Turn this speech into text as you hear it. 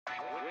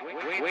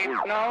We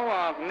know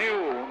of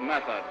new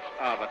methods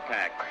of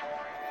attack.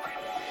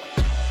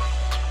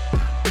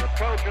 The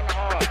Trojan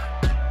horse,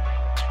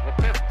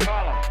 the fifth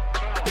column.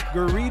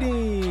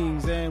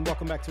 Greetings and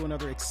welcome back to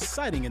another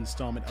exciting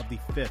installment of the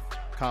Fifth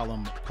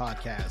Column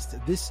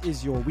Podcast. This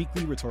is your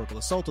weekly rhetorical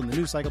assault on the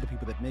news cycle, the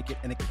people that make it,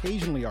 and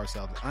occasionally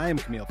ourselves. I am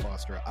Camille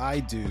Foster.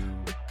 I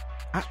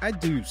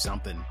do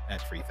something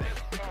at Free Think.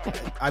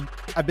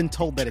 I've been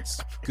told that it's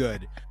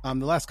good. The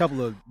last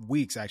couple of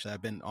weeks, actually,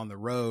 I've been on the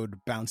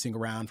road, bouncing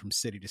around from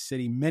city to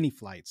city, many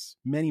flights,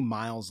 many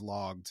miles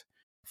logged.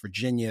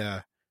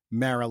 Virginia,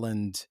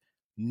 Maryland,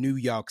 New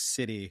York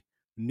City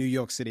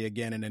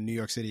again, and then New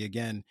York City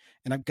again.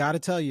 And I've got to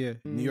tell you,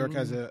 New York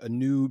has a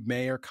new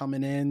mayor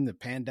coming in. The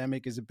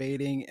pandemic is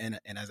abating. And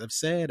as I've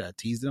said, I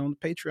teased it on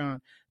the Patreon.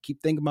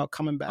 Keep thinking about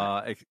coming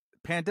back.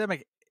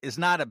 Pandemic is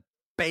not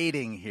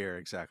abating here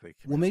exactly.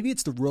 Well, maybe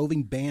it's the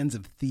roving bands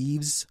of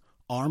thieves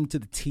armed to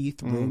the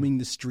teeth roaming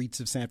the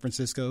streets of San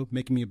Francisco,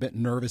 making me a bit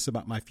nervous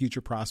about my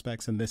future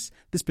prospects in this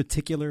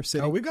particular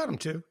city. Oh, we got them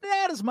too.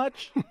 Not as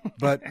much.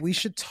 But we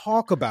should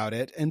talk about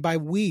it. And by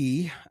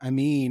we, I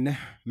mean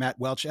Matt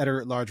Welch,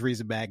 editor-at-large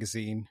Reason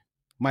Magazine,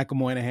 Michael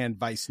Moynihan,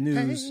 Vice News.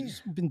 Hey.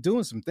 He's been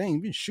doing some things.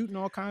 He's been shooting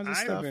all kinds of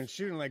stuff. I've been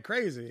shooting like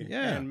crazy.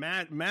 Yeah. And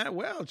Matt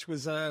Welch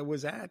was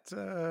at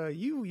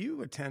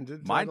you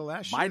attended the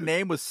last shoot. My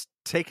name was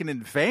taken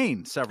in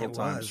vain several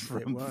times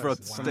from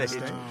stage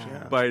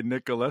by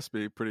Nick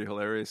Gillespie, pretty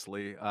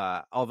hilariously.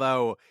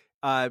 Although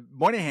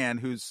Moynihan,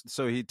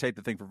 he taped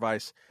the thing for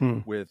Vice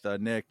with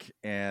Nick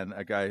and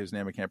a guy whose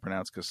name I can't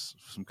pronounce because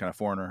some kind of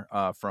foreigner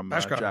from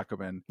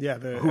Jacobin. Yeah,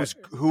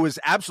 who was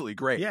absolutely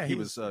great. Yeah,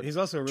 he's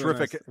also a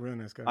terrific. Really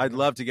nice guy. I'd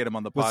love to get him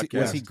on the podcast.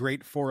 Was he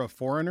great for a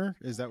foreigner?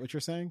 Is that what you're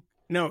saying?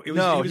 No, he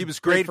was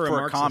great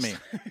for a commie.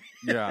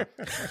 Yeah.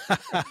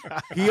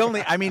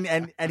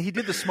 And he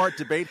did the smart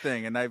debate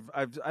thing. And I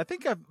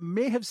think I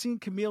may have seen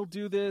Camille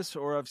do this,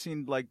 or I've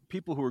seen like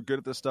people who are good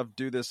at this stuff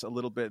do this a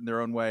little bit in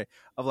their own way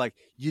of like,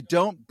 you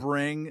don't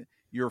bring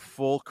your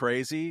full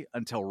crazy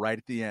until right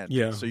at the end.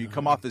 Yeah. So you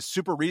come off as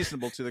super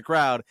reasonable to the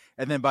crowd.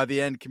 And then by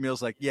the end,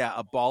 Camille's like, yeah,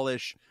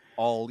 abolish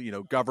all,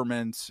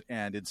 governments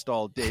and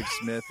install Dave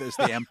Smith as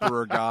the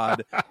emperor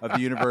god of the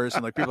universe.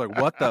 And like people are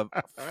like, what the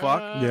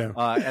fuck? Yeah.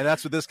 And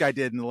that's what this guy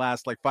did in the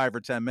last like 5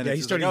 or 10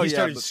 minutes. Yeah, he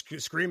started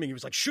screaming. He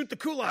was like, shoot the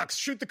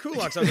kulaks. I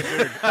was like,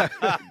 dude,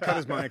 cut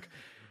his mic.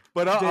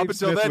 But Dave up until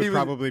Smith then, would he would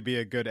probably be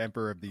a good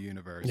emperor of the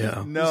universe.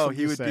 Yeah. No,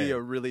 he would be a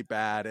really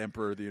bad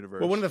emperor of the universe.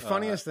 Well, one of the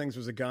funniest things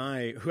was a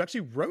guy who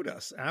actually wrote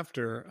us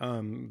after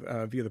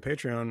via the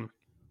Patreon,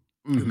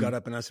 who got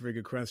up and asked a very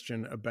good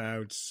question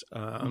about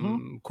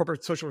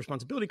corporate social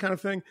responsibility kind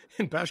of thing.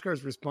 And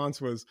Bashkar's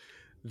response was,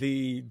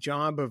 the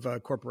job of a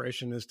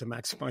corporation is to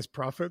maximize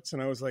profits.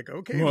 And I was like,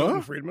 okay,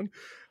 Milton Friedman.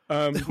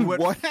 He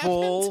went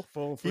full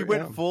full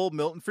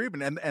Milton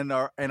Friedman. And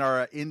our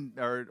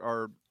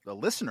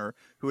listener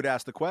who had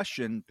asked the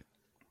question,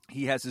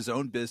 he has his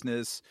own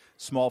business,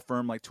 small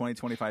firm, like 20,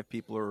 25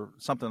 people or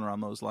something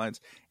around those lines.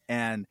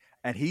 And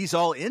he's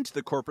all into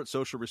the corporate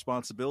social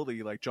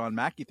responsibility, like John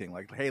Mackey thing,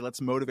 like, hey,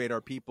 let's motivate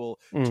our people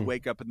to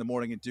wake up in the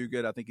morning and do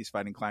good. I think he's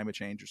fighting climate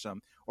change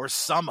or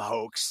some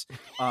hoax.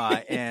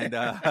 And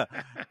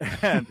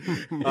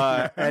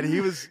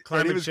he was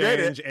climate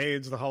change, great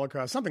AIDS, the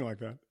Holocaust, something like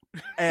that.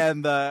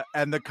 And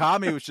the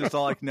commie was just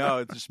all like,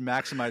 no, just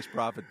maximize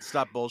profit.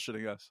 Stop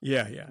bullshitting us.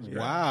 Yeah.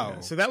 Wow. Yeah.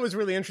 So that was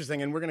really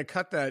interesting. And we're going to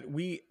cut that.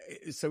 We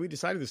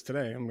decided this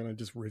today. I'm going to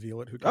just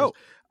reveal it. Who cares?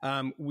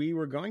 That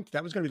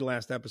was going to be the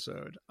last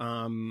episode.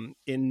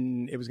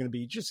 It was going to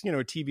be just, a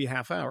TV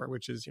half hour,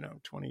 which is,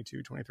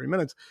 22, 23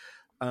 minutes.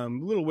 A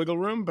little wiggle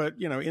room, but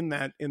in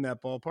that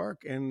ballpark.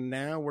 And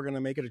now we're going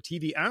to make it a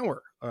TV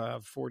hour,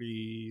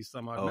 40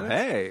 some odd minutes.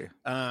 Hey.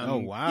 Oh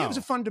wow. Yeah, it was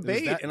a fun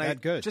debate.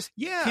 Good. Just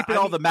keeping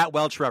all the Matt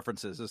Welch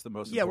references is the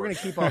most important. Yeah, we're going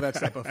to keep all that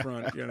stuff up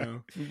front,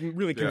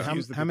 really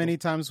confuse the How many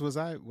times was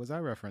I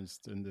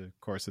referenced in the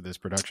course of this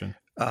production?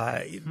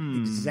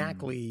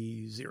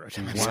 Exactly 0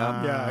 times.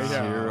 Wow. Yeah.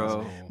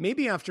 0.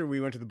 Maybe after we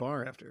went to the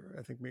bar after.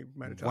 I think we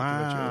might have talked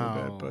about you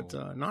a little bit,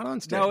 but not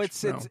on stage. No,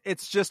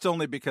 it's just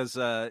only because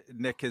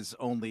Nick has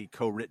only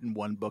co-written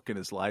one book in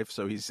his life,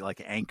 so he's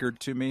like anchored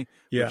to me,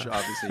 which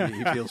obviously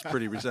he feels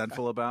pretty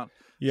resentful about.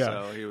 Yeah,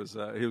 so he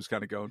was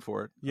kind of going going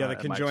for it. Yeah, the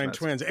conjoined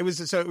twins. It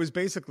was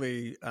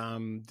basically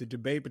the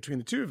debate between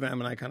the two of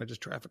them, and I kind of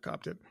just traffic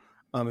copped it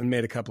and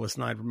made a couple of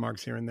snide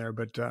remarks here and there,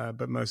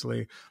 but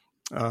mostly.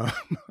 I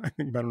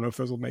don't know if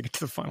those will make it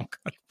to the final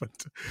cut,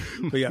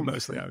 but yeah,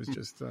 mostly I was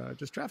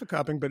just traffic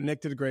copping. But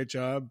Nick did a great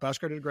job.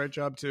 Bhaskar did a great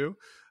job too.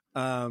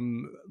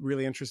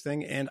 Really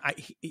interesting, and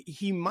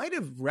he might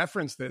have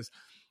referenced this,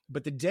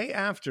 but the day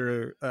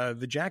after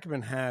the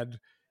Jacobin had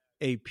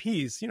a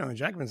piece,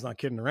 Jacobin's not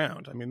kidding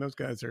around. I mean, those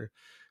guys are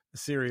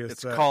serious.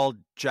 It's called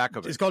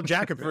Jacobin. It's called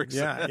Jacobin.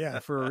 yeah,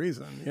 for a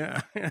reason.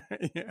 Yeah,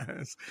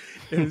 yes.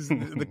 It was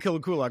the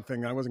Kill Kulak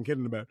thing. I wasn't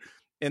kidding about.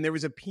 And there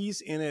was a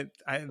piece in it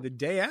the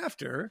day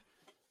after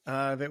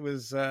that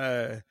was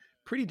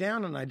pretty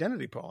down on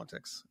identity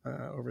politics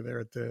over there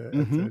at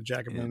the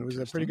Jacobin. It was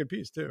a pretty good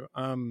piece too.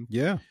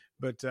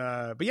 But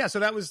yeah, so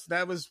that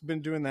was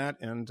been doing that,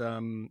 and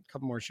a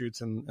couple more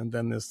shoots, and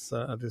then this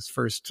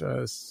first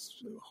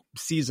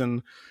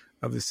season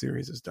of the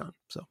series is done.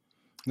 So.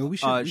 Well, we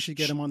should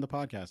get him on the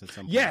podcast at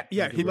some point.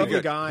 Yeah, he's a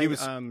lovely guy. He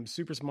was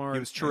super smart.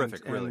 He was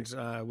terrific, really.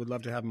 And would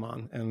love to have him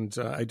on. And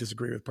I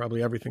disagree with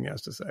probably everything he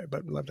has to say,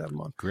 but would love to have him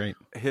on. Great.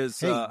 His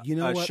hey, you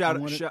know what? shout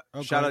ahead,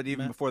 out even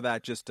Matt. before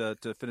that, just to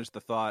finish the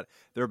thought.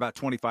 There are about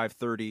 25,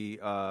 30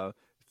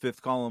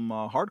 fifth column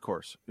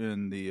hardcores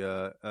in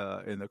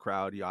the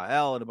crowd.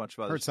 Yael and a bunch of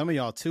others. Heard some of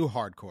y'all too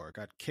hardcore.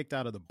 Got kicked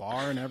out of the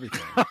bar and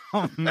everything.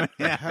 Oh, man. What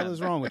the hell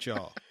is wrong with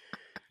y'all?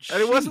 And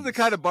it wasn't the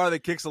kind of bar that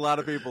kicks a lot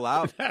of people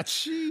out.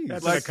 That's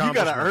like, you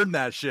got to earn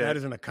that shit. That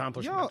is an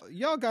accomplishment.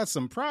 Y'all got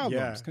some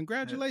problems. Yeah.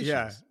 Congratulations.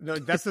 Yeah. No,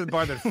 that's the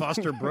bar that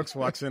Foster Brooks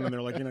walks in and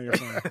they're like, you're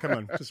fine. Come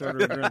on, just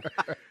order a drink.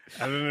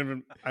 I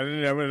didn't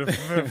have a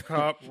fifth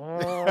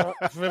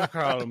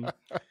column.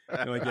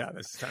 And you're like, yeah,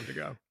 this is time to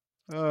go.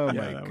 Oh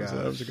my god,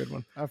 that was a good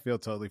one. I feel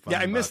totally fine. Yeah,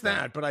 I missed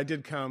that, but I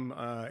did come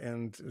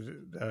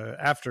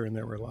after, and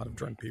there were a lot of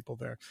drunk people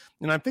there.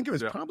 And I think it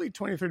was probably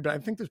 20 or 30, but I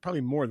think there's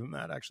probably more than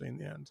that actually in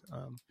the end.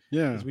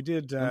 We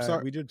did.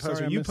 We did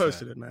post. You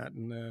posted it, Matt,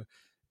 and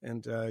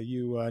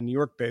you New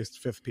York-based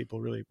fifth people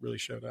really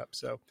showed up.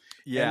 So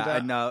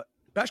and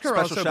Bashkar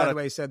also, by the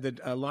way, said that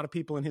a lot of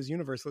people in his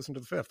universe listened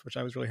to the fifth, which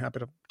I was really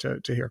happy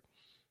to hear.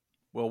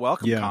 Well,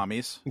 welcome,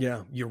 commies.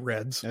 Yeah, you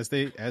Reds, as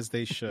they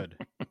should,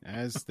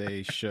 as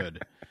they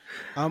should.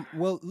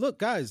 Well, look,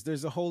 guys,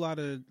 there's a whole lot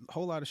of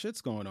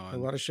shits going on. A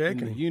lot of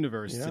shaking in the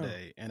universe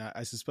today, and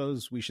I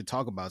suppose we should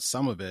talk about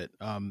some of it.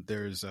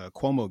 There's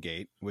Cuomo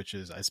Gate, which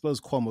is, I suppose,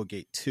 Cuomo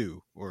Gate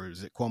 2, or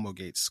is it Cuomo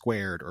Gate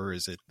squared, or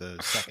is it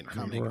the second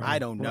coming? I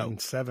don't know.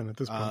 7 at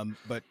this point.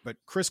 But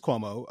Chris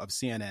Cuomo of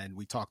CNN,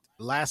 we talked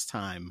last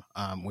time,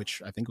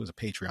 which I think was a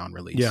Patreon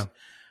release,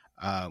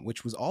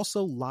 which was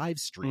also live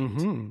streamed.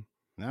 Mm-hmm.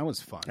 That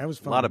was fun. A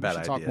lot of bad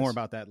ideas. Talk more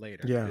about that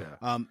later.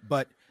 Yeah.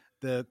 But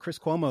the Chris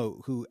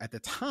Cuomo, who at the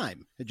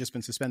time had just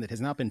been suspended,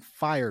 has now been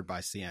fired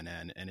by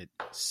CNN, and it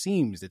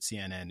seems that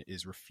CNN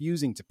is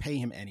refusing to pay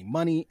him any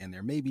money, and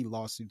there may be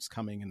lawsuits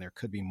coming, and there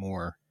could be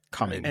more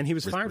coming. And he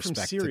was fired from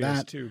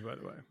Sirius too, by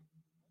the way.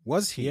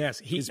 Was he? Yes.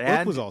 His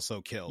book was also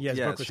killed. Yeah,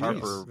 his book was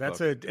killed.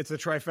 It's a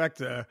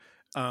trifecta.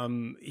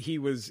 He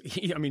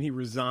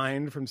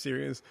resigned from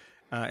Sirius,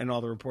 and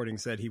all the reporting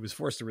said he was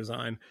forced to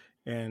resign.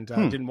 And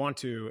didn't want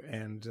to,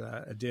 and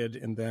did.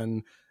 And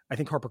then I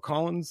think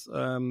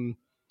HarperCollins,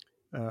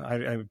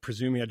 I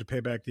presume he had to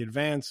pay back the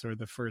advance or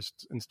the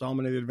first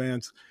installment of the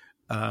advance,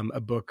 a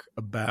book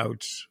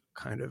about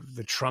kind of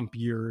the Trump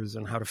years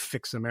and how to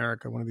fix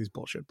America, one of these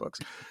bullshit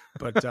books.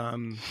 But,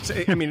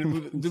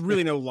 there's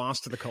really no loss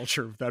to the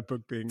culture of that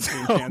book being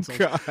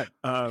canceled. Oh,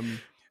 God.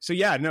 So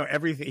yeah, no,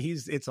 everything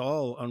it's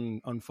all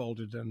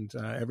unfolded, and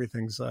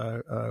everything's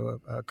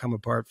come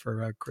apart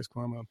for Chris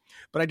Cuomo.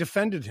 But I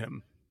defended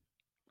him.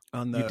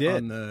 On the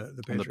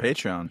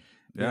Patreon.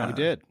 Yeah, you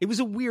did. It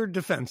was a weird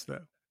defense,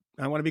 though.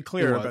 I want to be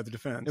clear about the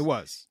defense. It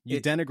was. You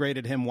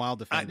denigrated him while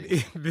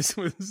defending. This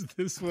was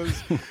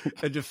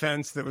a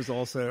defense that was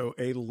also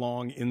a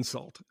long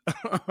insult.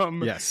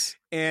 Yes.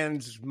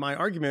 And my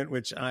argument,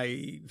 which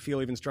I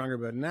feel even stronger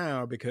about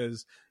now,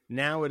 because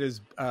now it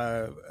is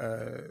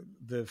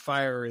the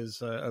fire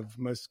is of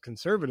mostly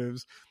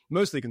conservatives,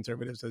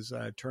 has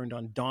turned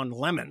on Don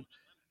Lemon.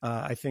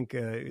 I think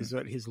is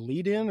that his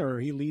lead-in, or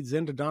he leads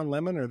into Don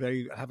Lemon, or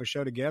they have a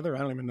show together. I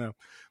don't even know.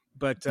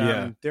 But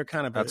they're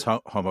kind of... That's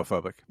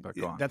homophobic. But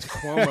go on. That's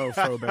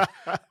Cuomo-phobic.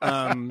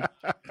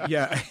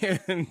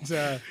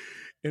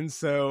 And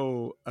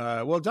so,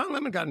 Don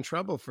Lemon got in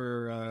trouble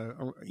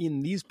for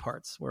in these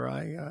parts where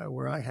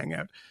I hang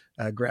out,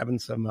 grabbing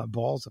some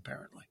balls,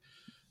 apparently.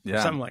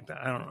 Yeah, something like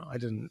that. I don't know. I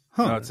didn't.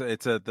 No,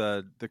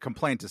 the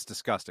complaint is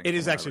disgusting. It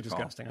is actually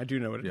disgusting. I do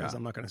know what it is.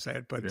 I'm not going to say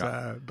it, but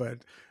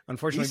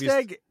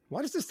unfortunately,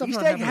 why does this stuff East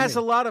not Egg happen has to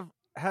a lot of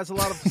has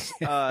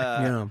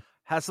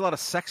a lot of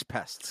sex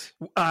pests.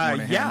 3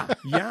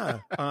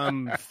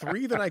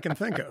 that I can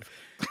think of.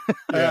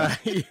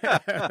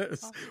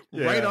 Yes.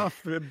 Right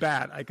off the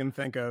bat, I can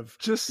think of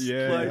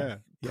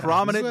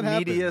prominent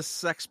media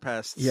sex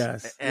pests.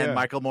 Yes, and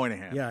Michael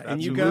Moynihan. Yeah, that's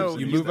and you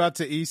move out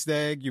to East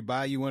Egg, you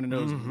buy one of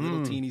those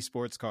little teeny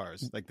sports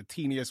cars, like the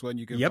teeniest one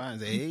you can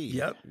find. Say, hey,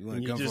 you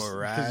want to come for a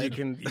ride?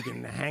 Because you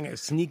can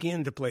sneak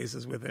into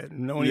places with it,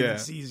 and no one even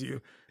sees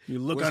you. You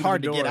look it's under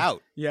hard the door. to get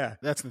out. Yeah,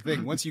 that's the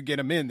thing. Once you get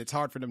them in, it's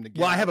hard for them to get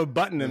out. Well, I have a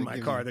button in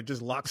my car that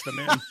just locks them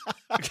in.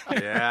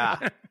 Yeah.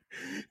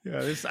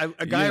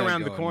 A guy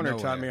around the corner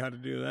taught me how to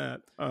do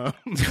that.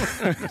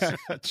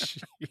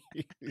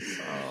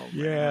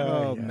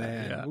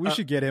 Man. We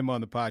should get him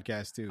on the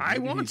podcast too. I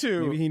want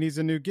to. Maybe he needs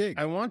a new gig.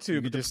 I want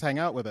to. But just hang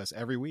out with us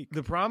every week.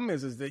 The problem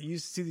is that you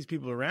see these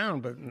people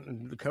around, but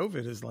the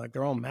COVID is like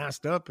they're all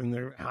masked up and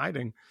they're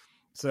hiding.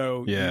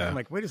 So I'm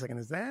like, wait a second,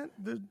 is that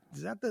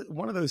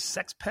one of those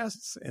sex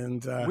pests?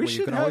 And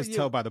you can always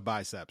tell by the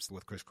biceps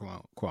with Chris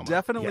Cuomo.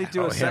 Definitely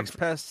do a sex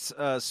pests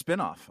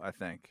spinoff, I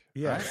think.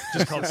 Yeah,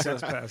 just called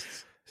sex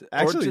pests.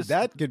 Actually, just,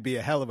 that could be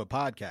a hell of a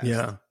podcast.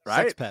 Yeah.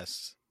 Right? Sex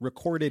Pests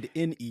recorded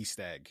in East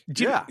Egg.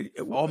 Yeah.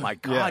 Oh my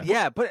God.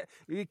 Yeah. But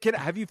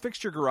have you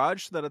fixed your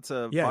garage so that it's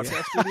a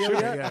podcast studio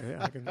yet?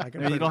 Yeah. I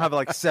can You don't have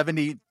like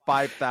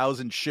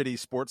 75,000 shitty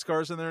sports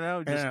cars in there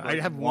now. Just I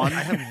have one.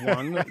 I have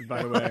one,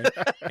 by the way,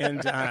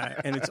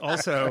 and it's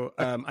also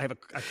I have a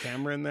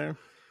camera in there.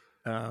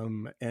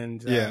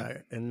 And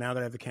now that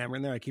I have the camera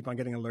in there, I keep on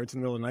getting alerts in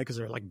the middle of the night because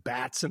there are like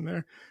bats in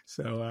there.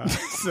 So I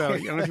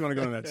don't know if you want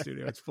to go in that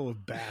studio. It's full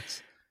of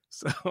bats.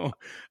 So,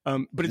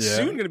 but it's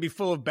soon going to be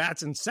full of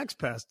bats and sex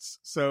pests.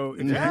 So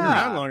if you hang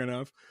around long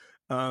enough,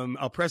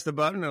 I'll press the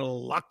button and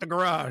it'll lock the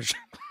garage.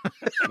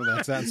 Well,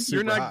 that sounds super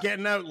You're not hot.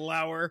 getting out,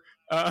 Lauer.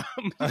 But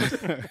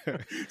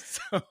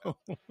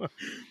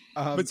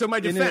so my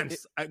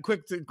defense,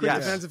 quick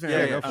defense of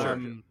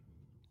him.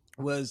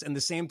 Was, and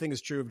the same thing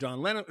is true of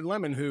Don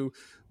Lemon, who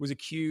was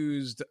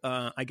accused,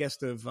 I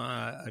guess, of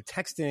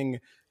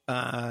texting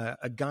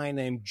a guy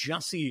named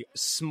Jussie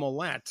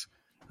Smollett,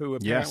 who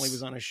apparently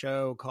was on a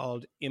show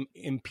called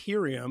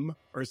Imperium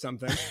or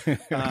something.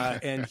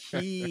 And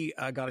he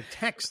got a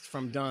text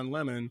from Don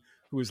Lemon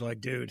who was like,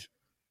 dude,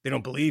 they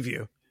don't believe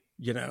you.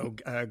 You know,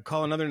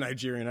 call another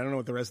Nigerian. I don't know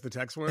what the rest of the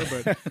texts were,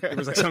 but it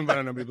was like something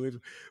about nobody believes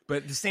it.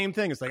 But the same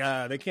thing. It's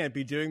like, they can't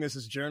be doing this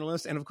as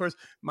journalists. And of course,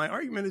 my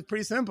argument is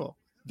pretty simple.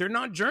 They're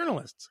not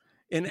journalists.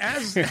 And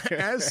as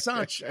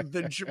such,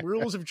 the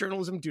rules of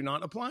journalism do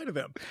not apply to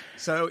them.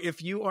 So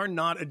if you are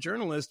not a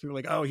journalist, you're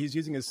like, oh, he's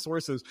using his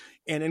sources.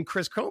 And in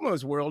Chris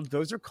Cuomo's world,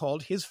 those are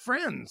called his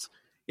friends.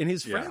 And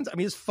his friends, I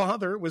mean, his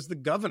father was the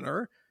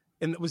governor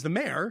and was the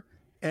mayor,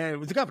 and it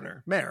was the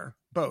governor, mayor,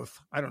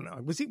 both. I don't know.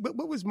 Was he?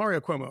 What was Mario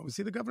Cuomo? Was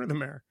he the governor or the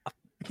mayor? I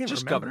can't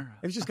just remember. Governor.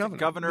 It was just governor.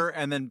 Governor,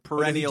 and then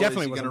perennial. Is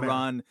he going to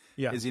run?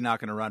 Yeah. Is he not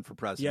going to run for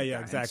president? Yeah,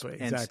 exactly.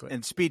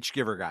 And speech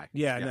giver guy.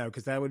 Yeah, no,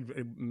 because that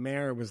would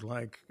mayor was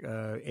like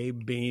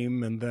Abe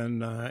Beam, and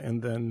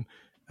then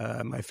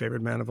my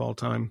favorite man of all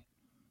time,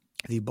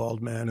 the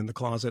bald man in the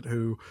closet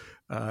who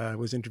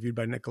was interviewed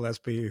by Nick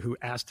Gillespie, who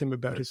asked him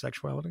about his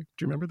sexuality.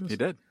 Do you remember this? He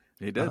did.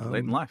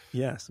 Late in life.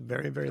 Yes,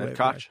 very, very late. Ed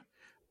Koch.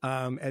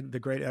 The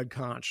great Ed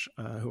Koch,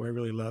 who I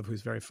really love,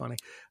 who's very funny.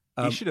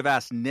 You should have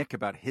asked Nick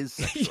about his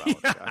sexuality.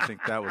 I think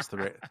that was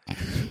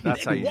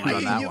that's how you do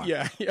on that one.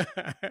 Yeah.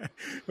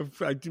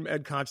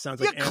 Ed Koch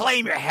sounds like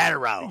claim you're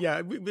hetero.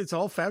 Yeah, it's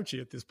all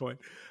Fauci at this point.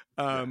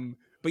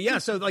 But yeah,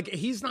 so like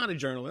he's not a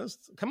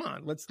journalist. Come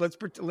on, let's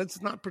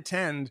not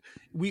pretend.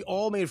 We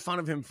all made fun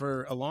of him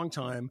for a long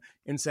time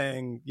in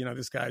saying, you know,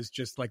 this guy's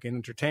just like an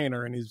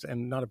entertainer and he's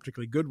not a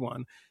particularly good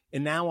one.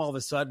 And now all of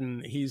a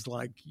sudden he's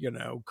like, you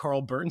know,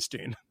 Carl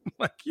Bernstein,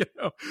 like, you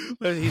know,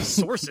 his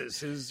sources,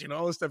 his, you know,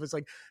 all this stuff. It's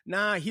like,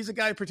 nah, he's a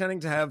guy pretending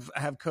to have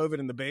COVID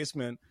in the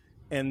basement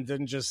and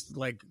then just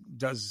like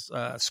does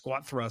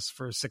squat thrusts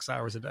for 6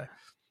 hours a day.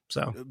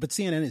 So, but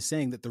CNN is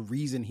saying that the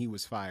reason he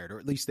was fired, or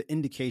at least the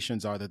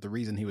indications are that the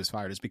reason he was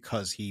fired is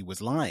because he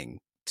was lying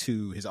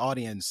to his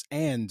audience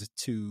and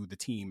to the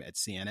team at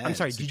CNN. I'm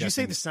sorry, did you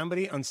say that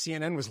somebody on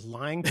CNN was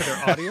lying to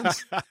their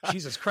audience?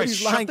 Jesus Christ,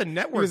 shut the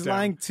network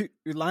down. He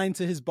was lying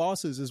to his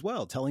bosses as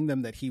well, telling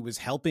them that he was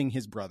helping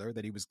his brother,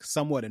 that he was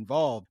somewhat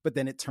involved, but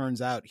then it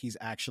turns out he's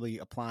actually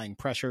applying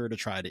pressure to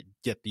try to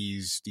get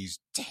these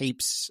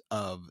tapes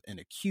of an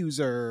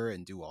accuser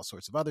and do all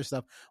sorts of other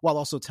stuff, while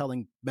also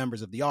telling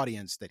members of the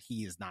audience that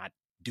he is not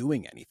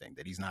doing anything,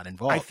 that he's not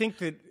involved. I think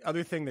that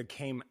other thing that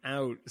came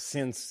out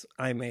since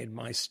I made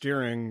my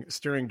steering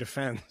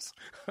defense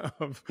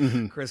of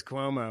Chris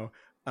Cuomo,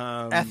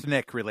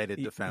 ethnic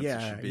related defense.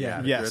 It should be.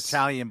 Yes. Your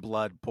Italian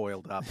blood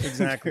boiled up.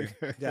 Exactly.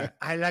 Yeah.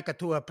 I like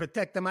to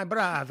protect my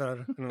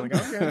brother. And I'm like,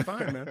 okay,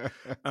 fine,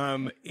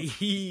 man.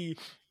 He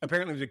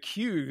apparently was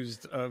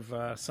accused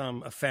of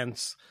some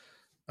offense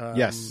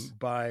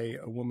by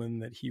a woman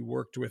that he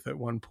worked with at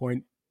one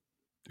point.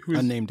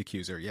 Unnamed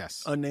accuser,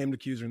 yes. Unnamed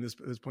accuser in this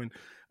point,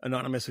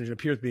 anonymous, and it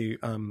appears to be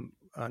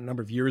a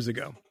number of years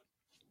ago.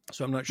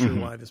 So I'm not sure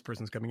why this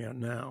person's coming out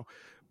now,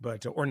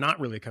 but or not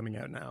really coming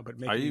out now, but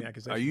making the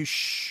accusation. Are you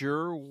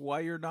sure why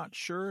you're not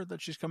sure that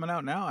she's coming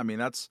out now? I mean,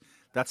 that's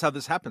how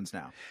this happens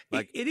now.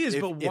 Like it is,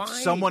 but why? If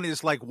someone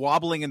is like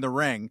wobbling in the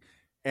ring,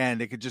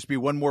 and it could just be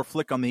one more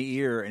flick on the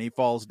ear, and he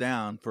falls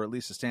down for at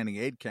least a standing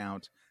 8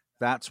 count,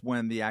 that's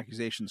when the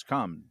accusations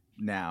come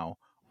now.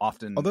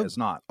 Often as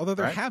not. Although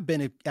there have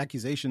been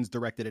accusations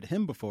directed at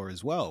him before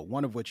as well,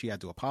 one of which he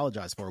had to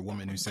apologize for, a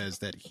woman who says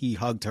that he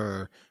hugged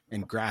her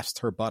and grasped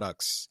her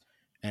buttocks.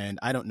 And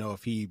I don't know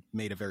if he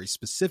made a very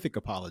specific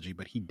apology,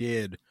 but he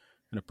did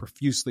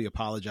profusely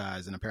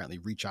apologize and apparently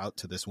reach out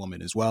to this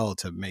woman as well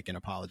to make an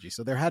apology.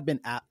 So there had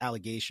been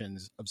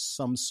allegations of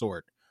some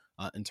sort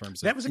in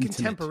terms of that was a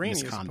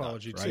contemporaneous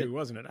apology right? too,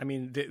 wasn't it? I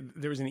mean,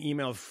 there was an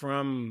email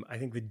from, I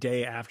think, the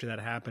day after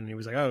that happened. He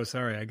was like, oh,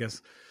 sorry, I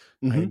guess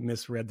I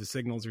misread the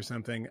signals or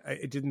something.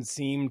 It didn't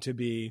seem to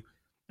be.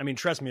 I mean,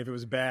 trust me, if it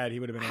was bad, he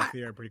would have been off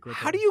the air pretty quickly.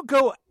 How do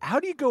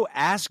you go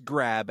ass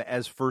grab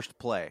as first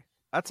play?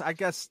 That's, I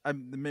guess,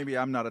 maybe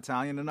I'm not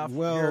Italian enough.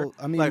 Well, here.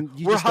 I mean, like,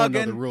 you we're just hugging.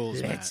 don't know the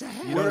rules, Matt.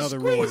 You don't know the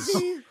rules.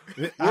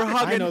 We're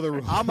hugging. I know the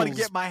rules. I'm going to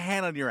get my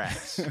hand on your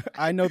ass.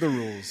 I know the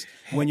rules.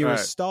 When you're Right.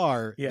 a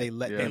star, Yeah. they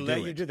let They you let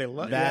do you it. do.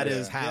 That yeah.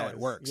 is how Yes. it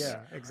works.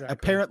 Yeah, exactly.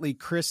 Apparently,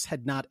 Chris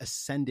had not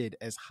ascended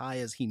as high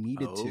as he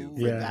needed to Oh.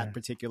 for Yeah. that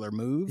particular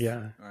move.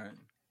 Yeah. All right.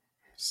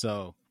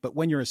 So, but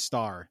when you're a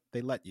star,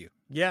 they let you.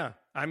 Yeah,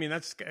 I mean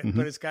that's,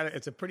 but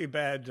it's a pretty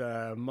bad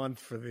month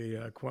for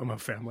the Cuomo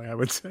family, I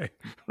would say,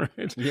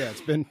 right? Yeah,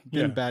 it's been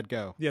Yeah. bad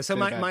go. Yeah, so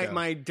Been a bad go.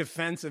 my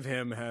defense of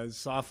him has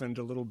softened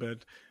a little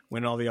bit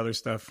when all the other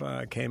stuff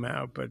came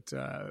out, but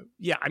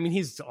yeah, I mean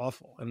he's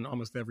awful in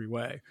almost every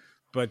way.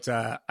 But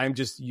I'm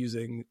just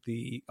using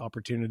the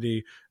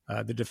opportunity,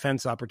 the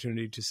defense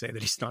opportunity, to say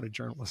that he's not a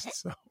journalist.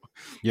 So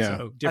Yeah.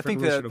 so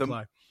different rules should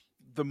apply.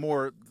 The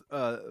more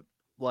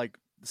like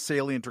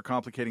salient or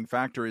complicating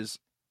factor is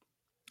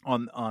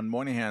on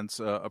Moynihan's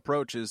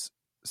approach is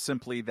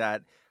simply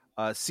that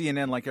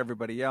CNN, like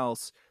everybody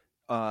else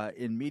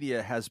in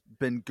media, has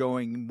been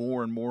going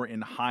more and more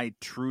in high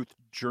truth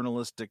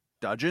journalistic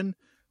dudgeon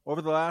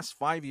over the last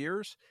 5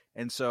 years,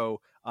 and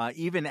so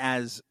even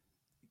as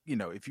you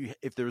know,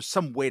 if there's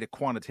some way to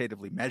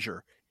quantitatively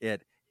measure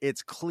it,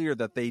 it's clear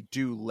that they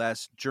do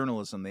less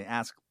journalism. They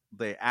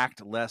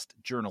act less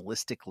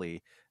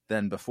journalistically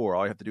than before.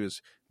 All you have to do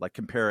is like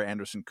compare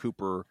Anderson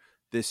Cooper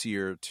this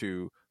year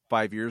to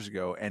 5 years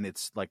ago, and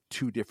it's like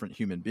two different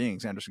human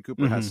beings. Anderson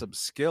Cooper has some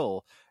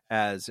skill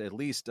as at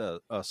least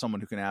someone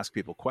who can ask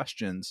people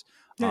questions.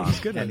 Yeah, he's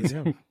good at it.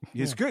 Yeah.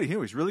 He's good.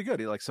 He's really good.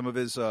 Like some of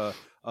his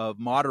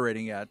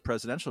moderating at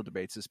presidential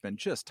debates has been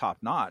just top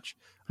notch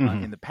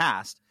in the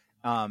past.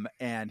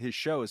 And his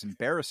show is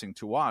embarrassing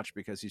to watch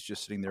because he's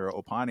just sitting there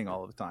opining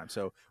all of the time.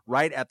 So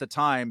right at the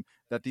time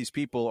that these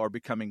people are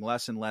becoming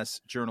less and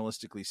less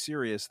journalistically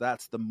serious,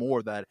 that's the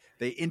more that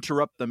they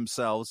interrupt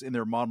themselves in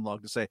their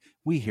monologue to say,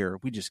 we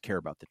just care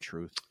about the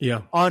truth.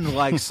 Yeah.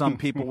 Unlike some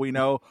people we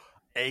know,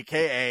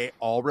 AKA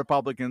all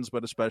Republicans,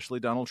 but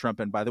especially Donald Trump.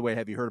 And by the way,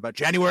 have you heard about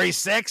January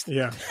 6th?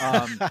 Yeah.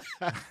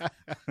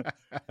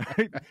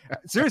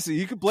 Seriously,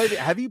 you could play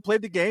have you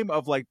played the game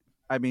of like,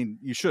 I mean,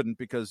 you shouldn't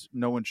because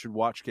no one should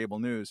watch cable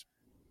news.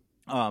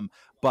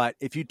 But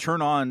if you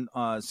turn on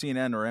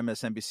CNN or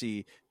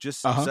MSNBC,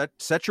 just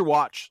set your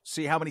watch,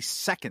 see how many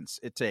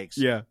seconds it takes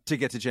to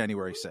get to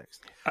January 6th.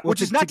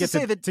 Which is not to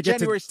say that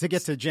January to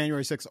get to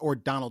January 6th or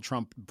Donald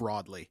Trump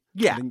broadly.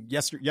 Yeah. I think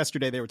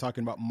yesterday they were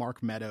talking about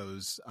Mark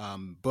Meadows'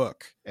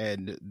 book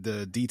and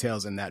the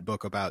details in that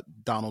book about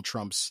Donald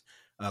Trump's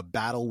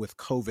battle with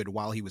COVID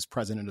while he was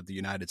president of the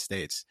United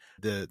States.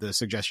 The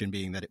suggestion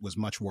being that it was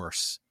much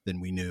worse than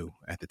we knew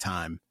at the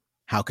time.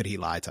 How could he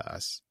lie to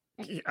us?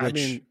 I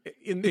mean,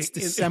 it's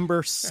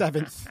December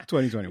 7th,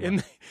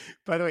 2021.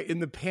 By the way, in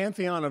the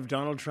pantheon of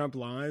Donald Trump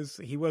lies,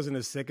 he wasn't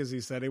as sick as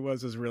he said he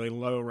was really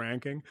low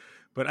ranking.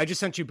 But I just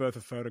sent you both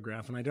a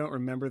photograph, and I don't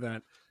remember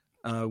that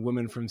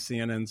woman from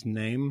CNN's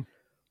name.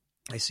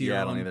 I see her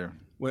I on, don't either.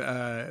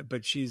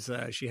 But she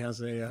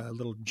has a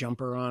little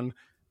jumper on.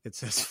 It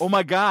says, "Oh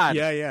my God!"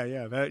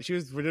 Yeah. She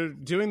was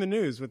doing the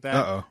news with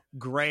that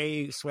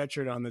gray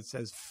sweatshirt on that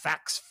says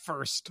 "Facts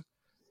First,"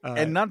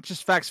 and not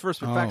just facts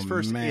first, but facts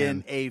first man.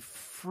 in a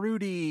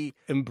fruity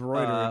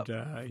embroidered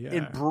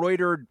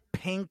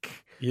pink,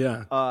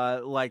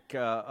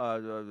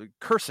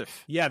 cursive.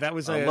 Yeah, that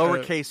was a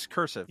lowercase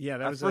cursive. Yeah,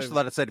 that was first of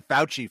all, it said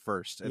Fauci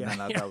first, and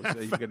then I thought it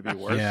was going to be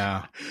worse.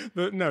 Yeah,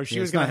 no, she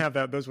was going to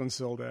have those ones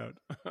sold out.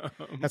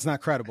 That's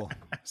not credible.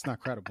 It's not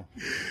credible.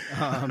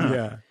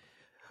 Yeah.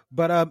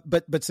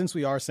 But since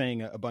we are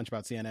saying a bunch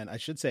about CNN, I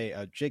should say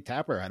Jake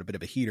Tapper had a bit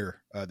of a heater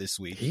this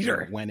week.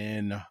 Went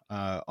in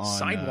on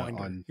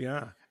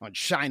Sidewinder. On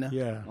China,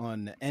 Yeah.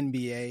 on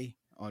NBA,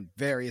 on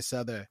various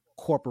other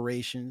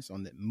corporations,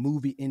 on the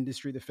movie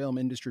industry, the film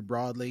industry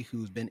broadly,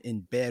 who's been in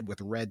bed with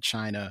Red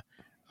China,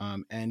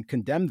 and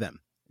condemned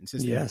them,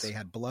 insisting that they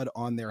had blood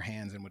on their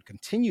hands and would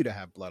continue to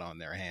have blood on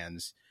their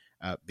hands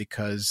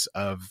because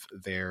of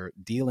their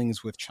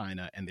dealings with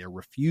China and their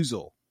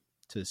refusal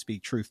to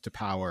speak truth to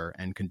power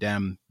and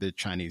condemn the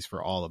Chinese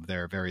for all of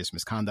their various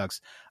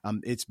misconducts.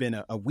 It's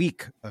been a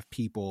week of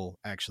people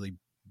actually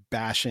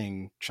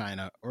bashing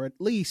China, or at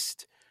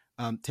least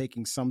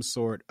taking some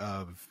sort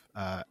of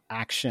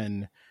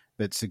action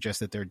that suggests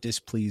that they're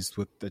displeased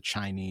with the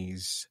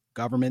Chinese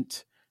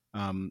government,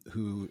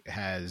 who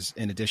has,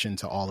 in addition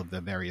to all of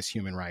the various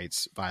human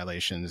rights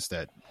violations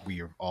that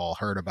we've all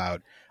heard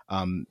about,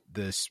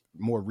 this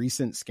more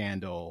recent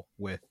scandal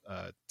with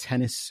a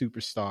tennis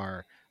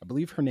superstar. I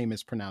believe her name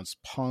is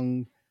pronounced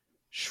Peng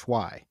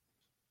Shuai.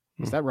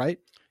 Is that right?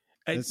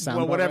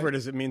 Well, whatever it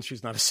is, it means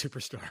she's not a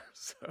superstar.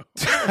 So,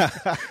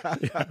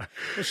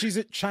 Well, she's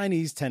a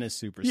Chinese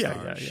tennis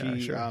superstar.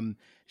 Sure.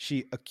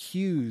 She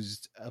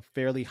accused a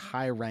fairly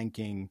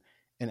high-ranking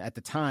and at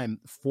the time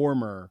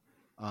former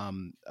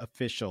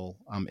official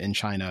in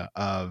China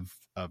of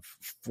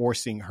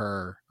forcing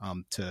her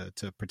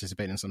to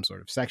participate in some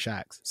sort of sex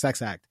act.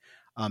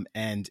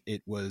 And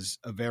it was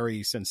a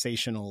very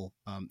sensational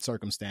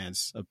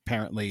circumstance.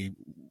 Apparently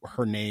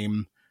her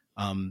name,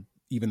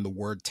 even the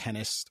word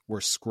tennis,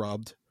 were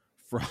scrubbed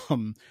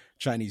from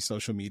Chinese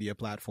social media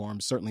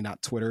platforms, certainly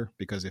not Twitter,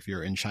 because if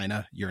you're in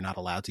China, you're not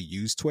allowed to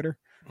use Twitter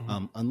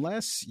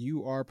unless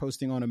you are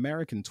posting on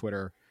American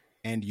Twitter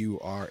and you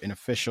are an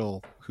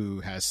official who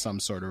has some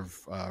sort of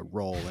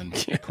role in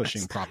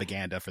pushing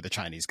propaganda for the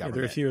Chinese government.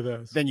 There are a few of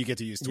those. Then you get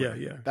to use Twitter.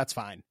 Yeah. That's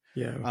fine.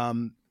 Yeah.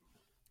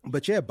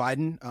 But yeah,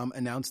 Biden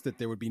announced that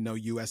there would be no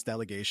U.S.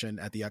 delegation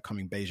at the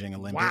upcoming Beijing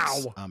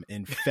Olympics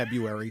in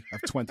February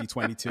of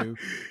 2022.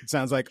 It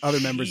sounds like other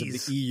members of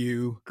the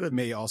EU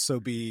may also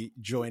be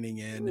joining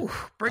in. Ooh,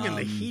 bringing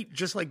the heat,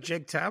 just like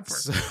Jake Tapper.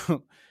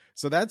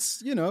 So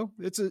that's,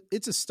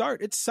 it's a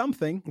start. It's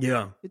something.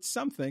 Yeah. It's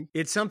something.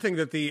 It's something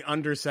that the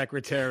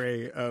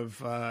Undersecretary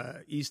of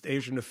East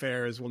Asian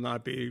Affairs will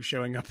not be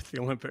showing up at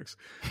the Olympics.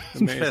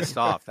 Pissed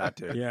off, that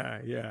dude.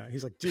 Yeah.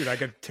 He's like, dude, I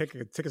got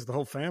tickets to the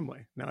whole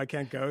family. Now I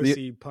can't go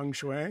see Peng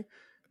Shui.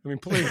 I mean,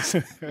 please.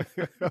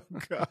 Oh,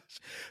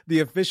 gosh.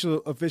 The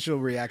official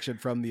reaction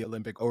from the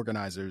Olympic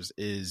organizers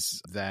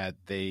is that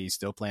they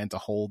still plan to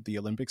hold the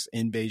Olympics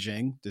in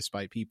Beijing,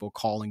 despite people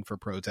calling for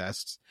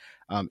protests.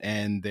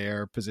 And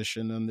their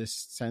position on this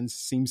sense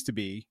seems to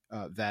be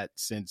that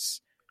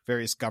since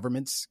various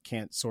governments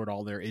can't sort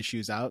all their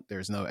issues out,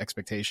 there's no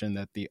expectation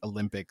that the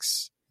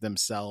Olympics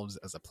themselves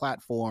as a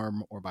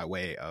platform or by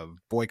way of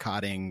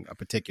boycotting a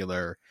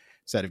particular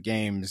set of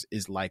games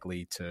is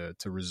likely to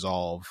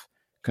resolve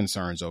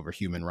concerns over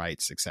human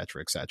rights, et cetera,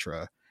 et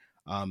cetera.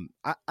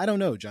 I don't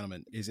know,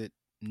 gentlemen. Is it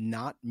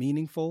not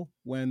meaningful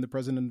when the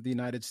president of the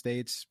United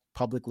States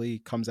publicly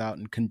comes out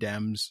and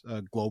condemns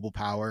a global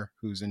power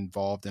who's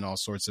involved in all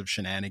sorts of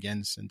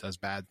shenanigans and does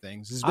bad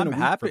things? This has been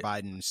a week for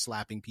Biden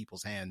slapping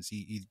people's hands.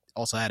 He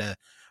also had a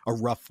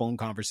rough phone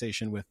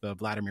conversation with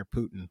Vladimir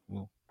Putin.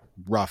 Well,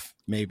 rough,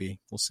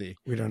 maybe. We'll see.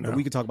 We don't know. But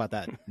we can talk about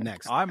that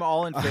next. I'm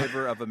all in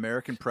favor of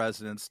American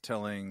presidents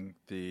telling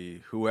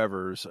the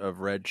whoever's of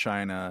Red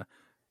China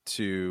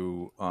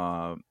to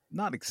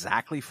not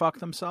exactly fuck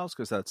themselves,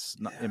 because that's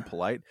not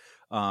impolite,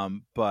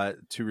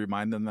 but to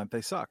remind them that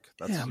they suck.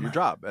 That's your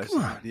job as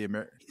the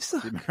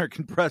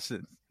American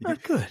president.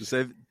 Not good. To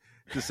say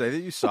that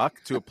you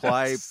suck, to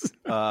apply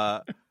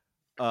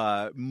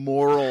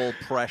moral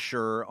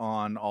pressure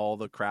on all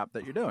the crap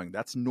that you're doing.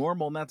 That's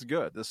normal and that's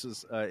good. This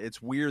is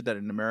it's weird that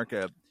in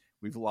America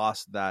we've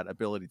lost that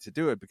ability to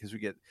do it because we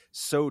get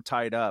so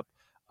tied up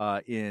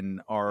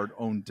in our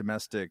own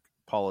domestic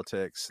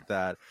politics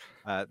that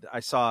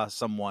I saw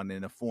someone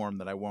in a forum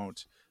that I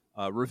won't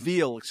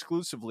reveal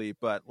exclusively,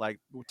 but like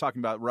we're talking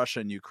about Russia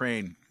and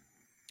Ukraine.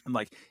 I'm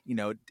like,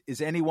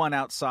 is anyone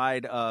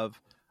outside of,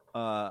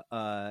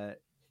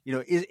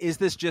 is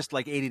this just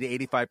like 80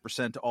 to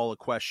 85% all a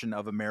question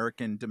of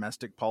American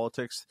domestic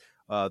politics?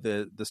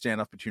 The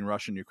standoff between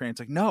Russia and Ukraine. It's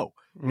like, no,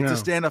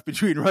 it's a standoff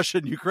between Russia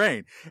and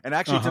Ukraine. And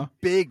actually it's a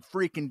big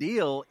freaking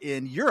deal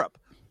in Europe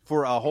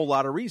for a whole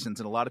lot of reasons.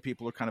 And a lot of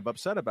people are kind of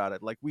upset about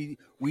it. Like we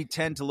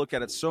tend to look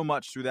at it so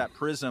much through that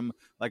prism,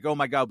 like, oh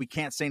my God, we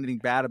can't say anything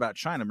bad about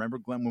China. Remember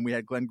when we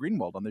had Glenn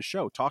Greenwald on this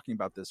show talking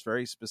about this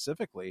very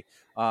specifically.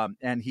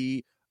 And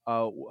he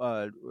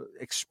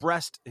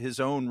expressed his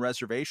own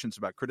reservations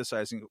about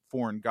criticizing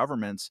foreign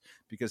governments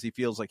because he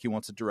feels like he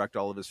wants to direct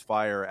all of his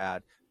fire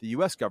at the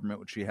U.S. government,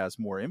 which he has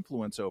more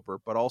influence over,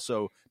 but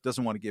also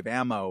doesn't want to give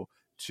ammo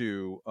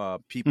to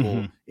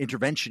people,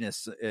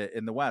 interventionists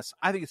in the West.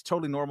 I think it's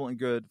totally normal and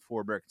good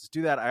for Americans to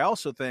do that. I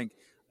also think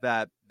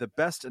that the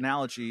best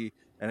analogy,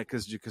 and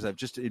because I've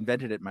just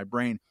invented it in my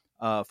brain,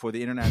 for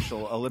the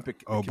International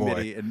Olympic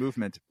Committee and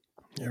movement,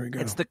 there we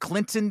go. It's the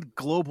Clinton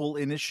Global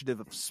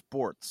Initiative of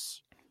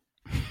Sports.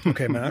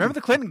 Okay, man. Remember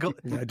the Clinton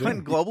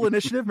Global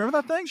Initiative? Remember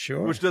that thing?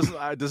 Sure. Which does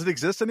it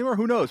exist anymore?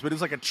 Who knows? But it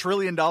was like $1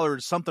 trillion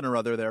something or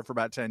other there for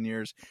about 10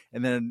 years,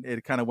 and then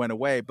it kind of went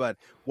away. But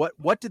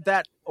what did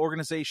that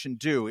organization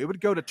do? It would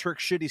go to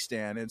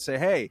Turkmenistan and say,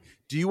 "Hey,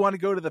 do you want to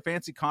go to the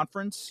fancy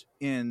conference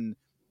in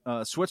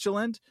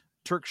Switzerland?"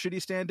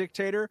 Turkmenistan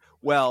dictator.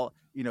 Well,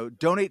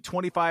 donate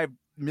 $25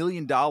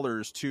 million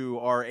to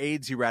our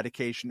AIDS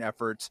eradication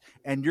efforts,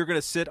 and you're going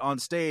to sit on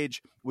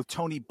stage with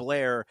Tony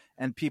Blair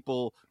and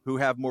people who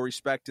have more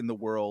respect in the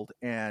world,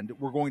 and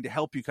we're going to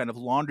help you kind of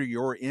launder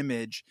your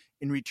image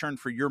in return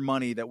for your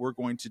money that we're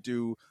going to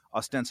do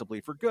ostensibly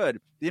for good.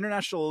 The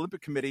International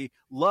Olympic Committee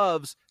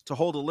loves to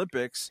hold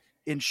Olympics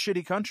in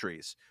shitty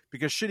countries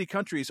because shitty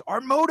countries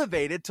are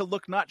motivated to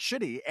look not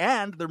shitty,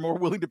 and they're more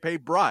willing to pay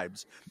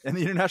bribes. And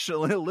the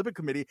International Olympic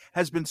Committee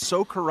has been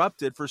so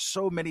corrupted for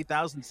so many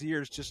thousands of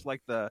years, just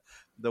like the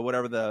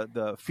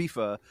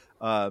FIFA,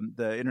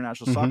 the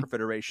International Soccer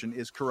Federation,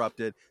 is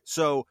corrupted.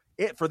 So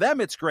for them,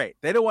 it's great.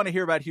 They don't want to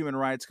hear about human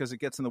rights because it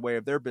gets in the way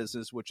of their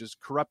business, which is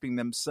corrupting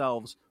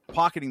themselves,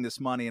 pocketing this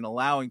money, and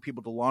allowing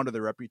people to launder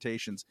their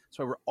reputations.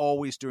 So we're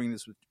always doing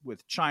this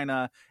with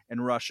China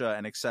and Russia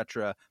and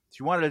etc. If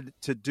you wanted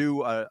to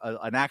do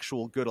an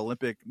actual good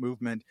Olympic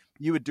movement,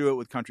 you would do it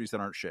with countries that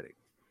aren't shitty.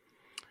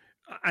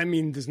 I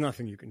mean, there's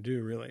nothing you can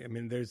do, really. I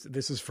mean,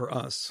 this is for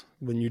us.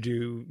 When you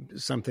do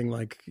something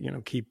like,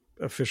 keep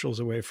officials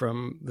away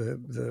from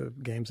the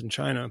games in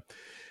China,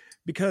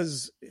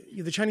 because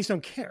the Chinese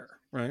don't care,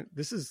 right?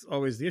 This is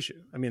always the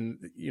issue. I mean,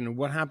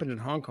 what happened in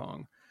Hong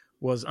Kong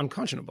was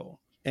unconscionable.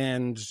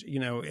 And,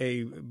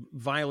 a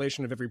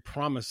violation of every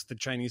promise the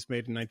Chinese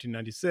made in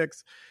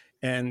 1996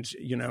 and,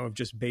 of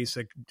just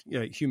basic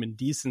human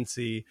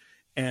decency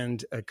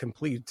and a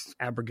complete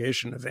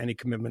abrogation of any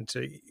commitment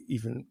to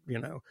even,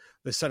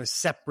 the sort of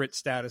separate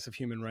status of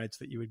human rights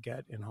that you would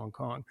get in Hong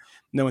Kong.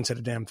 No one said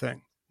a damn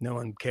thing. No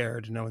one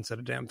cared. No one said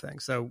a damn thing.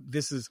 So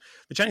this is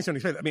the Chinese don't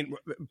expect. I mean,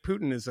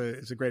 Putin is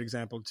a great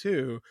example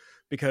too,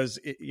 because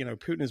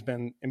Putin has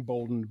been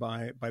emboldened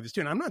by this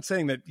too. And I'm not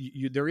saying that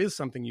there is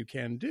something you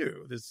can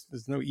do.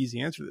 There's no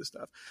easy answer to this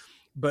stuff.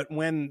 But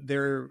when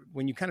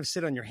you kind of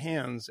sit on your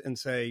hands and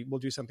say, we'll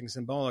do something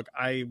symbolic,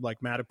 I,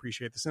 like Matt,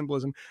 appreciate the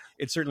symbolism.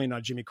 It's certainly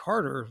not Jimmy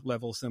Carter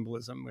level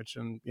symbolism, which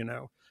in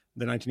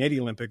the 1980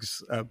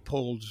 Olympics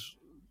pulled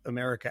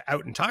America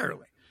out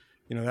entirely.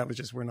 That was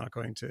just, we're not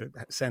going to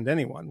send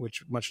anyone,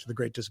 which much to the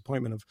great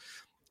disappointment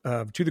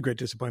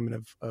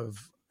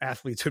of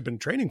athletes who'd been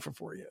training for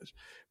 4 years.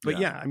 But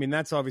yeah, I mean,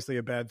 that's obviously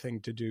a bad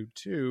thing to do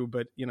too.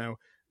 But,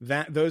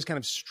 that those kind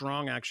of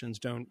strong actions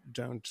don't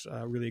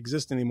really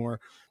exist anymore,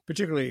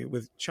 particularly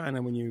with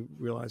China, when you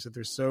realize that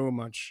there's so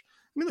much.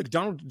 I mean, look,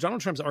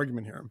 Donald Trump's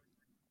argument here,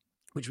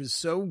 which was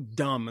so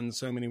dumb in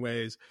so many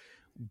ways,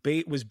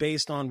 was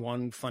based on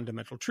one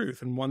fundamental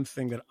truth. And one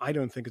thing that I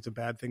don't think is a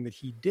bad thing that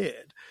he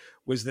did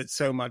was that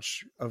so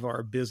much of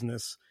our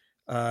business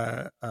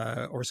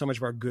or so much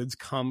of our goods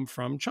come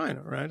from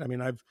China, right? I mean,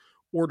 I've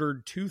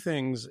ordered 2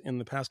 things in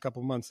the past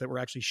couple of months that were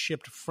actually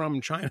shipped from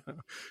China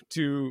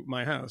to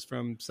my house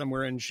from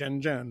somewhere in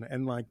Shenzhen.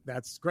 And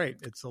that's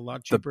great. It's a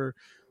lot cheaper.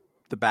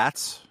 The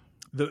bats?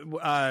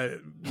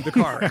 The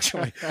car,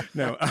 actually.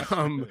 No,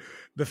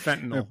 the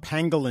fentanyl.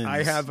 Pangolins.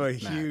 I have a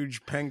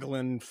huge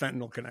pangolin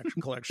fentanyl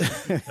collection.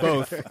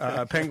 Both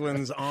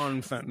pangolins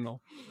on fentanyl.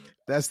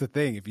 That's the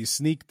thing. If you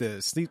sneak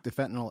the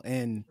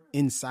fentanyl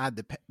inside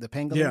the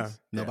pangolins,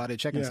 nobody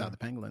check inside the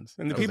pangolins.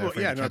 And the people,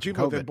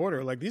 people at the border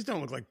are like, these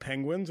don't look like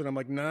penguins, and I'm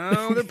like,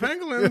 no, they're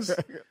pangolins.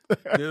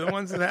 They're the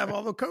ones that have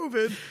all the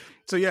COVID.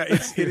 So yeah,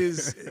 it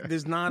is.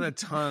 There's not a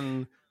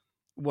ton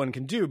one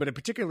can do, but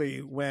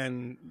particularly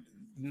when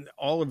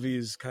all of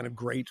these kind of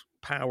great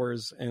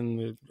powers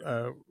in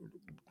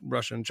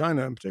Russia and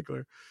China in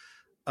particular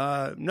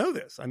know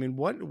this. I mean,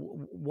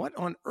 what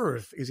on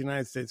earth is the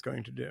United States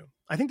going to do?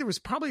 I think there was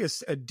probably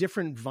a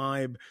different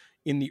vibe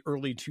in the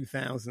early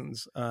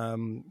 2000s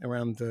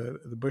around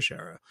the Bush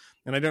era.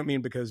 And I don't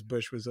mean because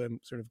Bush was a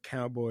sort of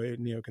cowboy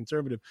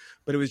neoconservative,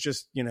 but it was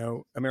just,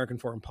 American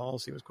foreign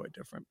policy was quite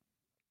different.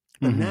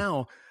 But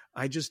now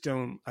I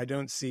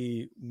don't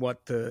see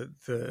what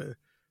the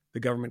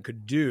government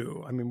could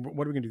do. I mean,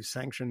 what are we going to do?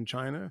 Sanction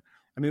China?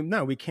 I mean,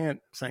 no, we can't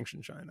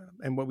sanction China.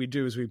 And what we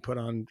do is we put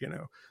on,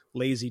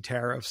 lazy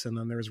tariffs, and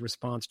then there's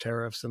response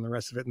tariffs and the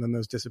rest of it. And then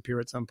those disappear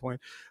at some point.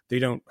 They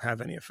don't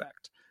have any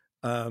effect.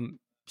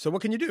 So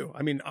what can you do?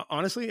 I mean,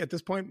 honestly, at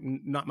this point,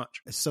 not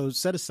much. So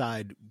set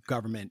aside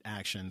government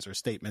actions or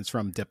statements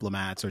from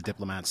diplomats or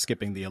diplomats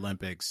skipping the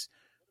Olympics.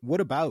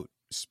 What about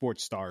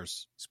sports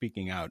stars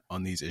speaking out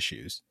on these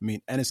issues? I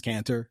mean, Enes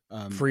Kanter,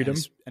 freedom.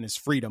 And his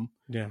freedom.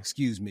 Yeah.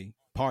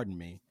 Pardon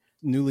me.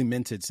 Newly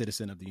minted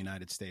citizen of the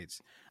United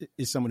States,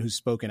 is someone who's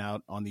spoken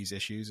out on these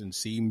issues and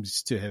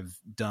seems to have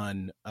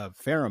done a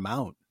fair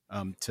amount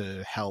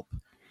to help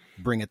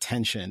bring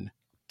attention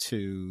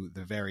to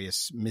the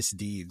various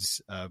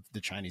misdeeds of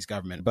the Chinese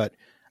government. But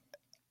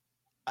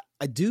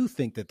I do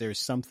think that there's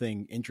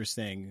something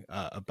interesting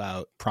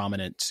about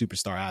prominent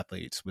superstar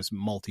athletes with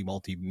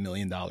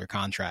multi-million-dollar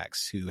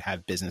contracts who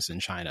have business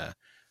in China.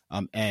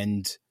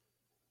 And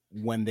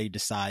when they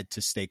decide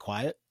to stay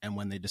quiet and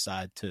when they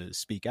decide to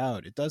speak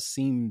out, it does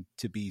seem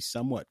to be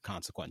somewhat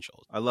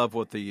consequential. I love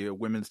what the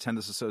Women's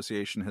Tennis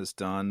Association has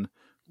done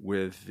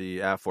with the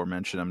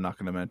aforementioned, I'm not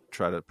going to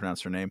try to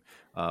pronounce her name,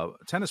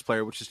 tennis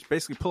player, which is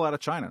basically pull out of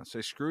China.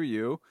 Say, screw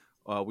you.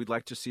 We'd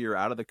like to see her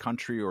out of the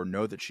country or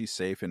know that she's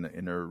safe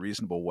in a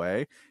reasonable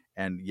way.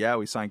 And yeah,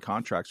 we signed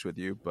contracts with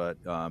you, but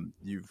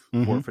you've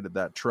forfeited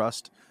that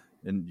trust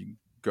and you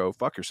go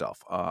fuck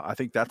yourself. I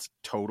think that's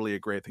totally a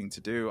great thing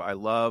to do. I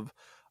love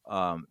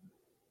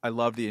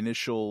the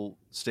initial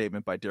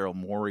statement by Daryl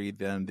Morey,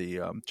 then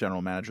the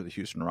general manager of the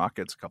Houston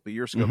Rockets a couple of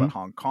years ago about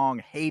Hong Kong,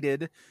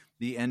 hated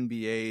the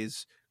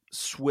NBA's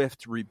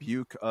swift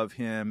rebuke of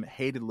him,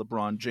 hated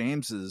LeBron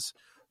James's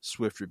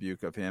swift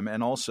rebuke of him.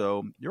 And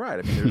also, you're right.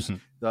 I mean, there's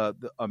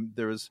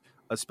there was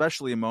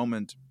especially a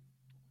moment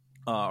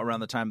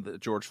around the time of the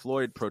George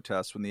Floyd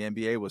protests when the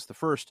NBA was the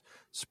first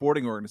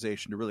sporting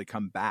organization to really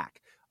come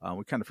back.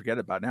 We kind of forget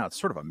about it now. It's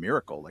sort of a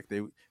miracle. Like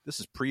this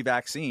is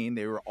pre-vaccine.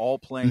 They were all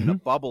playing in a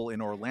bubble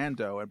in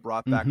Orlando and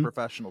brought back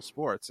professional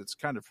sports. It's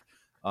kind of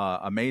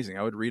amazing.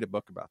 I would read a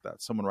book about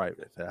that. Someone write it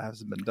if it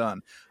hasn't been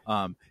done.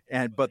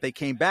 But they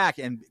came back,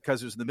 and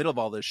because it was in the middle of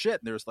all this shit,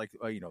 and there's like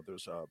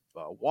there's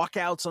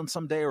walkouts on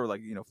some day, or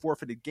like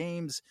forfeited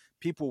games.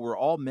 People were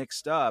all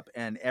mixed up,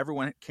 and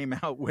everyone came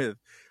out with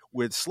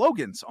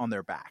slogans on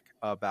their back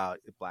about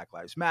Black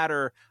Lives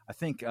Matter. I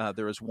think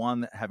there was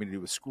one having to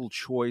do with school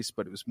choice,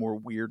 but it was more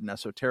weird and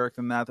esoteric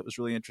than that. That was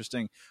really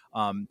interesting.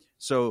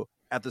 So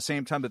at the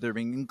same time that they're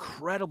being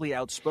incredibly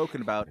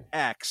outspoken about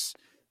X,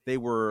 they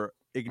were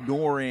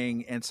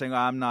ignoring and saying,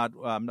 I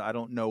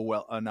don't know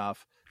well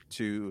enough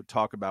to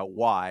talk about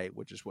Y,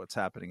 which is what's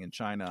happening in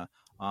China.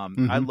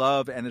 I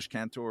love Anish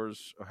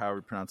Kantor's, or however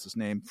you pronounce his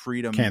name,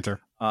 Freedom. Cantor.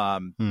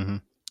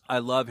 I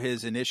love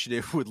his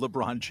initiative with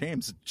LeBron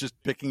James, just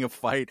picking a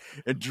fight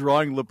and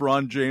drawing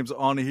LeBron James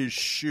on his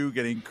shoe,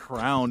 getting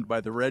crowned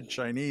by the Red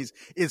Chinese.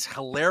 Is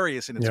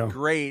hilarious and it's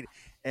great.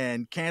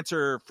 And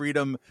Cantor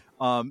Freedom,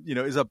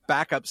 is a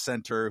backup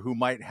center who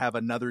might have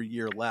another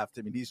year left.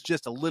 I mean, he's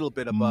just a little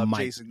bit above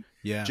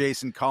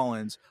Jason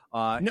Collins.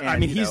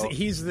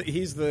 He's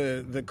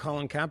the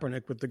Colin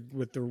Kaepernick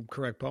with the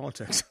correct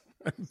politics.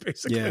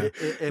 Basically,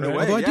 in a way.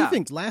 Although I do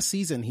think last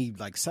season he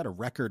set a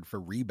record for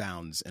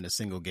rebounds in a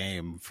single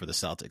game for the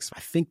Celtics. I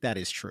think that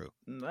is true.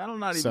 I'm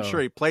not even sure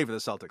he played for the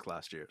Celtics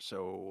last year,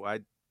 so I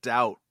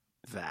doubt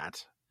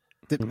that.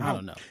 I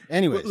don't know.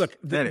 Anyways, look,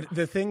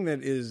 the thing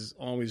that is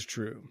always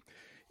true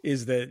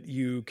is that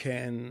you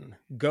can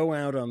go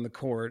out on the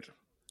court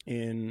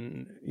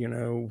in,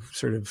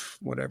 sort of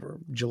whatever,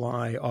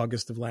 July,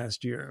 August of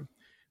last year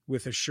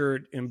with a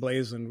shirt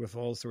emblazoned with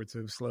all sorts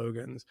of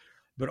slogans.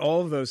 But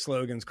all of those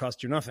slogans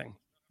cost you nothing.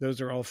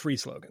 Those are all free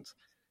slogans.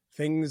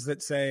 Things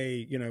that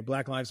say,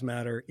 Black Lives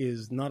Matter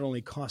is not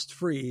only cost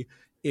free,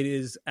 it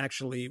is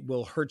actually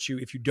will hurt you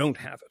if you don't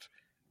have it,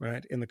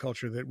 right? In the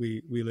culture that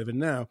we live in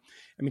now.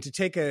 I mean, to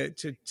take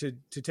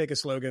a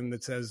slogan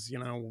that says,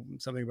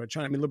 something about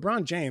China. I mean,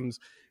 LeBron James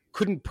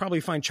couldn't probably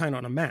find China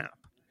on a map.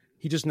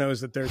 He just knows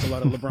that there's a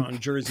lot of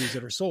LeBron jerseys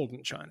that are sold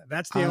in China.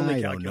 That's the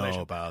only calculation. I don't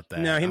know about that.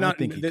 No, I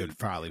think he could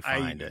probably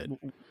find it.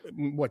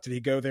 What, did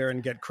he go there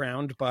and get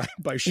crowned by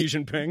Xi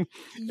Jinping?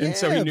 And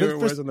so he knew it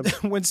was on the...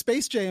 When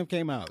Space Jam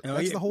came out.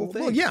 That's the whole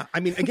thing. Well, yeah. I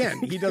mean, again,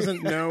 he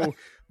doesn't know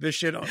the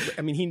shit.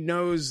 I mean, he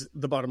knows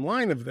the bottom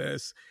line of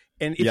this.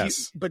 And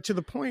but to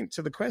the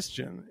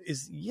question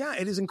is,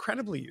 it is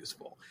incredibly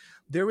useful.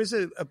 There was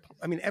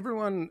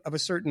everyone of a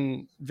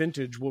certain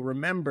vintage will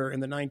remember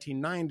in the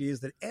 1990s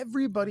that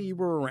everybody you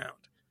were around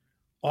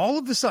all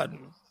of a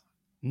sudden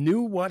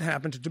knew what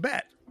happened to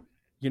Tibet.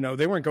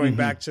 They weren't going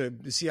back to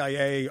the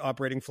CIA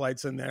operating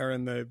flights in there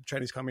and the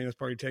Chinese Communist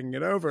Party taking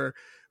it over,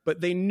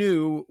 but they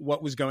knew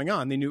what was going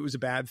on. They knew it was a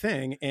bad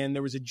thing. And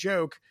there was a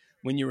joke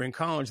when you were in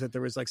college that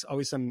there was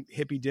always some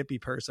hippy dippy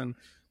person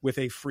with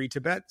a free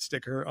Tibet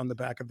sticker on the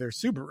back of their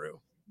Subaru.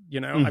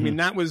 I mean,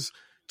 that was,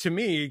 to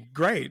me,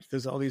 great.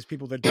 There's all these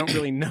people that don't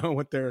really know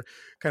what their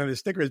kind of the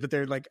sticker is, but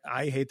they're like,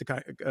 I hate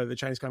the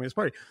Chinese Communist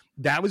Party.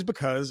 That was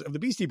because of the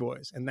Beastie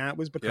Boys, and that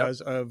was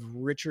because of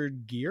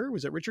Richard Gere.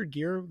 Was it Richard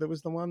Gere that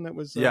was the one that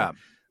was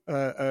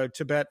a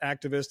Tibet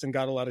activist and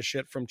got a lot of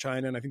shit from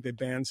China? And I think they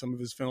banned some of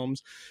his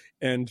films.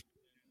 And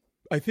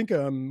I think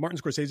Martin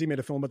Scorsese made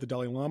a film about the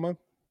Dalai Lama,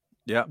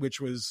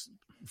 which was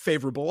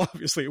favorable.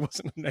 Obviously, it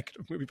wasn't a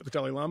negative movie about the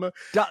Dalai Lama.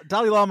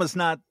 Dalai Lama's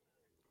not.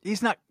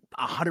 He's not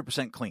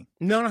 100% clean.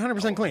 No, not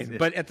 100% clean.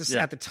 But at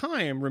the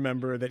time,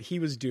 remember that he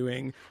was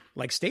doing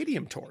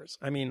stadium tours.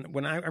 I mean,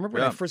 I remember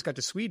when I first got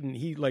to Sweden,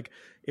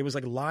 it was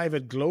live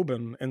at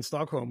Globen in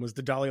Stockholm was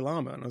the Dalai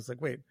Lama. And I was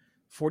like, wait,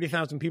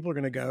 40,000 people are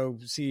going to go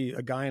see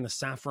a guy in a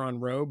saffron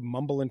robe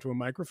mumble into a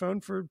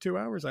microphone for 2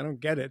 hours? I don't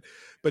get it.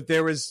 But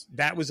that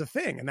was a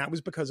thing. And that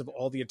was because of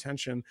all the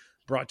attention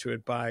brought to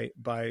it by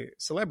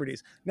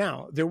celebrities.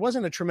 Now, there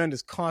wasn't a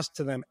tremendous cost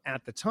to them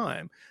at the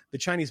time. The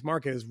Chinese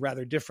market is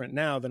rather different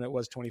now than it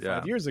was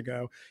 25 years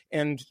ago.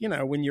 And,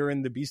 when you're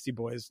in the Beastie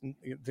Boys,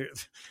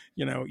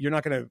 you're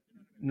not going to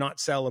not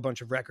sell a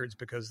bunch of records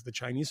because the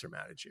Chinese are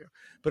mad at you.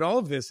 But all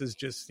of this is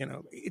just,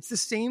 it's the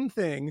same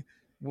thing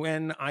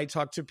when I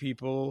talk to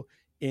people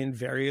in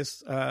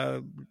various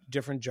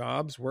different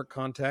jobs, work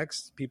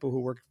contexts, people who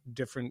work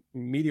different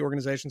media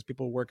organizations,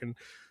 people who work in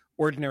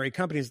ordinary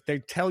companies, they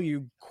tell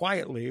you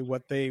quietly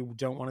what they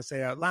don't want to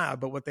say out loud,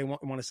 but what they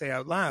want to say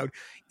out loud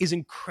is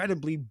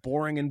incredibly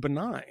boring and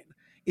benign.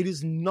 It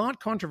is not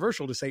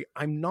controversial to say,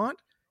 I'm not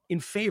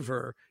in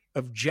favor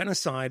of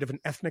genocide of an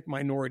ethnic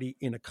minority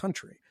in a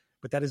country,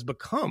 but that has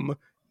become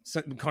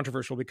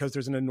controversial because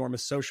there's an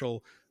enormous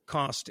social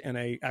cost and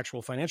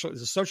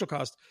there's a social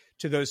cost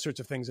to those sorts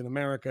of things in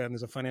America, and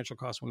there's a financial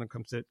cost when it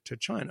comes to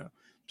China.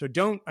 So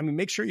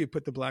make sure you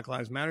put the Black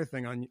Lives Matter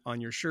thing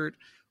on your shirt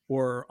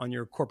or on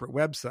your corporate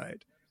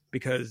website,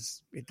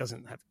 because it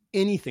doesn't have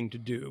anything to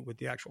do with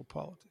the actual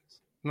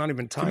politics. Not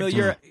even tied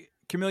to it.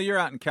 Camille, you're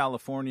out in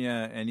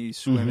California and you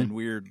swim in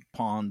weird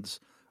ponds.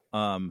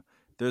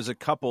 There's a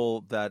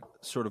couple that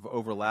sort of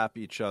overlap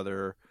each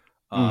other.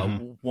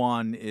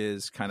 One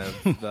is kind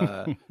of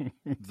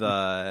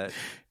the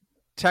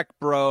tech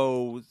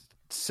bro,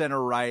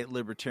 center right,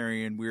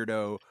 libertarian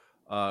weirdo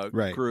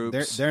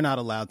groups. They're not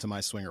allowed to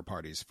my swinger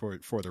parties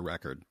for the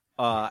record.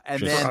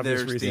 And then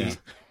there's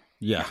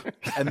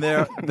and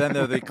they're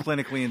the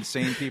clinically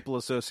insane people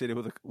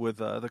associated with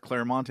the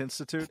Claremont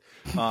Institute.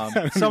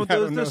 There's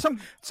some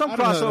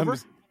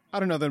crossover. I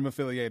don't know that I'm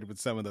affiliated with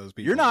some of those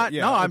people. You're not.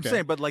 Yeah, no, I'm okay.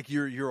 saying, but like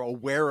you're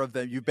aware of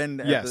them. You've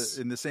been Yes.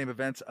 in the same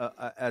events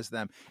as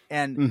them.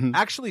 And Mhm.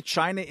 actually,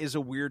 China is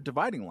a weird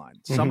dividing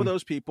line. Some Mhm. of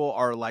those people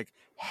are like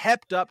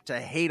hepped up to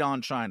hate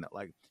on China.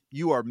 Like,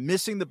 you are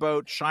missing the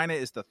boat. China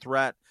is the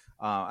threat.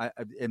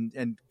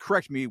 And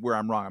correct me where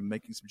I'm wrong. I'm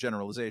making some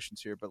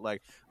generalizations here, but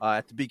like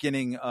at the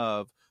beginning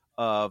of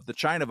the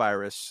China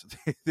virus,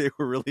 they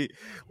were really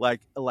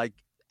like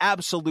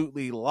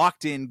absolutely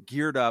locked in,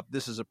 geared up.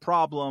 This is a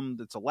problem.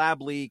 It's a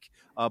lab leak,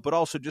 but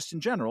also just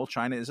in general,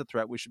 China is a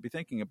threat. We should be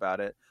thinking about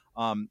it.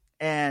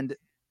 And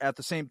at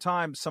the same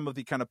time, some of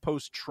the kind of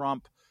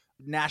post-Trump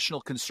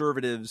national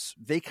conservatives,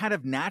 they kind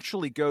of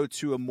naturally go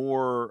to a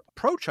more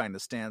pro-China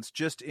stance,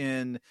 just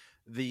in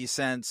the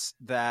sense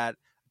that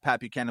Pat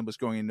Buchanan was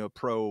going into a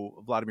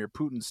pro-Vladimir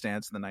Putin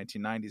stance in the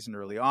 1990s and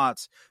early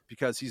aughts,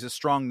 because he's a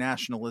strong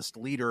nationalist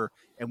leader,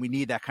 and we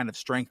need that kind of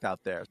strength out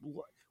there.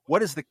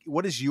 What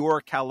is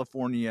your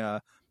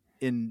California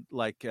in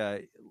like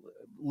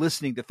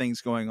listening to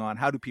things going on?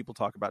 How do people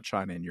talk about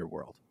China in your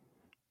world?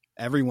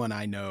 Everyone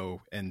I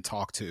know and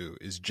talk to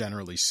is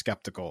generally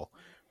skeptical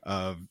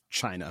of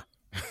China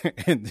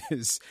and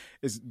is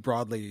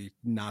broadly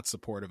not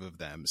supportive of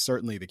them.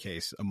 Certainly the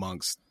case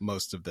amongst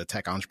most of the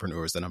tech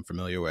entrepreneurs that I'm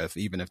familiar with,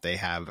 even if they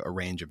have a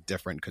range of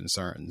different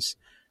concerns.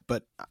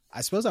 But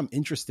I suppose I'm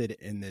interested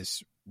in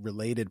this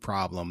related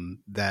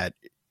problem that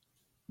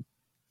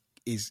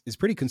is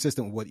pretty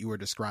consistent with what you were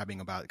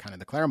describing about kind of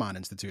the Claremont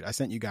Institute. I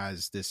sent you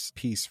guys this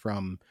piece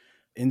from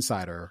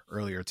Insider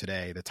earlier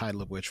today, the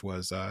title of which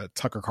was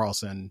Tucker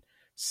Carlson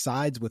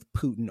sides with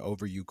Putin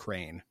over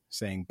Ukraine,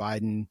 saying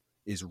Biden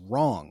is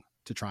wrong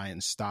to try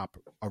and stop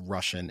a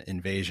Russian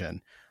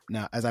invasion.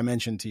 Now, as I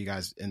mentioned to you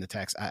guys in the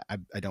text,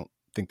 I don't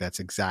think that's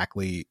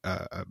exactly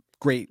a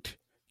great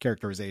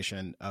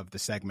characterization of the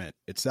segment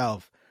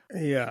itself.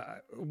 Yeah,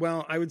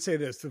 well, I would say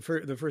this. The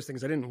first thing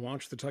is I didn't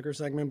watch the Tucker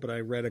segment, but I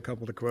read a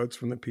couple of the quotes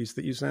from the piece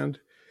that you sent.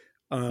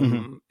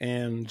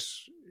 And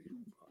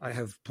I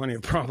have plenty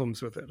of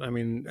problems with it. I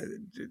mean,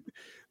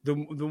 the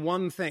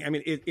one thing, I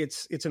mean,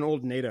 it's an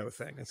old NATO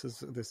thing.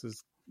 This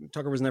is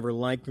Tucker was never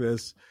like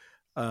this.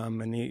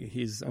 And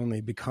he's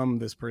only become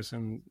this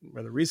person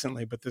rather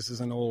recently, but this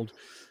is an old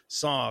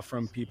saw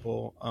from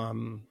people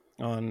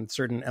on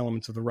certain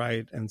elements of the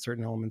right and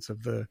certain elements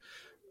of the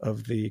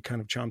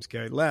kind of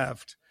Chomsky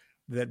left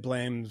that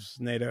blames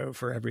NATO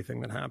for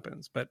everything that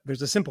happens. But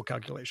there's a simple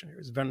calculation here.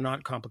 It's very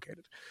not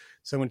complicated.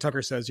 So when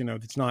Tucker says,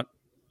 it's not,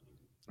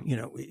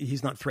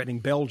 he's not threatening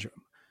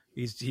Belgium.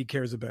 He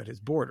cares about his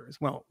borders.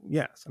 Well,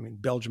 yes. I mean,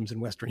 Belgium's in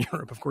Western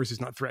Europe. Of course,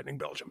 he's not threatening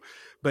Belgium,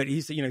 but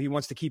he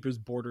wants to keep his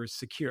borders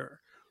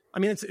secure. I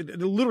mean, it's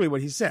literally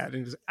what he said,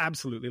 and it is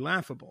absolutely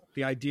laughable.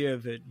 The idea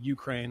that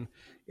Ukraine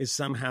is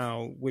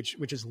somehow, which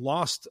has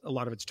lost a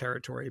lot of its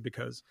territory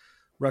because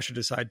Russia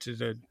decided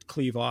to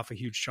cleave off a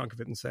huge chunk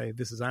of it and say,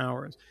 this is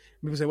ours.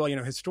 People say, well,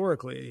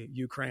 historically,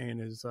 Ukraine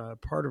is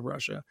part of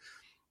Russia.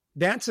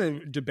 That's a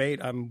debate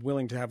I'm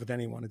willing to have with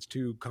anyone. It's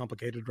too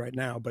complicated right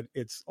now, but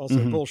it's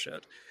also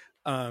bullshit.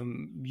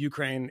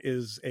 Ukraine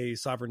is a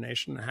sovereign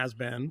nation, has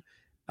been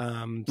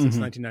since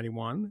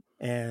 1991.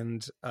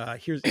 And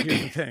here's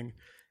the thing.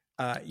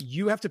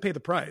 You have to pay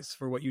the price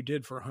for what you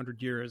did for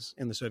 100 years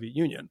in the Soviet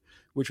Union,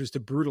 which was to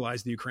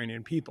brutalize the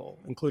Ukrainian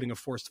people, including a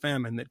forced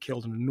famine that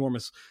killed an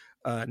enormous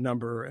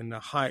number and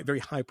very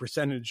high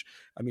percentage.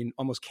 I mean,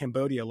 almost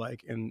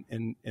Cambodia-like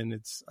in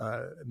its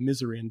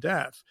misery and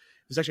death.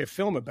 There's actually a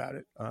film about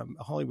it,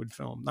 a Hollywood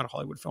film, not a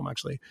Hollywood film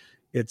actually.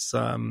 It's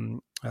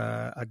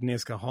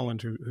Agnieszka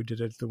Holland who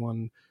did it. The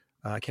one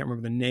I can't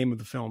remember the name of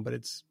the film, but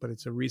it's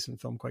a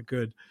recent film, quite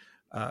good,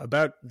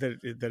 about that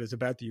is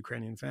about the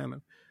Ukrainian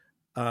famine.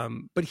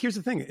 But here's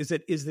the thing: is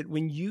that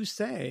when you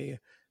say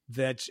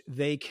that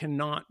they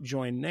cannot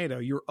join NATO,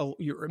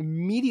 you're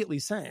immediately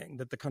saying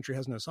that the country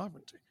has no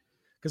sovereignty,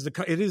 because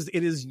it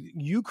is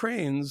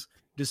Ukraine's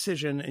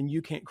decision and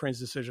Ukraine's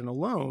decision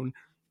alone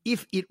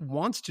if it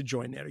wants to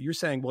join NATO. You're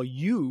saying, well,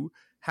 you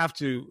have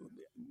to,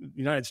 the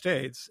United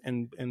States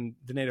and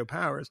the NATO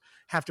powers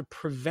have to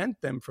prevent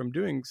them from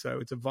doing so.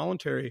 It's a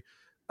voluntary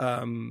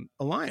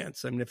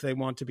alliance. I mean, if they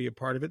want to be a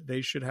part of it,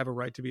 they should have a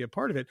right to be a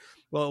part of it.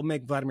 Well, it'll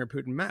make Vladimir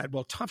Putin mad.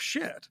 Well, tough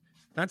shit.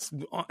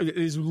 It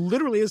is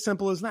literally as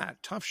simple as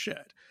that. Tough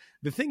shit.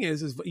 The thing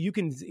is you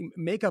can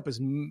make up as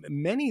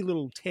many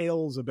little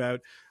tales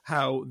about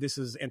how this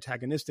is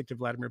antagonistic to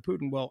Vladimir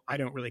Putin. Well, I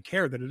don't really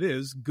care that it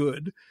is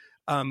good.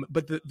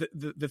 But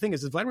the thing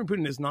is Vladimir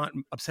Putin is not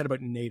upset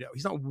about NATO.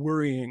 He's not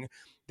worrying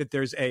that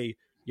there's a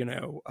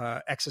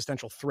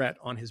existential threat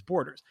on his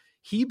borders.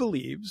 He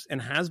believes and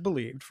has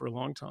believed for a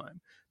long time,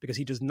 because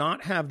he does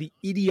not have the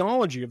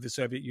ideology of the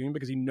Soviet Union,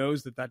 because he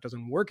knows that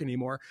doesn't work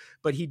anymore.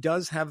 But he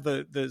does have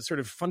the sort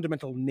of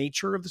fundamental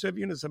nature of the Soviet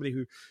Union, as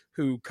somebody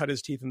who cut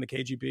his teeth in the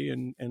KGB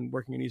and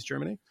working in East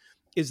Germany,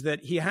 is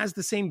that he has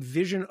the same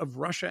vision of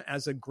Russia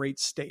as a great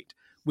state,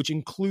 which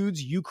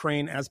includes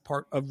Ukraine as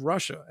part of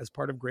Russia, as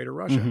part of Greater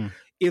Russia.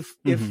 If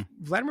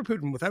Vladimir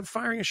Putin, without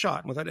firing a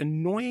shot, without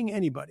annoying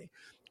anybody,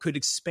 could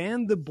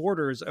expand the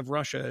borders of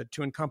Russia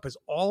to encompass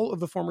all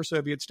of the former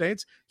Soviet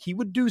states, he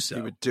would do so.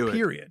 He would do it.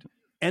 Period.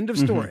 End of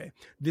story.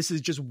 This is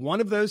just one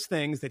of those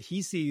things that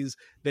he sees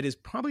that is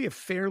probably a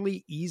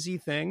fairly easy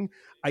thing.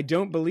 I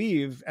don't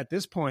believe at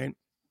this point,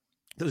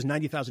 those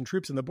 90,000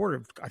 troops in the border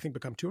have, I think,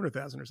 become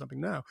 200,000 or something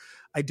now.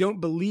 I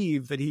don't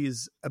believe that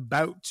he's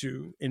about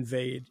to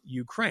invade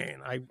Ukraine.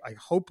 I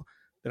hope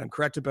that I'm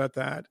correct about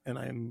that, and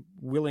I'm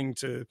willing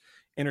to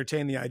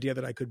entertain the idea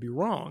that I could be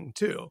wrong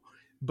too.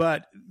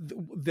 But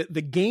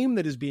the game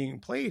that is being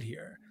played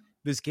here,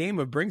 this game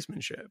of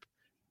brinksmanship,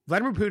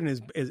 Vladimir Putin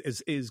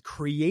is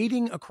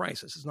creating a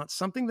crisis. It's not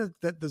something that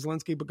the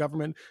Zelensky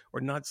government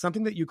or not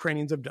something that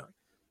Ukrainians have done.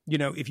 You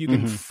know, if you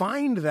can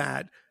find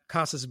that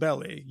casus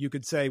belli, you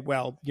could say,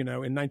 well, you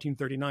know, in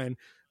 1939,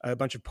 a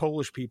bunch of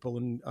Polish people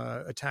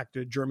attacked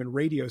a German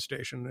radio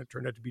station. It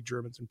turned out to be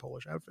Germans in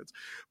Polish outfits.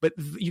 But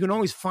you can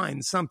always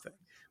find something.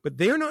 But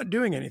they're not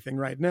doing anything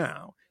right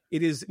now.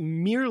 It is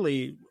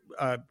merely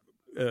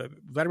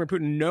Vladimir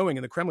Putin knowing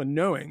and the Kremlin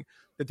knowing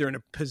that they're in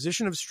a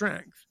position of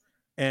strength.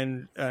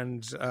 And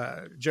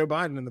Joe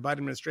Biden and the Biden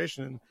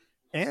administration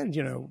and,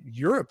 you know,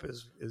 Europe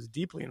is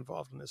deeply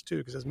involved in this too,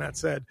 because as Matt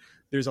said,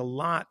 there's a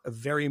lot of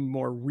very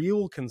more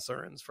real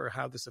concerns for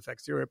how this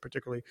affects Europe,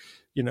 particularly,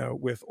 you know,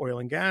 with oil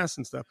and gas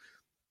and stuff.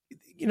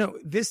 You know,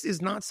 this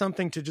is not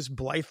something to just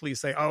blithely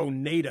say, oh,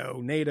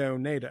 NATO.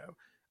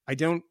 I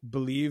don't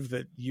believe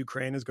that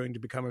Ukraine is going to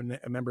become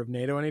a member of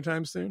NATO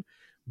anytime soon,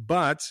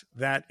 but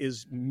that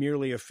is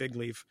merely a fig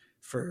leaf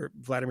for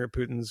Vladimir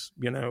Putin's,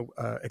 you know,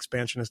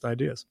 expansionist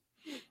ideas.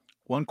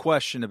 One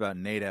question about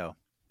NATO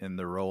and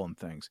the role in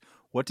things.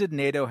 What did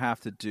NATO have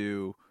to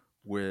do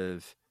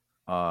with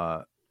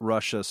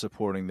Russia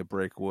supporting the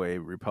breakaway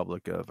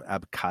Republic of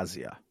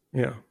Abkhazia?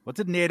 Yeah. What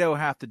did NATO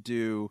have to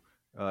do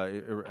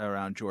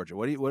around Georgia?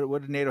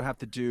 What did NATO have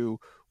to do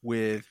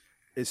with,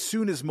 as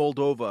soon as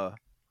Moldova,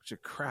 which is a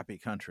crappy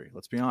country,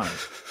 let's be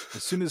honest,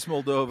 as soon as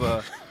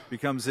Moldova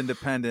becomes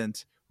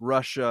independent,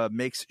 Russia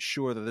makes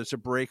sure that there's a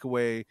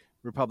breakaway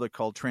republic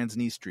called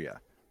Transnistria,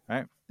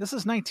 right? This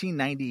is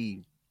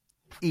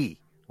 1990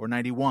 or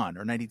 91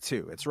 or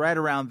 92. It's right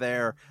around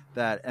there,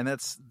 and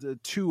that's the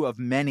two of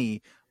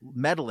many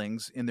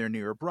meddlings in their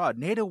near abroad.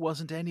 NATO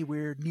wasn't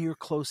anywhere near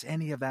close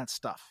any of that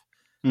stuff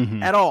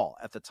at all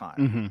at the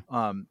time.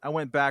 I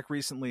went back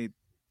recently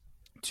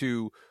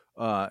to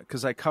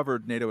because I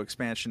covered NATO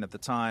expansion at the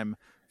time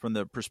from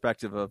the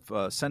perspective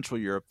of Central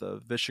Europe, the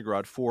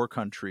Visegrad 4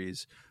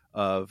 countries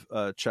of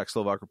Czech,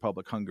 Slovak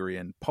Republic, Hungary,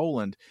 and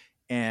Poland,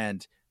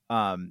 and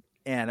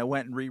I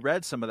went and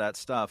reread some of that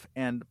stuff,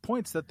 and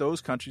points that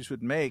those countries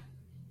would make,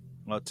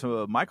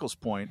 to Michael's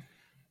point,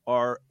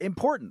 are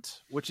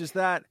important, which is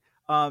that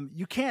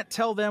you can't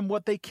tell them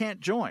what they can't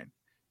join,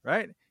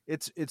 right?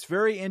 It's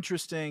very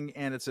interesting,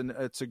 and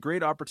it's a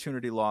great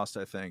opportunity lost,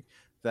 I think,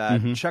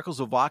 that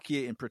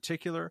Czechoslovakia in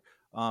particular,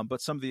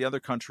 but some of the other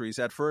countries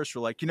at first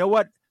were like, you know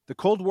what? The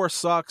Cold War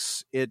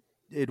sucks. It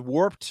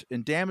warped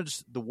and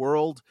damaged the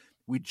world.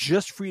 We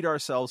just freed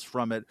ourselves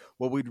from it.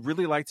 What we'd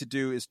really like to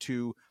do is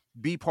to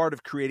be part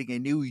of creating a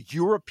new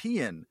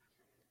European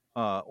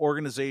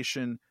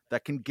organization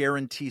that can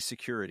guarantee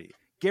security.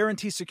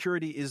 Guarantee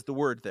security is the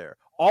word there.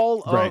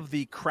 All of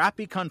the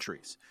crappy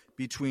countries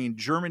between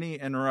Germany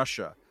and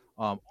Russia,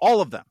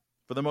 all of them,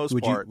 for the most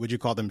part. Would you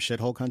call them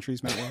shithole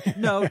countries, Matt Welch?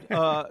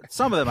 No,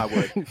 some of them I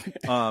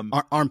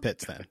would.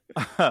 Armpits, then.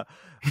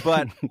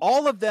 But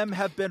all of them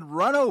have been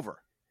run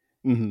over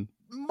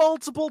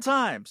multiple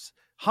times.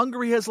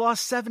 Hungary has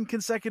lost 7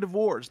 consecutive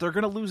wars. They're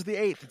going to lose the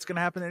 8th. It's going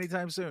to happen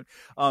anytime soon.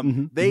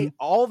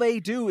 All they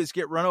do is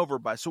get run over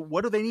by. So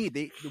what do they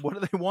need? What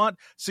do they want?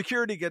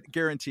 Security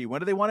guarantee. When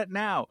do they want it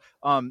now?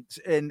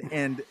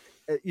 And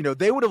you know,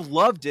 they would have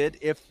loved it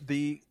if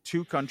the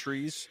two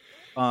countries,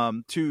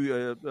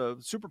 two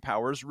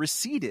superpowers,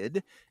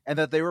 receded and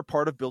that they were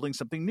part of building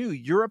something new.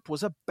 Europe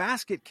was a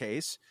basket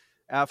case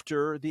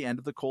after the end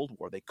of the Cold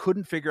War. They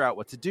couldn't figure out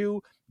what to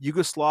do.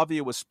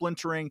 Yugoslavia was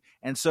splintering,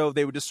 and so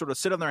they would just sort of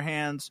sit on their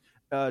hands,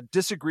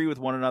 disagree with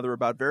one another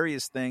about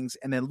various things,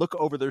 and then look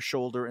over their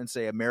shoulder and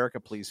say, America,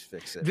 please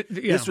fix it.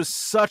 This was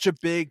such a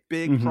big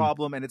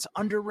problem, and it's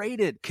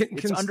underrated.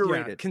 It's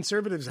underrated. Yeah,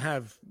 conservatives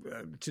have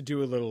to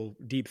do a little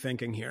deep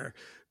thinking here,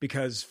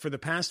 because for the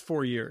past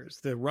 4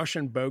 years, the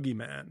Russian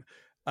bogeyman,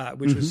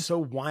 which was so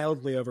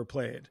wildly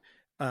overplayed,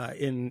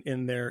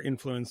 in their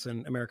influence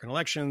in American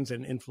elections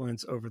and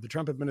influence over the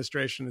Trump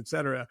administration, et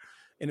cetera.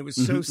 And it was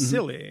so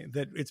silly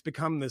that it's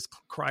become this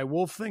cry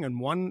wolf thing on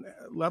one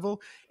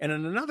level. And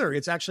on another,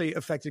 it's actually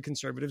affected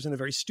conservatives in a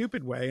very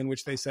stupid way, in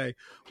which they say,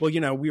 well, you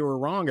know, we were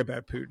wrong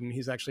about Putin.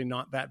 He's actually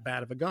not that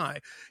bad of a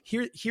guy.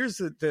 Here's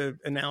the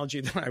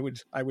analogy that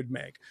I would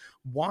make.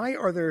 Why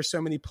are there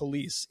so many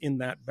police in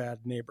that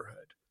bad neighborhood?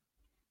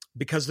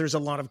 Because there's a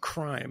lot of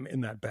crime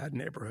in that bad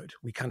neighborhood.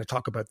 We kind of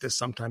talk about this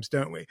sometimes,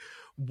 don't we?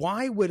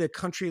 Why would a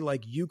country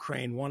like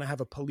Ukraine want to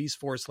have a police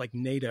force like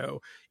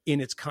NATO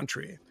in its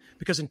country?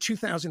 Because in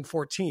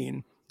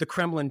 2014, the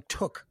Kremlin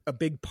took a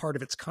big part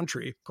of its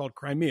country called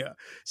Crimea.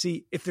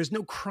 See, if there's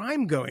no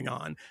crime going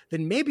on,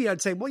 then maybe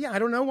I'd say, well, yeah, I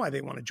don't know why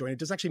they want to join. It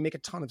does actually make a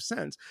ton of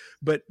sense.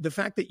 But the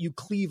fact that you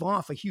cleave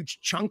off a huge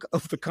chunk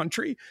of the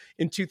country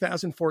in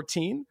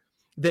 2014,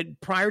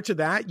 that prior to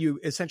that, you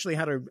essentially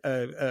had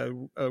a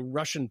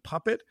Russian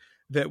puppet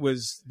that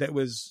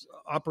was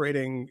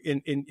operating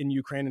in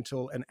Ukraine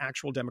until an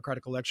actual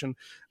democratic election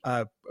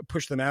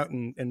pushed them out,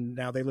 and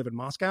now they live in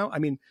Moscow. I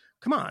mean,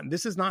 come on,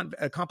 this is not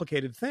a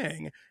complicated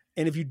thing.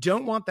 And if you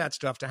don't want that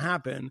stuff to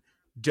happen,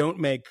 don't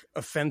make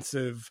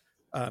offensive,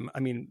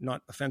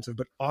 not offensive,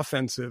 but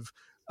offensive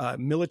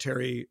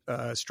military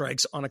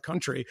strikes on a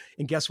country.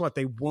 And guess what?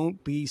 They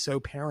won't be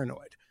so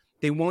paranoid.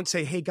 They won't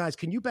say, hey, guys,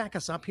 can you back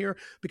us up here?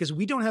 Because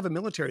we don't have a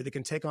military that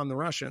can take on the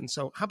Russians.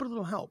 So how about a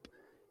little help?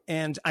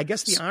 And I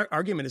guess the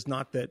argument is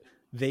not that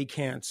they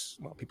can't,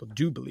 well, people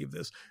do believe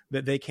this,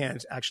 that they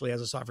can't actually,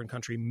 as a sovereign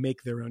country,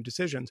 make their own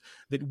decisions,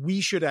 that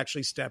we should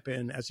actually step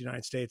in as the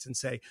United States and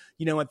say,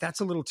 you know what, that's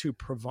a little too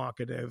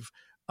provocative.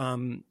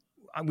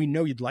 We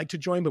know you'd like to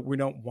join, but we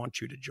don't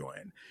want you to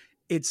join.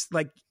 It's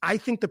like, I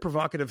think the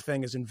provocative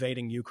thing is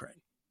invading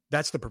Ukraine.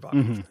 That's the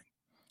provocative thing.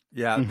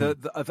 Yeah.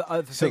 The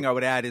other thing I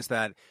would add is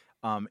that,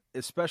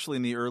 especially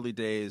in the early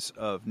days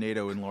of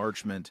NATO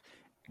enlargement,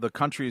 the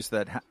countries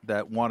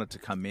that wanted to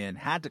come in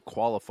had to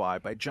qualify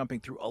by jumping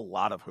through a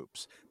lot of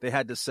hoops. They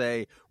had to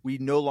say, we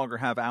no longer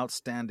have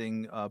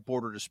outstanding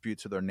border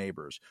disputes with our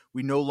neighbors.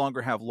 We no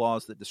longer have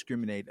laws that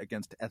discriminate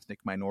against ethnic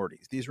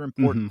minorities. These are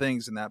important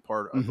things in that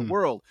part of the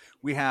world.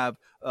 We have,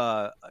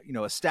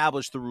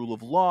 established the rule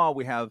of law.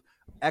 We have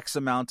X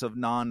amount of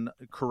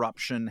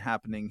non-corruption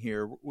happening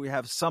here. We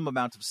have some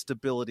amount of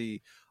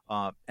stability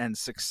and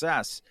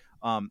success.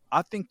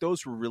 I think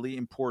those were really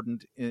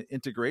important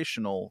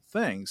integrational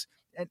things.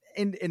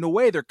 And in a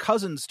way, they're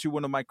cousins to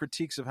one of my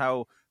critiques of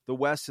how the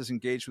West has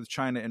engaged with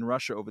China and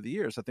Russia over the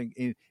years. I think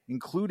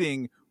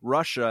including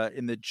Russia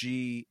in the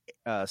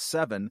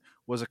G7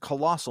 was a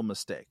colossal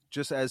mistake,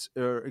 just as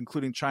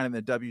including China in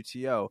the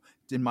WTO,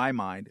 in my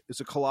mind, is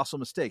a colossal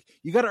mistake.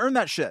 You got to earn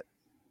that shit.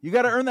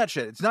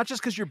 It's not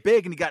just because you're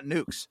big and you got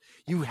nukes.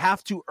 You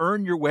have to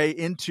earn your way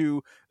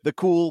into the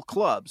cool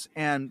clubs.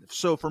 And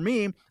so for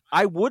me,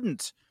 I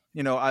wouldn't,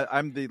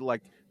 I'm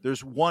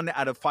there's 1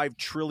 out of 5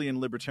 trillion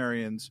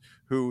libertarians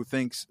who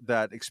thinks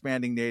that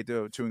expanding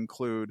NATO to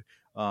include,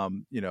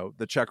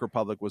 the Czech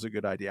Republic was a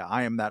good idea.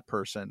 I am that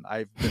person.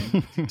 I've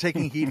been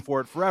taking heat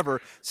for it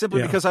forever,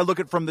 simply because I look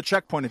at it from the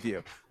Czech point of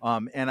view.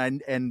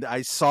 And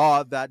I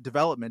saw that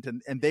development,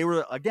 and they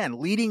were, again,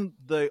 leading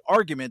the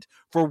argument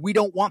for, we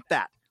don't want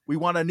that. We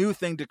want a new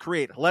thing to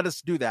create. Let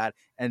us do that.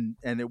 And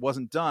it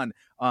wasn't done.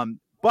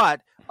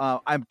 But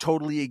I'm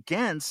totally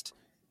against,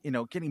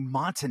 getting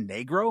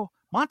Montenegro.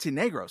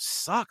 Montenegro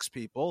sucks,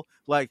 people.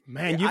 Like,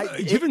 man,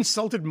 you've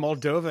insulted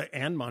Moldova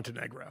and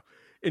Montenegro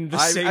in the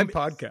same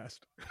podcast,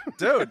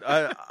 dude.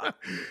 I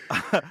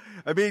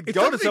mean, it's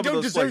go to some of those places. They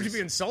don't deserve to be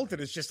insulted.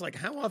 It's just like,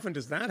 how often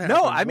does that happen?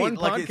 No, I mean,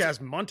 one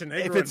podcast,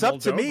 Montenegro. If it's and up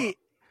Moldova. to me,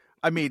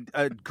 I mean,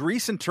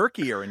 Greece and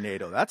Turkey are in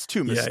NATO. That's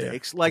 2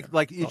 mistakes.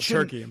 Yeah.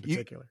 Turkey in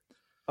particular.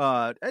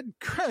 And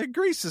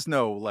Greece is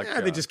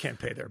they just can't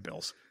pay their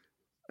bills.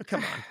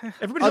 Come on,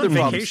 everybody's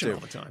on vacation all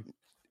the time.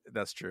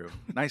 That's true.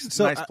 Nice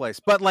place.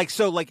 But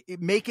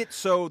make it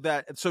so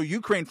that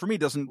Ukraine for me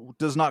does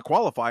not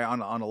qualify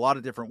on a lot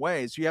of different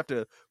ways. You have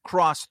to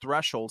cross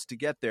thresholds to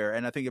get there.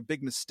 And I think a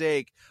big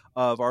mistake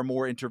of our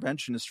more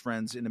interventionist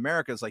friends in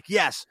America is like,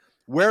 yes,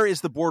 where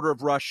is the border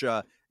of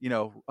Russia?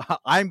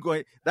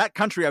 That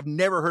country I've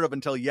never heard of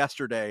until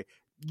yesterday.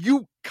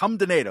 You come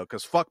to NATO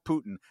because fuck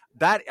Putin.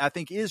 That I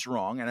think is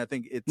wrong, and I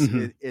think it's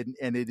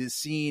it is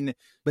seen.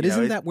 But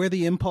isn't that where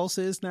the impulse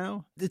is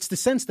now? It's the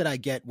sense that I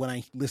get when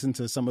I listen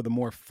to some of the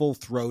more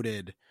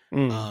full-throated,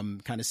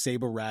 kind of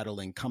saber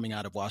rattling coming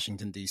out of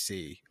Washington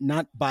D.C.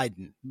 Not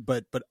Biden,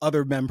 but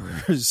other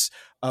members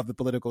of the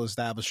political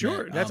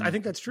establishment. Sure, I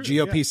think that's true.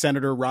 GOP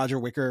Senator Roger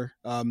Wicker,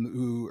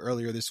 who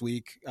earlier this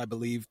week, I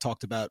believe,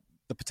 talked about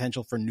the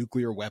potential for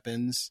nuclear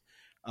weapons.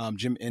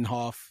 Jim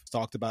Inhofe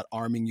talked about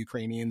arming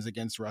Ukrainians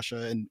against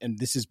Russia, and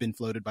this has been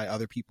floated by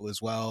other people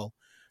as well.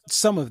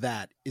 Some of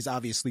that is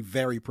obviously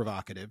very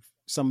provocative.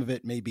 Some of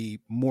it may be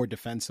more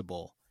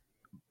defensible.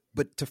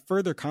 But to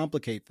further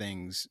complicate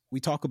things, we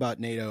talk about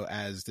NATO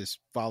as this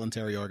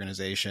voluntary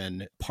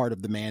organization. Part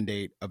of the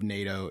mandate of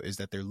NATO is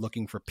that they're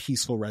looking for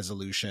peaceful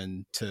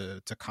resolution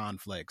to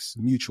conflicts,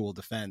 mutual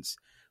defense.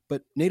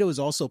 But NATO has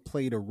also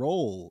played a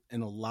role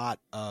in a lot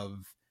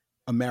of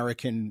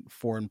American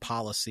foreign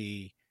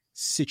policy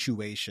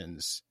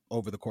situations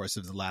over the course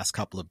of the last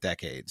couple of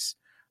decades.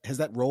 Has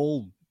that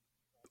role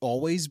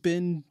always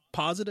been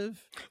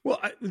positive?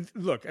 Well,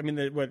 look, I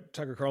mean, what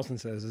Tucker Carlson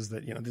says is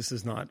that, this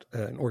is not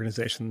an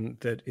organization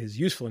that is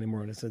useful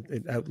anymore, and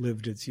it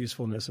outlived its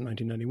usefulness in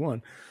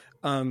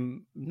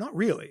 1991. Not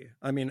really.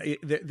 I mean, it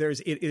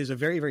is a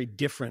very, very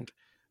different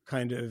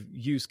kind of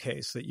use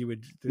case that you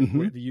would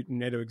where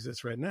NATO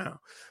exists right now.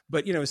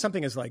 But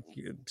something is like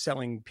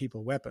selling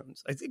people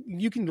weapons. I think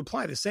you can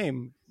apply the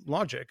same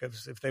logic of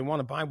if they want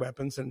to buy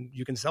weapons, and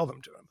you can sell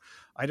them to them.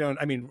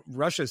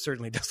 Russia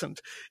certainly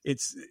doesn't.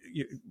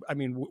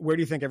 Where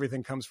do you think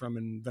everything comes from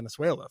in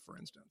Venezuela, for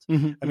instance?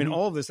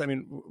 All of this.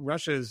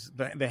 Russia's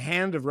the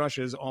hand of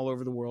Russia is all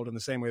over the world in the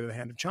same way that the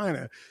hand of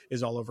China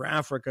is all over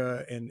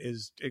Africa and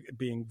is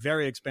being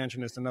very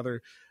expansionist and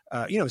other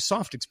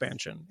soft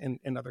expansion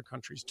in other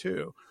countries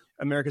too.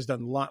 America's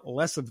done a lot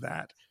less of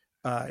that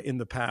in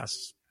the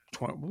past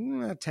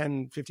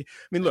 10, 15.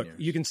 Look,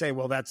 you can say,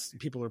 well, that's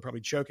people are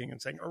probably choking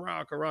and saying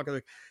Iraq.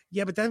 Like,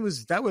 yeah, but that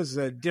was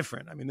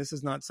different. This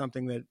is not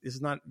something that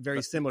is not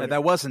very similar.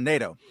 That wasn't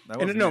NATO.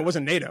 It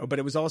wasn't NATO, but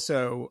it was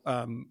also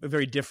a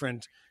very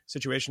different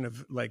situation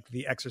of like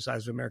the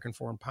exercise of American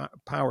foreign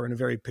power in a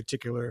very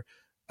particular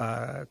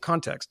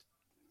context.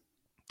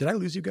 Did I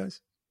lose you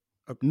guys?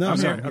 No, I'm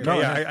sorry. No, okay, no,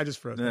 yeah, I just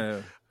froze.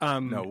 No.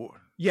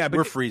 Yeah, but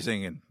we're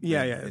freezing in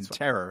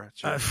terror.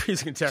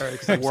 Freezing in terror.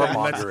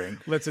 Warmongering.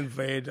 Let's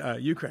invade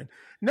Ukraine.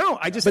 No,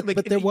 I just.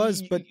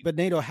 But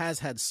NATO has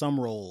had some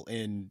role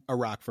in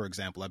Iraq, for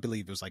example. I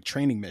believe it was like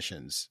training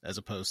missions as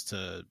opposed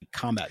to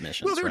combat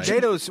missions. Well, right?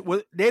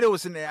 NATO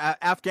was in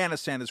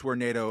Afghanistan is where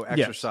NATO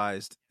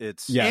exercised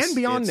its and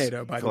beyond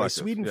NATO. By the way,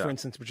 Sweden, for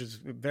instance, which is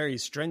very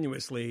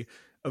strenuously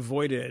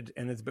avoided,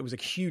 and it was a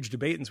huge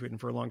debate in Sweden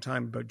for a long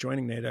time about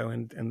joining NATO,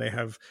 and they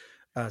have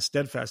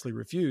steadfastly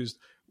refused,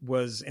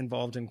 was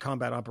involved in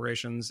combat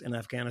operations in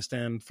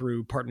Afghanistan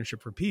through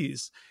Partnership for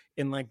Peace.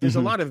 And there's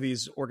a lot of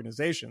these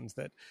organizations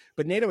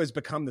but NATO has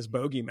become this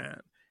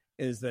bogeyman,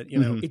 is that,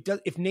 it does,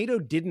 if NATO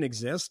didn't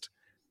exist,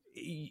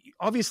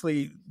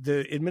 obviously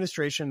the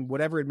administration,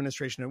 whatever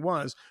administration it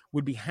was,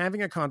 would be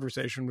having a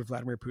conversation with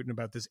Vladimir Putin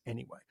about this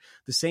anyway.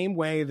 The same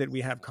way that we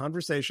have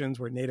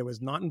conversations where NATO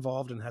is not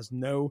involved and has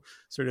no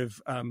sort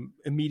of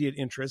immediate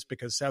interest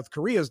because South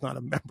Korea is not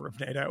a member of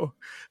NATO,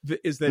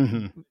 is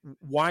that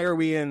why are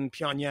we in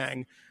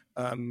Pyongyang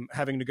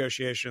having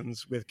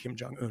negotiations with Kim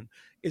Jong-un,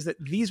 is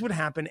that these would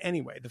happen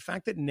anyway. The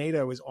fact that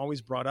NATO is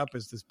always brought up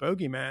as this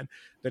bogeyman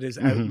that has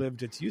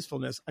outlived its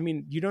usefulness.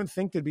 You don't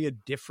think there'd be a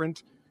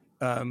different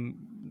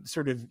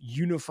sort of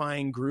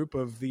unifying group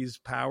of these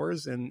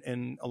powers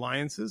and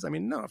alliances?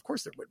 No, of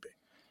course there would be.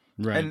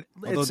 Right.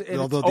 And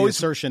although the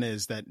assertion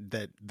is that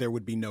there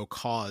would be no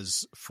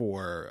cause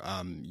for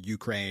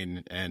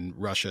Ukraine and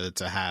Russia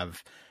to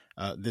have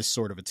this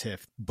sort of a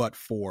tiff, but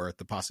for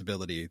the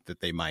possibility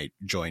that they might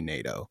join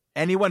NATO.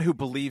 Anyone who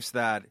believes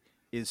that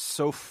is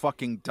so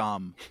fucking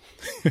dumb,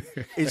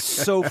 is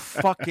so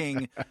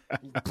fucking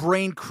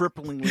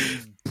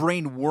brain-cripplingly,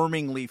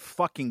 brain-wormingly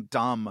fucking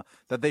dumb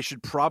that they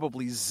should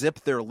probably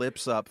zip their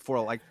lips up for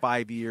like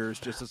 5 years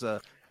just as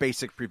a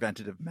basic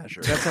preventative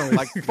measure. That's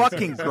like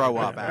fucking grow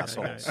up,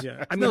 assholes.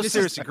 Yeah.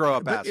 Seriously, grow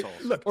up,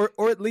 assholes. Look,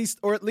 or at least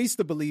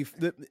the belief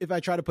that, if I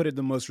try to put it in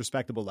the most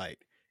respectable light,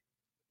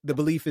 the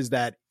belief is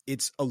that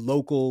it's a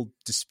local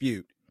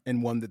dispute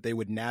and one that they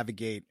would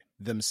navigate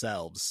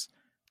themselves.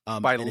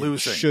 By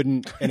losing.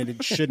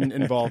 It shouldn't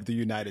involve the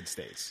United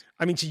States.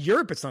 To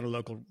Europe, it's not a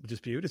local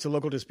dispute. It's a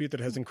local dispute that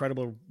has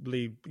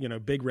incredibly,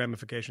 big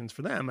ramifications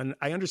for them. And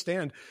I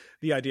understand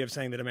the idea of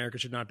saying that America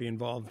should not be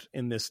involved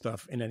in this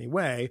stuff in any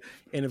way.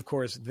 And of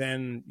course,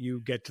 then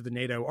you get to the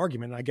NATO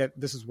argument. And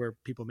this is where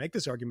people make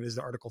this argument, is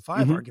the Article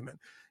 5 argument,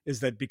 is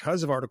that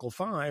because of Article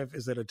 5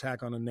 is that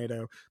attack on a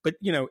NATO. But,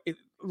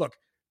 look,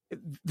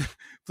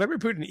 Vladimir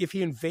Putin, if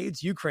he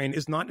invades Ukraine,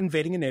 is not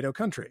invading a NATO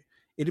country.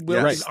 It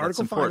will. Yes,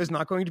 Article 5 is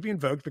not going to be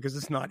invoked because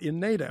it's not in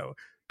NATO.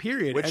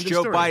 Period. Which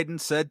Joe Biden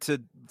said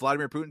to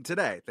Vladimir Putin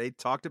today. They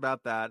talked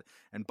about that,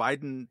 and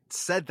Biden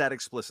said that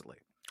explicitly.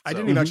 I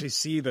didn't even actually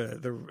see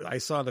I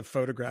saw the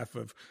photograph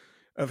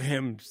of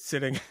him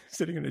sitting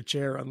in a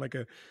chair on like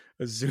a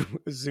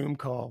Zoom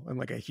call on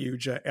like a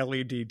huge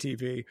LED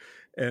TV.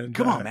 And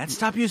come on, man,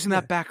 stop using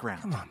that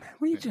background. Come on, man,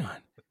 what are you doing?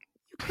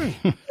 Ukraine.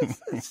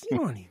 You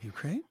don't need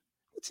Ukraine.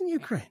 What's in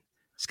Ukraine?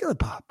 Skillet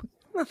pop.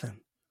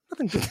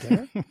 Nothing good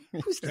there.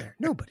 Who's there?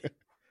 Nobody.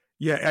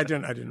 Yeah, I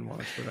didn't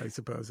watch, but I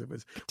suppose it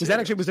was.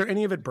 Was there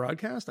any of it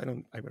broadcast? I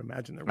would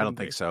imagine there. I don't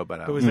think so,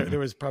 but there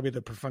was probably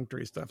the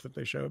perfunctory stuff that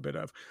they show a bit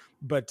of.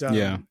 But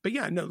no.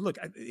 Look,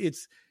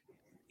 is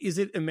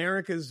it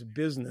America's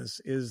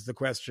business? Is the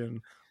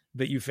question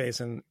that you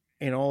face in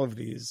all of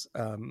these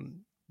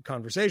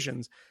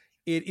conversations.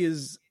 It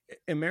is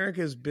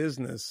America's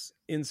business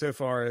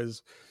insofar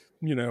as,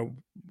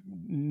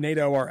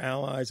 NATO, our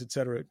allies, et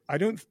cetera.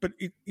 But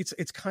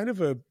it's kind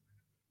of a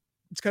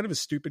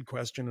stupid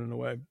question in a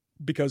way,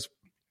 because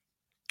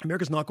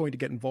America's not going to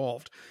get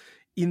involved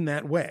in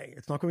that way.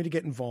 It's not going to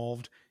get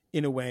involved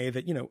in a way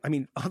that,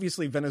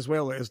 obviously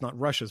Venezuela is not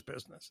Russia's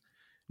business.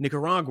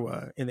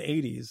 Nicaragua in the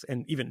 80s,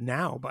 and even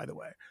now, by the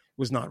way,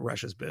 was not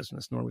Russia's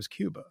business, nor was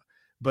Cuba.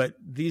 But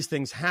these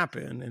things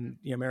happen, and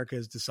America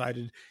has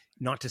decided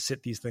not to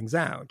sit these things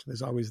out.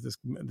 There's always this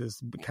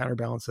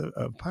counterbalance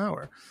of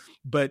power.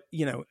 But,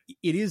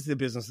 it is the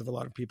business of a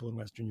lot of people in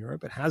Western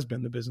Europe. It has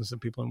been the business of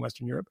people in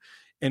Western Europe,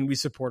 and we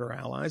support our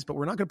allies, but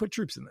we're not going to put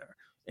troops in there.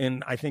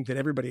 And I think that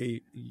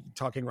everybody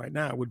talking right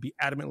now would be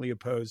adamantly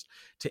opposed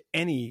to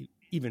any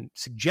even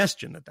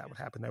suggestion that would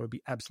happen. That would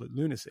be absolute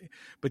lunacy.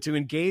 But to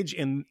engage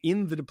in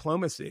the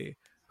diplomacy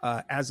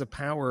as a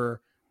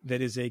power that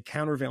is a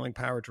countervailing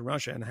power to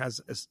Russia and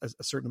has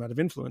a certain amount of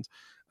influence,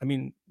 I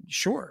mean,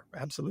 sure,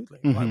 absolutely.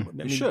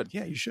 You should.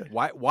 Yeah, you should.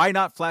 Why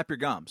not flap your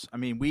gums? I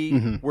mean,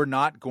 we're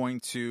not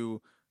going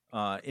to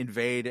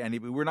invade any.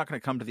 We're not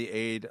going to come to the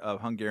aid of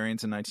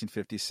Hungarians in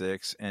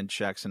 1956 and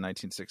Czechs in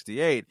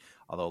 1968.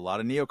 Although a lot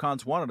of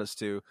neocons wanted us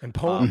to, and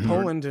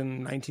Poland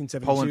in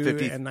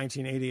 1972 and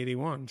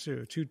 1980-81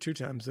 too. Two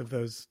times of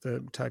those the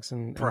attacks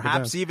and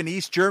perhaps even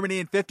East Germany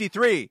in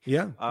 53.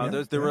 There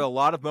were a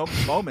lot of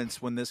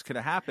moments when this could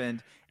have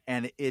happened.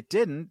 And it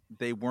didn't.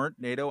 They weren't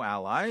NATO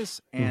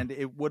allies, and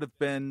it would have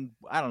been,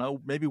 I don't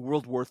know, maybe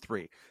World War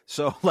III.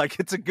 So,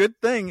 it's a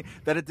good thing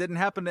that it didn't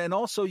happen. And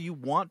also, you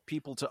want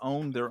people to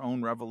own their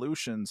own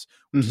revolutions,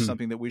 which is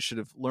something that we should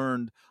have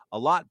learned a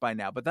lot by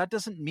now. But that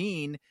doesn't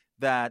mean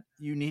that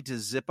you need to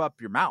zip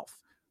up your mouth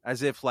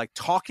as if,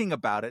 talking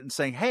about it and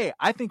saying, hey,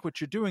 I think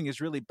what you're doing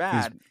is really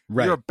bad.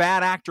 Right. You're a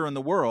bad actor in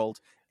the world,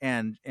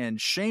 and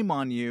shame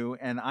on you,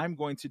 and I'm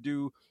going to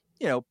do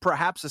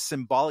perhaps a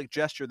symbolic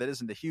gesture that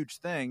isn't a huge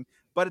thing,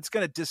 but it's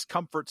going to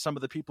discomfort some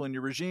of the people in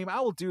your regime.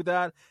 I will do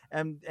that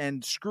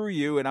and screw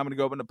you. And I'm going to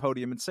go up on the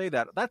podium and say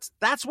that.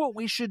 That's what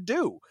we should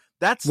do.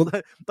 That's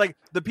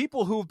the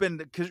people who've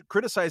been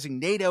criticizing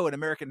NATO and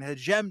American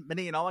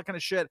hegemony and all that kind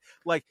of shit.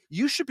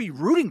 You should be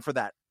rooting for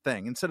that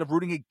thing instead of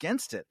rooting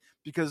against it,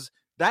 because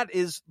that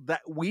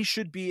we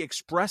should be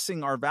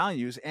expressing our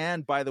values.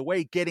 And by the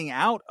way, getting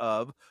out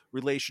of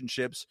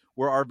relationships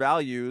where our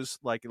values,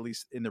 at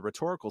least in the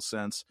rhetorical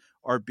sense,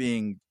 are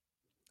being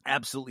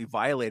absolutely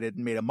violated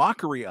and made a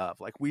mockery of.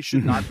 We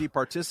should not be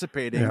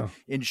participating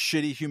in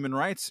shitty human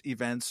rights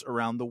events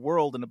around the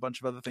world and a bunch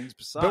of other things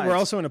besides. But we're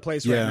also in a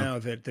place right now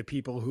that the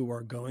people who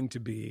are going to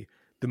be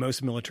the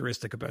most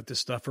militaristic about this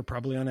stuff are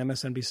probably on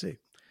MSNBC.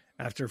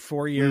 After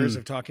 4 years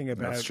of talking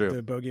about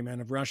the bogeyman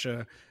of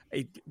Russia,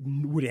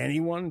 would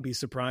anyone be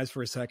surprised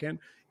for a second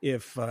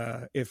if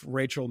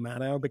Rachel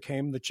Maddow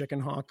became the chicken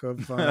hawk of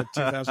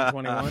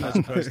 2021 as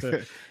opposed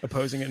to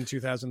opposing it in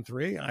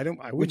 2003?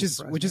 Which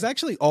is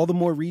actually all the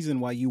more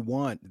reason why you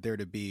want there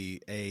to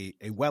be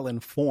a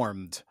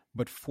well-informed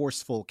but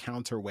forceful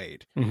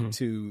counterweight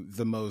to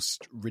the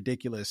most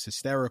ridiculous,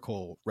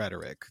 hysterical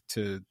rhetoric,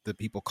 to the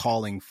people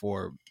calling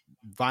for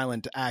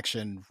violent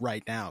action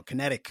right now,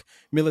 kinetic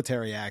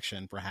military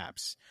action,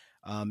 perhaps,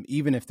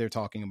 even if they're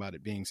talking about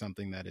it being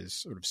something that is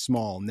sort of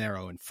small,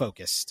 narrow, and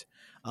focused.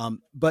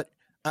 But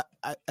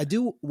I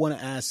do want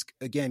to ask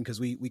again, because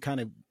we kind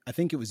of, I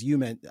think it was you,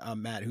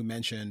 Matt, who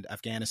mentioned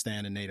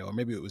Afghanistan and NATO, or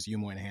maybe it was you,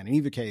 Moynihan. In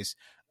either case,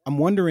 I'm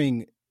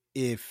wondering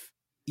if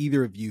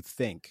either of you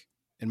think,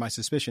 and my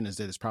suspicion is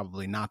that it's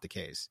probably not the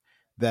case,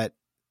 that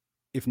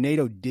if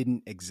NATO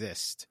didn't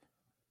exist,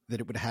 that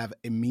it would have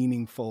a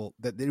meaningful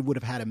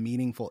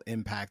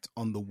impact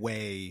on the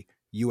way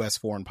U.S.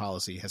 foreign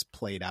policy has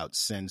played out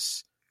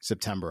since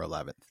September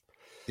 11th.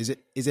 Is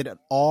it at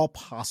all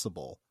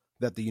possible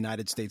that the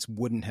United States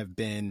wouldn't have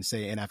been,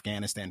 say, in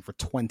Afghanistan for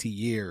 20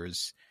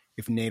 years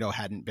if NATO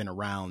hadn't been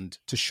around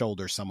to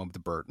shoulder some of the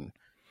burden?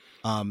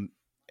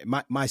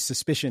 My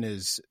suspicion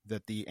is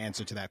that the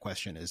answer to that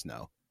question is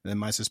no. And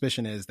my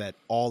suspicion is that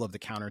all of the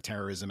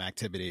counterterrorism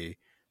activity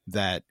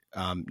that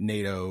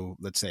NATO,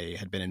 let's say,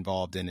 had been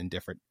involved in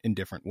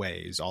different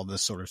ways, all the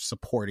sort of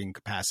supporting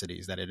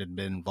capacities that it had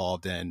been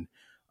involved in,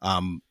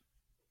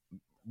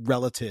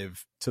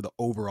 relative to the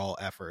overall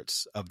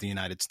efforts of the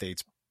United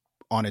States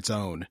on its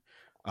own,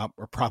 are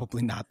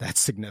probably not that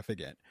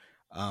significant,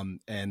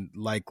 and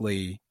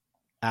likely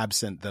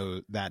absent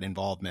that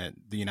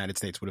involvement, the United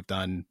States would have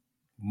done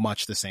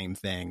much the same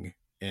thing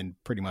in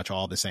pretty much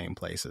all the same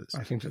places.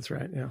 I think that's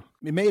right. Yeah,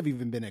 it may have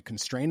even been a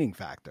constraining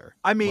factor.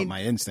 I mean, what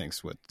my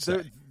instincts would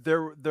say.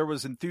 There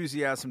was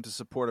enthusiasm to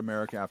support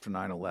America after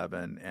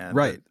 9/11,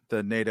 and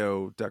the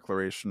NATO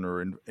declaration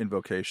or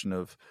invocation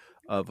of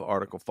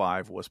Article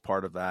 5 was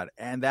part of that,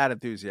 and that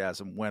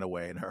enthusiasm went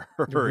away in a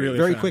hurry, really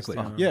very quickly.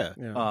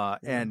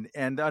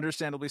 And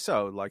understandably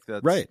so.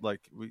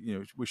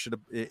 We should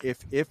have,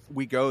 if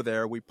we go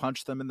there, we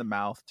punch them in the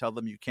mouth, tell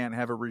them you can't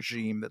have a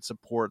regime that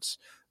supports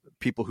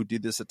people who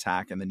did this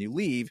attack, and then you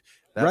leave.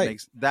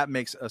 That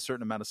makes a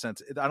certain amount of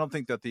sense. I don't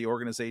think that the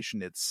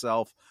organization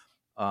itself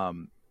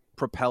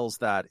propels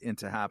that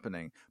into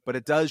happening, but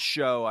it does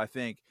show, I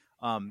think,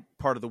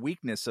 part of the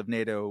weakness of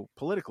NATO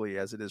politically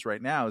as it is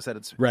right now is that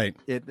it's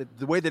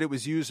the way that it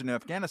was used in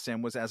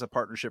Afghanistan was as a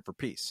partnership for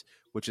peace,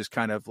 which is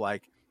kind of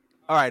like,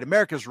 all right,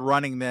 America's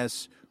running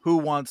this. Who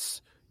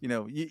wants,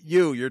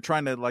 you're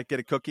trying to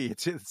get a cookie.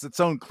 It's its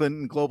own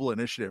Clinton global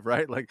initiative,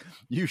 right?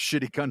 You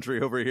shitty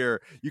country over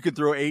here, you can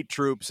throw 8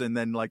 troops and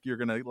then you're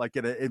going to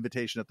get an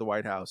invitation at the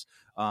White House.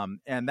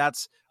 And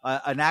that's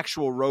an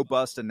actual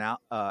robust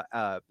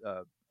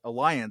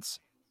alliance.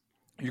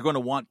 You're going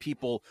to want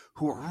people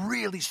who are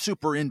really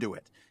super into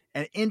it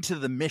and into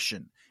the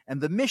mission.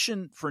 And the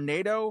mission for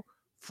NATO,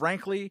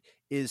 frankly,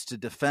 is to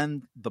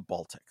defend the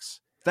Baltics.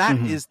 That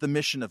is the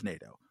mission of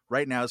NATO,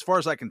 right now, as far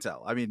as I can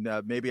tell. I mean,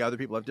 maybe other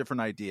people have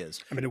different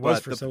ideas. I mean, it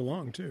was for so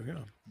long too.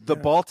 Yeah. The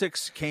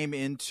Baltics came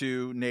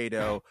into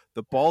NATO.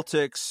 The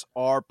Baltics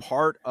are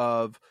part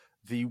of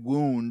the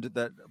wound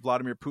that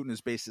Vladimir Putin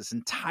has based his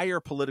entire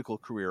political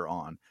career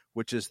on,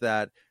 which is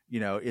that,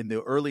 in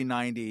the early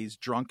 90s,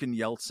 drunken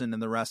Yeltsin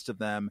and the rest of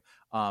them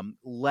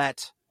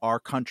let our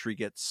country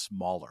get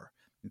smaller.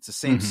 It's the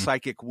same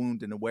psychic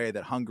wound in a way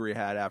that Hungary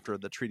had after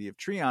the Treaty of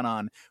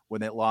Trianon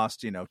when it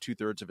lost,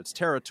 2/3 of its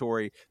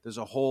territory. There's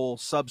a whole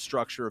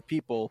substructure of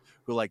people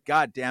who are like,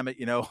 God damn it,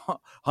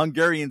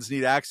 Hungarians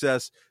need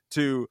access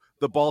to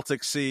the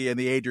Baltic Sea and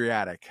the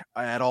Adriatic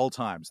at all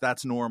times.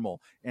 That's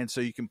normal. And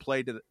so you can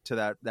play to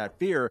that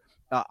fear.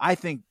 I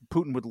think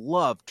Putin would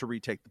love to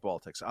retake the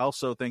Baltics. I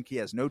also think he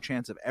has no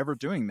chance of ever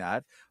doing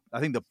that.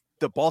 I think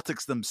the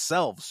Baltics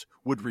themselves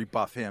would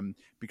rebuff him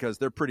because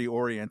they're pretty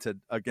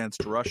oriented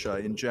against Russia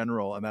in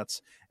general.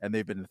 And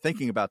they've been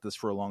thinking about this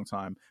for a long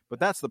time, but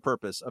that's the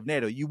purpose of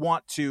NATO. You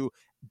want to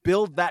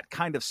build that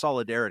kind of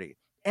solidarity.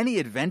 Any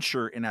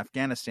adventure in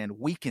Afghanistan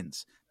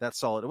weakens that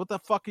solidarity. What the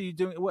fuck are you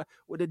doing?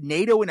 What did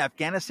NATO in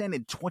Afghanistan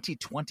in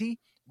 2020?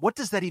 What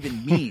does that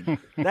even mean?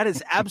 That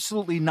is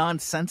absolutely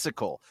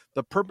nonsensical.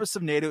 The purpose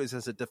of NATO is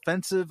as a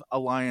defensive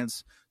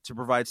alliance to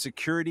provide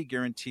security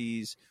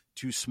guarantees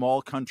to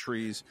small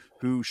countries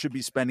who should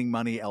be spending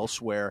money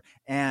elsewhere.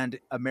 And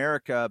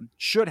America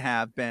should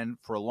have been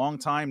for a long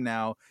time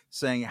now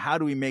saying, how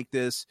do we make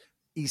this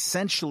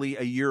essentially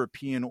a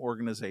European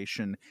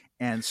organization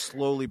and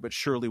slowly but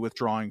surely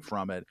withdrawing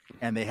from it?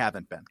 And they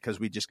haven't been, because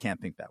we just can't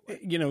think that way.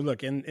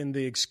 Look, in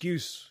the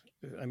excuse,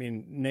 I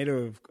mean,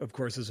 NATO, of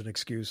course, is an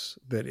excuse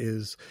that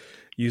is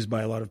used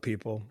by a lot of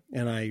people.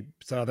 And I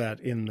saw that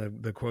in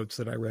the quotes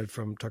that I read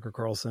from Tucker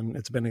Carlson.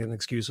 It's been an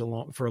excuse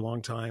for a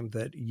long time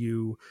that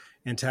you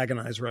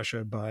antagonize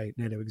Russia by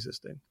NATO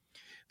existing.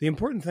 The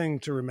important thing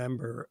to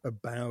remember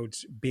about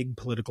big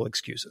political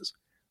excuses,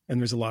 and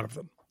there's a lot of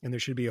them, and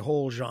there should be a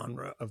whole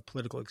genre of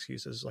political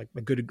excuses. Like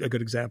a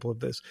good example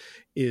of this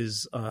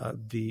is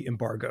the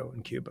embargo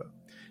in Cuba.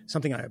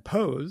 Something I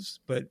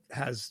oppose, but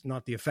has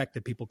not the effect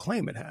that people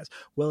claim it has.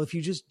 Well, if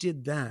you just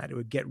did that, it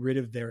would get rid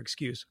of their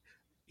excuse.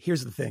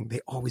 Here's the thing. They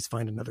always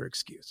find another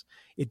excuse.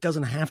 It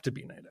doesn't have to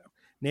be NATO.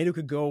 NATO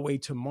could go away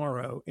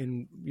tomorrow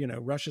and,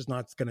 Russia's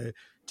not going to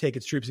take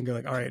its troops and go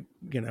like, all right,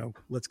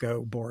 let's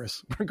go,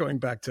 Boris. We're going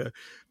back to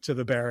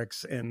the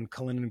barracks in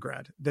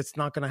Kaliningrad. That's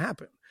not going to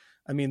happen.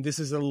 I mean, this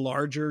is a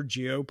larger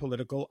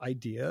geopolitical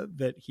idea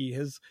that he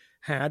has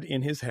had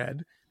in his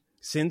head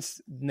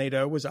since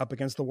NATO was up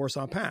against the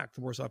Warsaw Pact.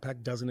 The Warsaw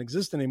Pact doesn't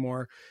exist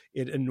anymore.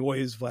 It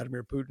annoys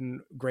Vladimir Putin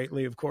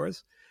greatly, of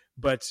course,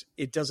 but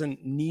it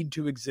doesn't need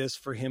to exist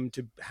for him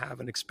to have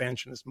an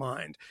expansionist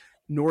mind,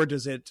 nor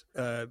does it,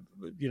 the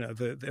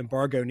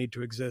embargo need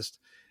to exist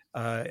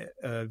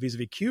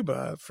vis-a-vis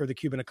Cuba for the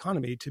Cuban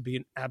economy to be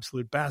an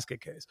absolute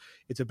basket case.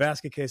 It's a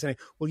basket case.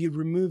 Well, you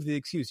remove the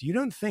excuse. You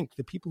don't think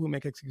the people who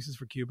make excuses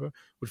for Cuba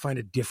would find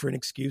a different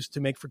excuse to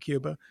make for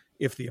Cuba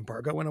if the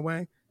embargo went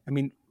away? I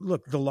mean,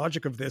 look, the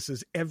logic of this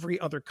is every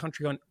other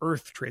country on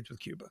earth trades with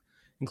Cuba,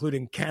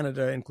 including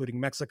Canada, including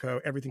Mexico,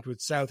 everything to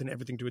its south and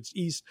everything to its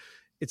east,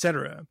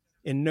 etc.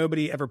 And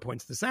nobody ever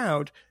points this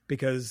out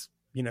because,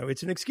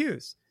 it's an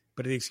excuse.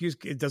 But the excuse,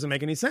 it doesn't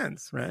make any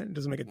sense, right? It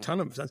doesn't make a ton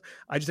of sense.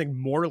 I just think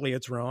morally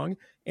it's wrong.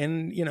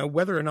 And,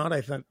 whether or not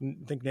I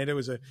think NATO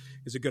is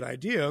a good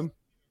idea,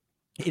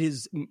 it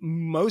is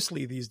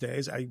mostly these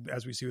days,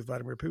 as we see with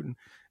Vladimir Putin,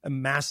 a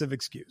massive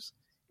excuse.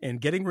 And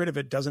getting rid of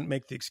it doesn't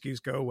make the excuse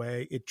go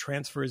away. It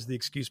transfers the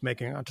excuse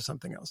making onto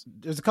something else.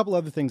 There's a couple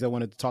other things I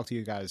wanted to talk to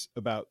you guys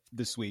about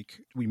this week.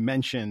 We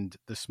mentioned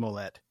the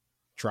Smollett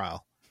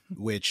trial,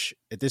 which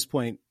at this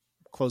point,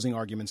 closing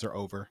arguments are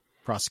over.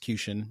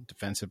 Prosecution,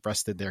 defense have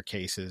rested their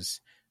cases.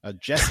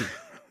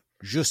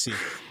 Jussie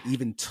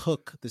even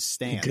took the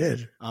stand. He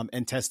did.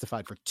 And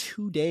testified for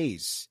 2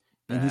 days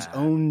in his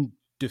own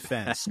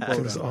defense. That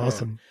was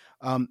awesome.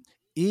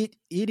 It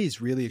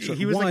is really extraordinary.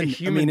 He was like a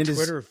human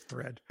Twitter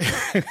thread.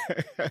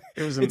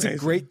 It was amazing. It's a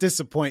great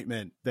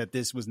disappointment that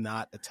this was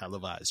not a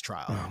televised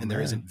trial and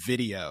there isn't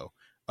video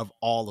of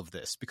all of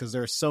this, because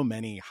there are so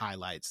many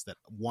highlights that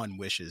one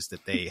wishes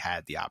that they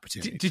had the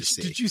opportunity to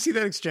see. Did you see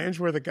that exchange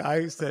where the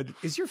guy said,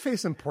 "Is your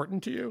face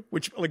important to you?"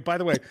 Which, by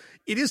the way,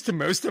 it is to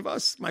most of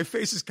us. My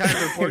face is kind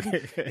of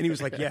important. And he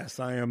was like, "Yes,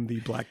 I am the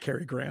Black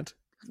Cary Grant."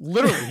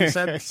 Literally, he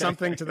said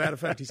something to that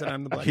effect. He said,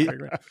 "I'm the Black Cary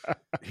Grant."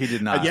 He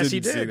did not. Yes, he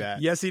did.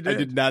 did. Yes, he did. I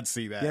did not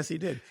see that. Yes, he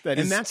did.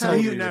 And that's how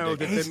you know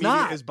that ridiculous. the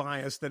media is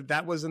biased.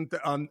 That wasn't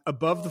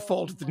above the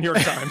fold of the New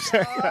York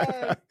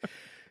Times.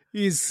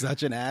 He's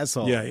such an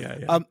asshole.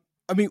 Yeah.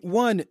 I mean,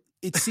 one,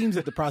 it seems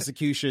that the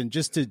prosecution,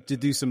 just to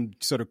do some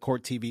sort of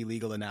court TV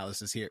legal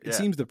analysis here, it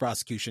seems the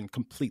prosecution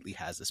completely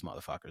has this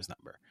motherfucker's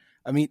number.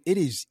 I mean, it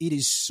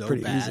is so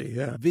pretty bad. easy,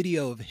 yeah.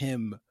 Video of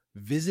him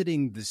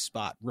visiting the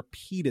spot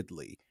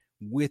repeatedly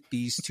with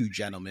these two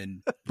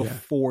gentlemen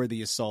before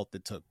the assault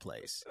that took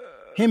place.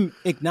 Him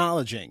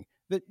acknowledging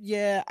that,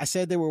 I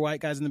said there were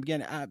white guys in the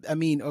beginning. I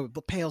mean,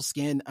 pale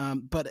skin.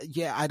 But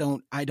I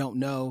don't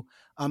know.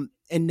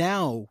 And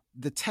now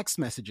the text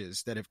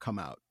messages that have come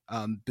out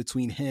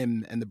between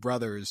him and the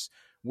brothers,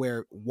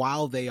 where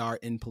while they are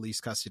in police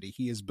custody,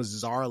 he is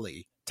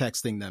bizarrely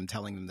texting them,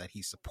 telling them that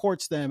he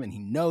supports them and he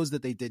knows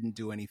that they didn't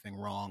do anything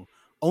wrong,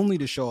 only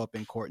to show up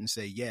in court and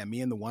say, yeah, me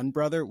and the one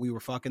brother, we were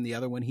fucking the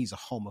other one. He's a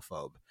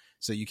homophobe.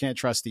 So you can't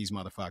trust these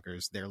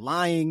motherfuckers. They're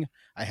lying.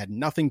 I had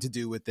nothing to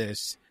do with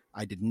this.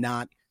 I did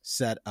not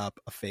set up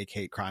a fake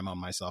hate crime on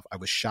myself. I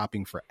was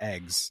shopping for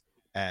eggs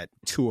at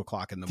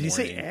 2:00 in the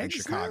morning in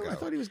Chicago. I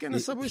thought he was getting a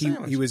Subway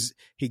sandwich.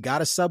 He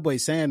got a Subway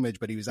sandwich,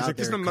 but he was out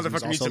there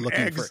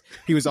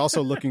he was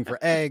also looking for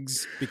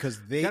eggs because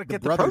the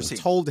brothers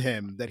told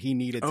him that he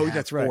needed to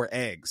have 4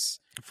 eggs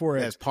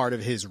as part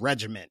of his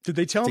regiment. Did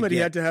they tell him that he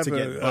had to have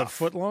a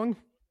foot long?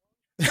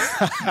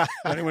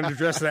 Anyone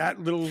address that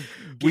little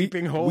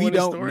gaping hole? We in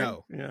don't story?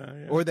 Know.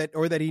 Yeah. Or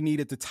that he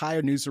needed to tie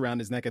a noose around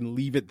his neck and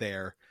leave it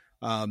there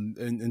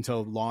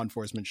until law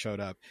enforcement showed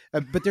up.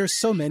 But there's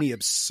so many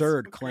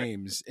absurd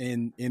claims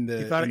in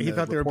the he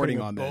thought they were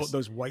putting on this.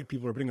 Those white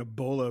people were putting a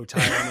bolo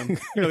tie on him.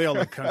 They all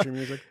like country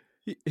music.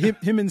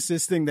 Him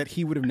insisting that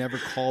he would have never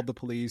called the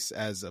police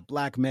as a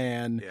black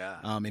man,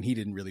 and he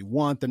didn't really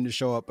want them to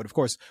show up. But of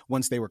course,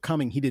 once they were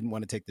coming, he didn't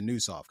want to take the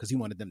noose off because he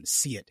wanted them to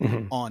see it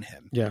on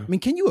him. Yeah, I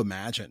mean, can you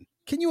imagine?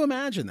 Can you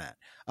imagine that?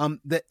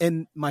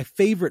 And my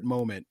favorite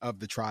moment of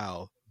the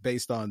trial,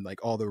 based on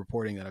like all the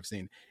reporting that I've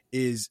seen,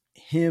 is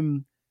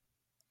him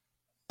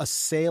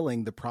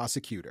assailing the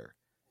prosecutor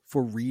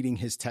for reading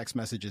his text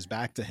messages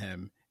back to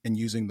him and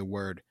using the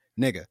word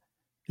nigga.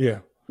 Yeah,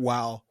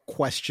 while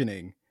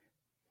questioning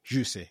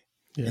Jussie,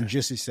 and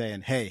Jussie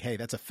saying, hey,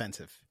 that's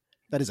offensive.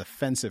 That is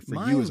offensive for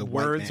you as a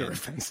white man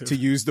to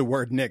use the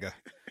word nigga.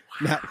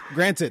 Now,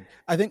 granted,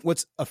 I think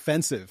what's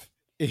offensive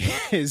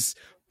is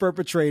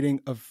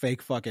perpetrating a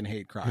fake fucking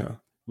hate crime,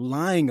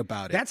 lying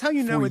about it. That's how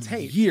you know it's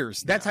hate.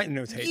 Years. That's how you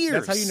know it's hate.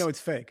 That's how you know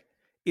it's fake.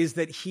 Is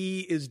that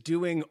he is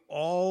doing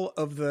all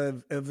of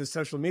the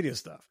social media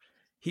stuff.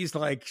 He's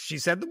like, she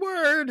said the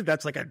word.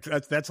 That's like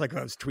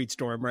a tweet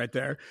storm right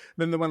there.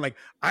 Then the one like,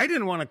 I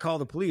didn't want to call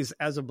the police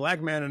as a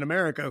black man in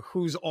America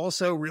who's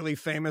also really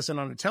famous and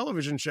on a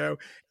television show.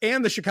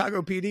 And the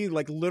Chicago PD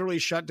like literally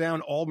shut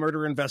down all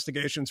murder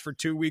investigations for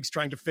 2 weeks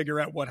trying to figure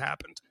out what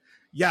happened.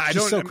 Yeah, I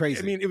don't. So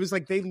crazy. I mean, it was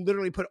like they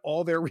literally put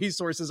all their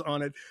resources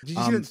on it. Did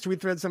you see that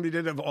tweet thread somebody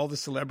did of all the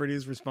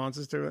celebrities'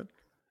 responses to it?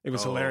 It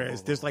was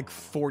hilarious. There's like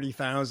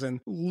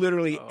 40,000.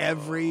 Literally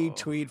every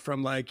tweet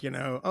from like,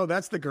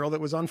 that's the girl that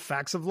was on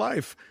Facts of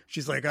Life.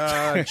 She's like,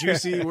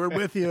 Jussie, we're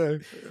with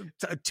you.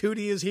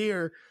 Tootie is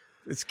here.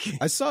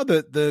 I saw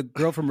the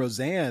girl from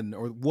Roseanne,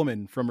 or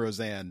woman from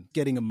Roseanne,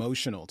 getting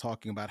emotional,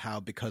 talking about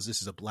how because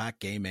this is a black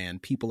gay man,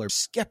 people are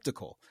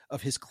skeptical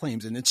of his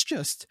claims, and it's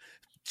just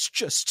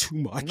too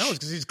much. No, it's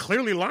because he's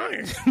clearly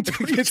lying.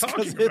 What are you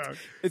talking about?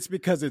 It's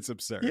because it's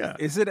absurd. Yeah.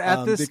 Is it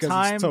at this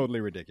time? It's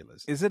totally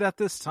ridiculous. Is it at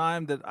this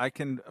time that I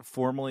can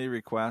formally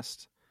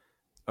request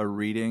a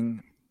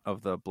reading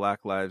of the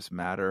Black Lives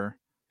Matter?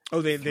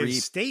 Oh, the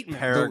statement.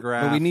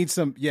 Paragraph. But we need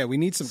some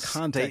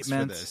context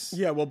for this.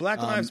 Yeah, well,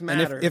 Black Lives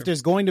Matter. And if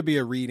there's going to be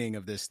a reading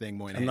of this thing,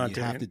 Moynihan,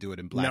 you have to do it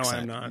in black.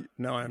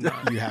 No, I'm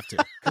not. You have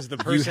to. Because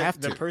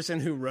the person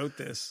who wrote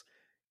this,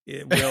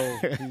 it will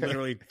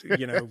literally,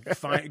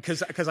 find,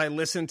 because I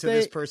listened to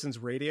this person's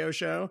radio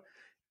show,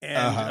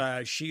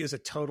 and she is a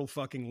total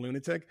fucking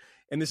lunatic.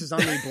 And this is on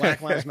the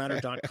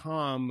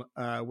blacklivesmatter.com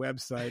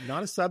website,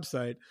 not a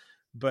subsite,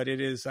 but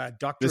it is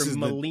Dr.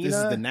 Melina. This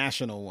is the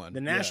national one. The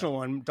national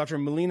one, Dr.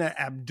 Melina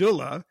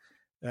Abdullah,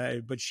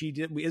 but she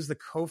is the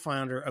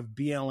co-founder of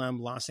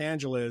BLM Los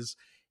Angeles,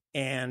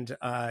 and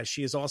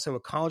she is also a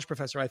college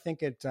professor. I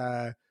think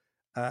at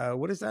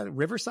what is that?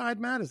 Riverside,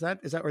 Matt? Is that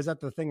or is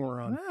that the thing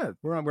we're on? Yeah,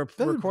 we're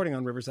recording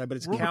on Riverside, but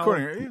it's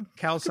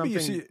Cal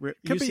something.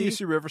 Could be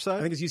UC Riverside.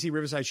 I think it's UC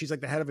Riverside. She's like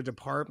the head of a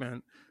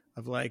department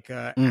of like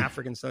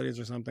African studies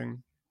or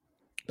something.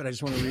 But I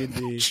just want to read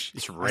the.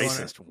 It's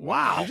racist.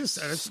 Wow. Just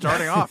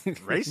starting off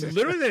racist.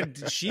 Literally,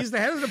 she's the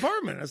head of the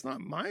department. That's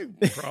not my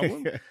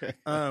problem.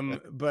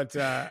 But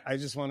I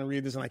just want to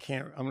read this, and I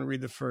can't. I'm going to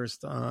read the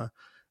first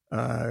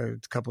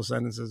couple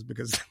sentences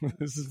because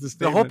this is the statement.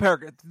 The whole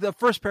paragraph. The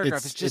first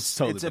paragraph is just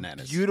totally it's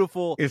bananas. A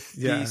beautiful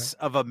piece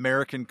of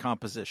American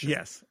composition.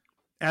 Yes.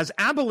 As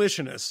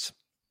abolitionists,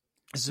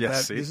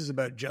 this is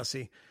about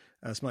Jussie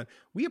Smollett.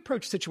 We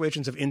approach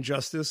situations of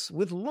injustice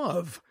with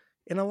love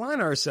and align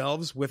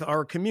ourselves with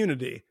our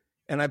community.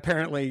 And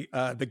apparently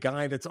the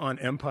guy that's on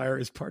Empire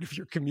is part of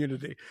your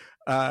community.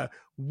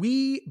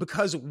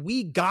 Because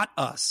we got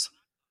us.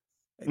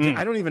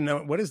 I don't even know.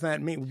 What does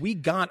that mean? We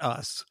got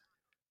us.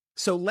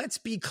 So let's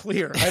be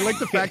clear. I like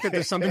the fact that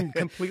there's something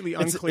completely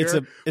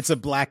unclear. It's a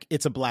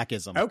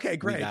blackism. Okay,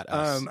 great.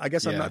 I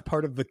guess I'm not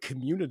part of the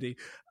community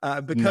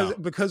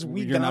because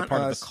you're not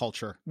part us, of the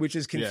culture, which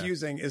is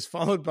confusing. Is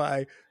followed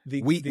by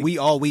we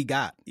all we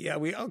got. Yeah,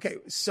 okay.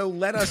 So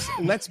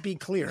let's be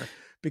clear.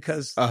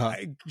 Because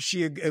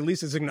she at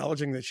least is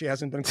acknowledging that she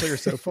hasn't been clear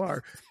so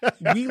far.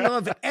 We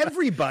love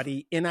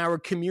everybody in our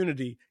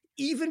community,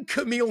 even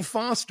Camille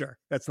Foster.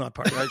 That's not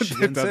part of it. She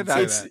didn't say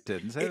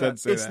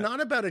that. It's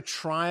not about a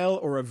trial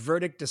or a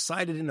verdict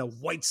decided in a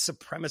white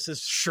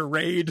supremacist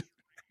charade.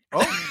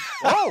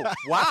 Oh,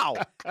 wow.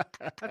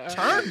 That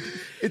turned.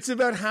 It's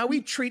about how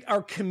we treat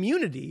our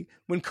community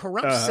when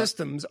corrupt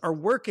systems are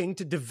working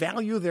to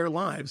devalue their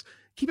lives.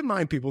 Keep in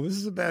mind, people, this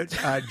is about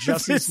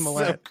Jussie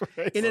Smollett.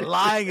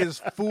 Lying his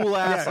fool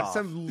ass off.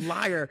 Some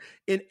liar.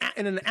 In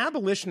an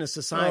abolitionist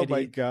society, oh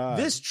my God,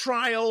 this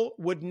trial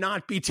would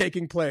not be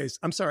taking place.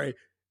 I'm sorry.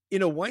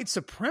 In a white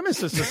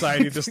supremacist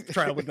society, this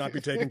trial would not be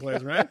taking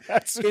place, right?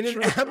 In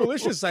an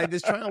abolitionist society,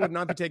 this trial would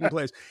not be taking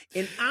place.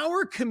 In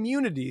our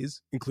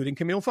communities, including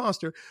Camille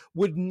Foster,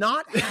 would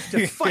not have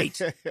to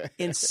fight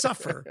and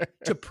suffer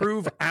to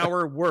prove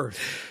our worth.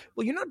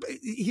 Well,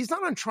 he's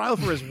not on trial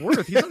for his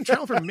worth. He's on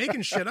trial for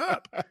making shit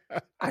up.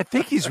 I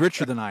think he's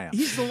richer than I am.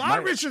 He's a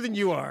lot richer than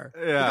you are.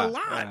 Yeah, like a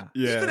lot.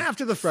 Yeah. Even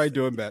after the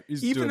doing better.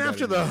 Even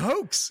after the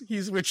hoax,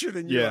 he's richer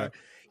than you are.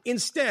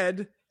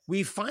 Instead,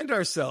 we find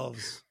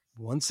ourselves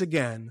once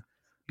again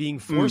being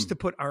forced to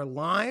put our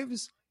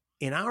lives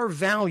and our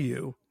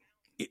value,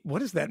 what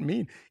does that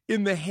mean?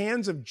 In the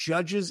hands of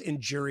judges and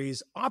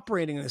juries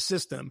operating in a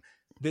system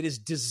that is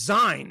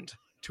designed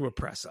to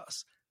oppress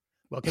us,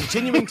 while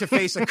continuing to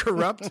face a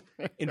corrupt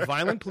and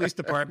violent police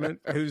department,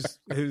 who's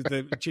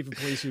the chief of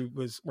police who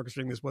was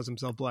orchestrating this was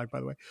himself black, by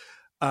the way,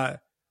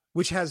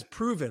 which has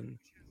proven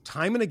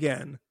time and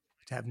again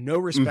to have no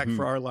respect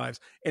for our lives.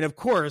 And of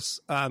course,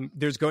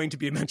 there's going to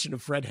be a mention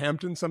of Fred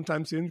Hampton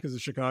sometime soon because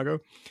of Chicago.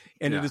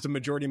 And it is a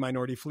majority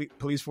minority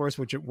police force,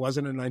 which it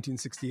wasn't in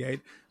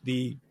 1968.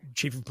 The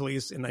chief of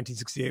police in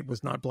 1968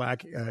 was not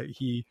black.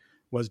 He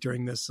was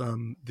during this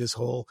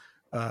whole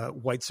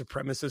white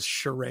supremacist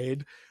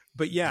charade.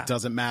 But yeah, it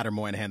doesn't matter,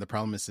 Moynihan. The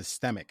problem is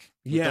systemic.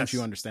 Yes. Don't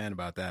you understand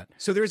about that?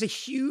 So there's a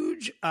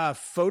huge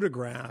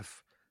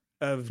photograph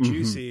of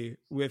Jussie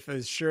with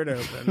his shirt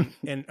open,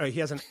 and he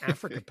has an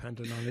Africa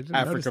pendant on it.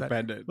 Africa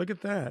pendant. Look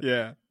at that.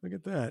 Yeah, look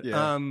at that.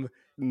 Yeah.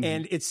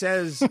 And it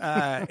says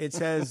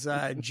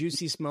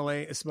Jussie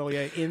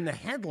Smollett in the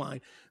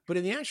headline, but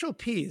in the actual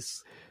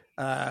piece,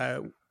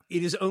 it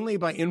is only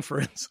by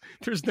inference.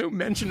 There's no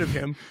mention of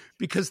him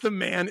because the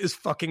man is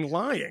fucking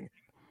lying.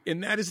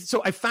 And that is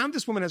so. I found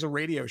this woman has a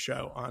radio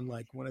show on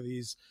like one of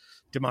these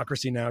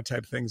Democracy Now!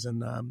 Type things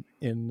in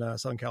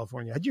Southern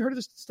California. Had you heard of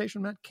this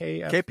station, Matt?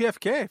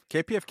 KPFK.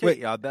 Wait,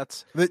 yeah,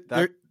 that's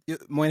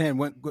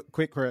Moynihan.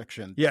 Quick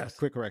correction. Yes,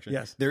 quick correction.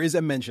 Yes, there is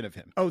a mention of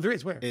him. Oh, there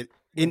is. Where?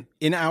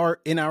 In our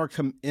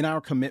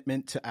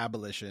commitment to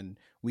abolition,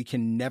 we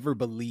can never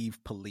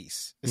believe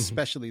police,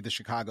 especially the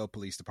Chicago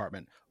Police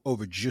Department,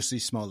 over Jussie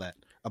Smollett,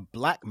 a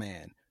black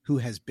man who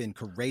has been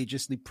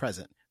courageously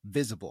present,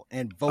 visible,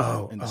 and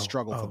vocal in the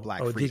struggle for black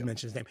freedom. Did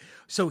mention his name.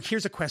 So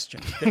here's a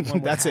question.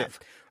 That That's it.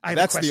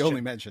 That's the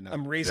only mention.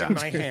 I'm raising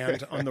my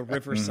hand on the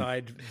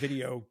Riverside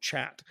video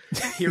chat.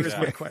 Here is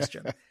my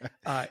question.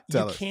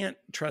 You can't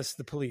trust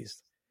the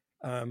police.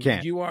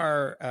 Can't. You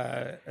are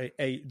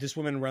this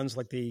woman runs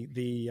like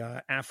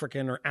the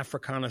African or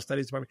Africana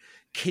Studies Department.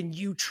 Can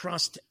you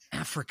trust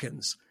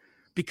Africans?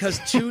 Because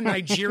two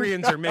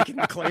Nigerians are making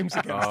claims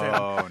against him.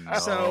 Oh, no.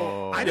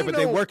 So I don't know. But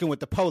they're working with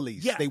the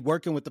police. Yeah. They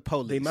working with the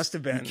police. They must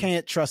have been. You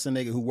can't trust a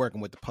nigga who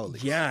working with the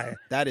police. Yeah.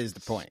 That is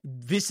the point.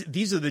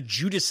 These are the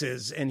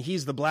Judases, and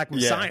he's the Black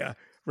Messiah,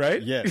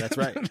 right? Yeah, that's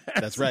right.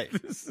 That's right.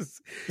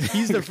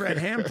 He's the Fred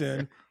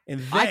Hampton,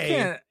 and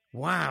they...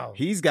 Wow.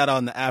 He's got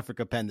on the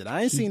Africa pendant.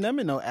 I ain't seen them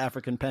in no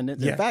African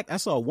pendants. Yeah. In fact, I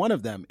saw one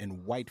of them in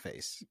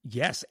whiteface.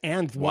 Yes,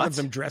 and one of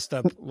them dressed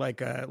up like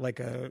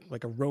a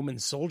Roman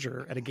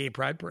soldier at a gay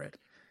pride parade.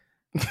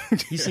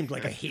 He seemed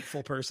like a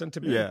hateful person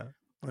to me. Yeah.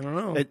 I don't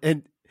know.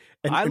 And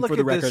for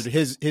the record,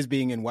 this... his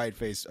being in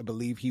whiteface, I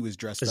believe he was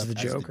dressed up as the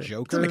Joker.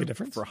 Doesn't make a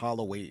difference for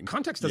Halloween.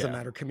 Context doesn't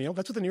matter, Camille.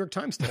 That's what the New York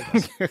Times told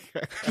us.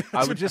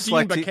 I would just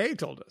like Baquet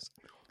told us.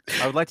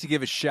 I would like to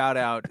give a shout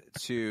out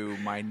to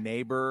my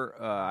neighbor.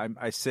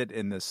 I sit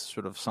in this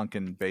sort of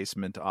sunken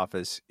basement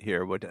office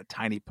here with a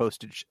tiny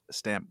postage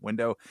stamp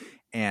window.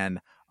 And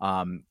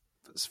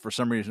for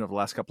some reason over the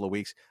last couple of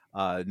weeks,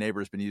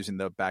 neighbor's been using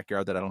the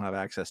backyard that I don't have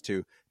access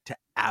to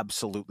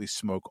absolutely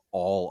smoke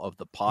all of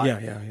the pot.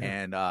 Yeah.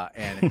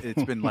 And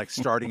it's been like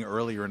starting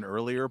earlier and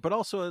earlier, but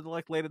also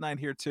like late at night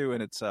here too.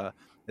 And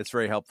it's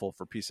very helpful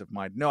for peace of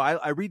mind. No,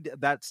 I read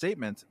that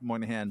statement,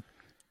 Moynihan,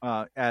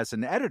 as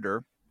an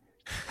editor.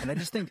 And I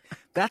just think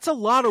that's a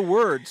lot of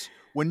words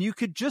when you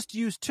could just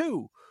use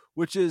two,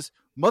 which is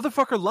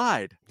motherfucker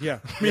lied. Yeah.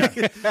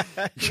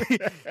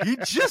 He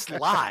just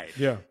lied.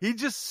 Yeah. He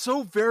just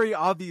so very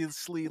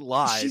obviously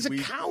lied. She's a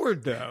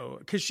coward, though,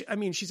 because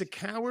she's a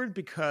coward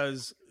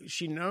because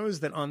she knows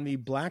that on the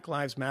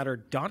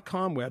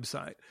blacklivesmatter.com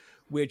website,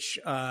 which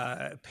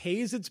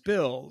pays its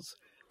bills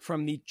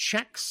from the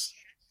checks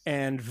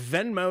and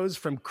Venmos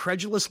from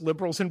credulous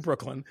liberals in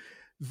Brooklyn,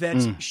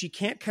 that she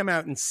can't come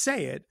out and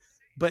say it.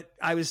 But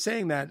I was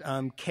saying that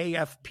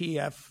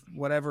KFPF,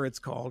 whatever it's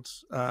called,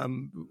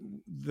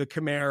 the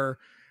Khmer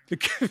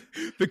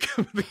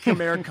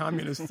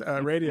Communist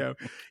Radio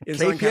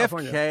is on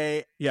California.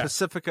 KPFK,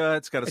 Pacifica.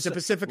 It's a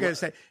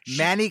Pacifica.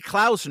 Manny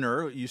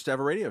Klausner used to have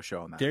a radio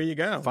show on that. There you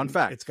go. Fun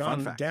fact. It's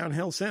gone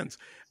downhill since.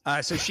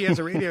 So she has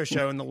a radio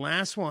show, and the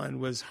last one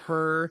was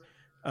her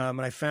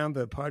And I found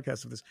the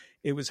podcast of this.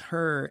 It was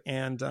her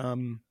and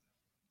Harry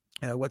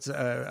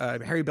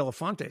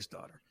Belafonte's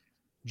daughter,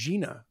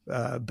 Gina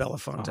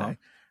Belafonte.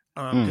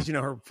 Because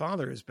her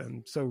father has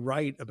been so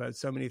right about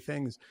so many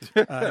things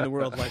in the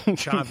world, like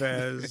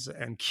Chavez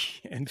and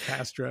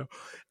Castro,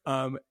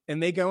 and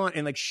they go on,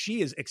 and like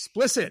she is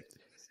explicit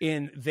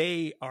in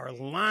they are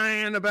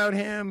lying about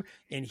him,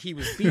 and he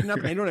was beaten up,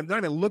 and they're not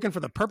even looking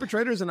for the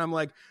perpetrators. And I'm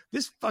like,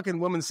 this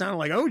fucking woman sounded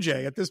like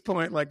OJ at this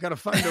point. Like, got to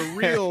find the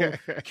real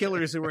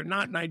killers who are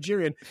not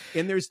Nigerian,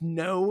 and there's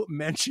no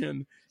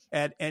mention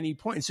at any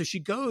point. And so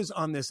she goes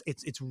on this.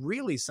 It's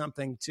really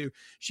something to.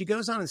 She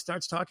goes on and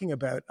starts talking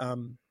about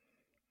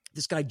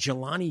this guy,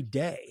 Jelani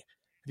Day.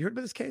 Have you heard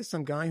about this case?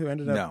 Some guy who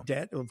ended up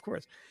dead. Well, of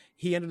course.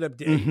 He ended up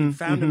dead. He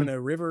found him in a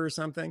river or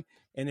something.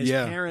 And his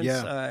parents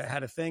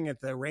had a thing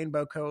at the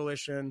Rainbow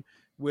Coalition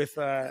with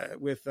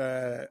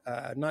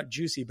not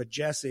Jussie, but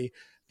Jussie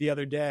the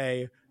other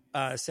day,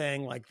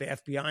 saying like the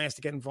FBI has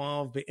to get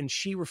involved. And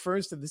she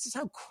refers to this is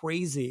how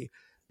crazy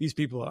these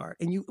people are.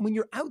 And when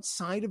you're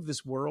outside of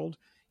this world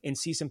and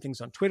see some things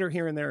on Twitter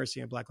here and there, or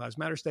see a Black Lives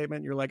Matter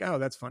statement, you're like, oh,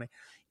 that's funny.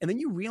 And then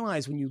you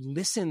realize when you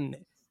listen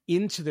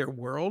into their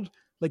world,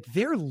 like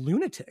they're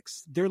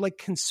lunatics. They're like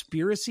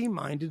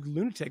conspiracy-minded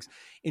lunatics.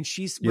 And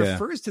she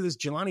refers to this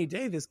Jelani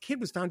Day. This kid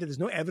was found dead. There's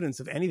no evidence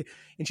of anything.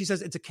 And she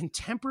says it's a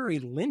contemporary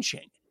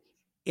lynching.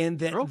 And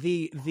that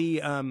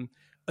the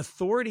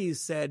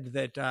authorities said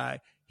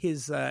that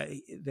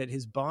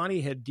his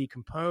body had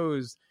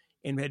decomposed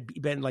and had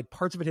been like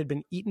parts of it had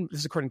been eaten.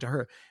 This is according to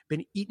her,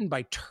 been eaten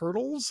by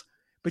turtles.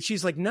 But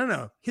she's like,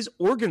 no, his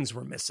organs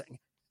were missing.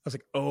 I was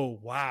like, oh,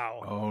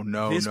 wow. Oh,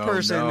 no, this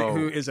person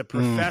who is a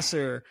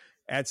professor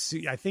at,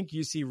 I think,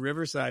 UC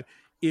Riverside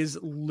is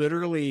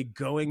literally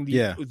going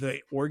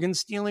the organ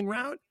stealing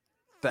route.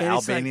 The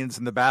Albanians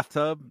in the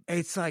bathtub.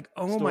 It's like,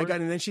 oh, my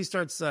God. And then she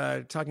starts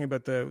talking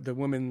about the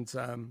woman's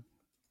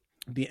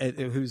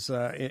who's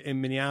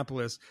in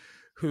Minneapolis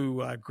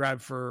who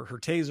grabbed her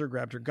taser,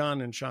 grabbed her gun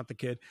and shot the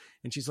kid.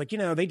 And she's like,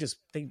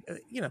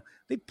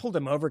 they pulled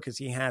him over because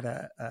he had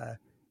a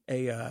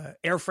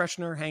air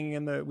freshener hanging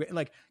in the,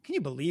 like, can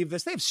you believe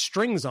this? They have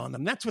strings on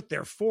them. That's what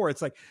they're for.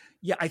 It's like,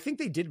 yeah, I think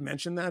they did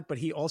mention that, but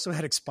he also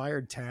had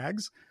expired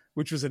tags,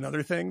 which was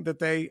another thing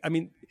that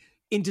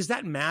and does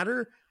that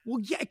matter? Well,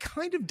 yeah, it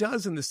kind of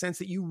does, in the sense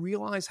that you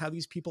realize how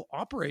these people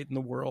operate in the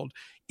world,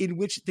 in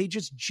which they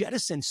just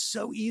jettison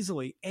so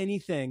easily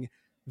anything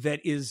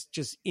that is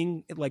just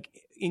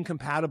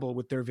incompatible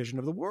with their vision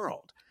of the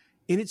world.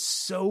 And it's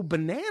so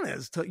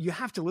bananas. You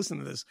have to listen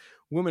to this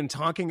woman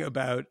talking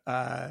about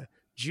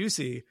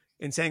Jussie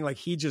and saying like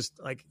he's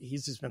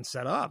just been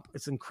set up.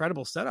 It's an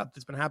incredible setup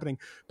that's been happening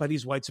by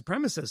these white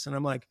supremacists. And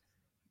I'm like,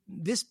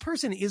 this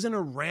person isn't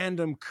a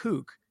random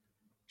kook.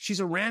 She's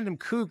a random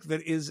kook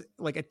that is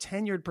like a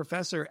tenured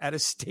professor at a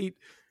state,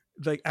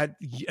 like at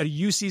a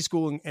UC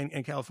school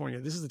in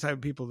California. This is the type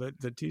of people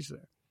that teach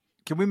there.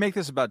 Can we make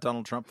this about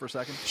Donald Trump for a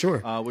second? Sure.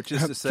 Which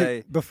is to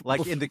say,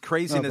 in the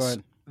craziness,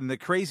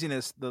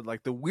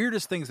 the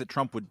weirdest things that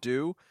Trump would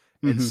do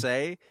and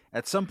say,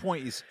 at some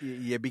point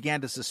you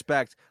began to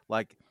suspect,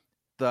 like,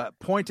 the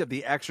point of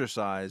the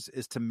exercise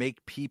is to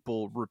make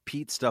people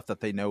repeat stuff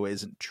that they know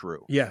isn't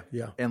true. Yeah.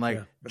 And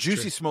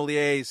Jussie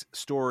Smolier's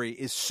story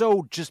is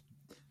so just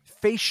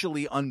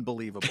facially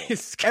unbelievable.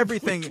 It's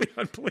everything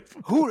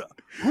unbelievable.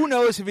 Who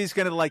knows if he's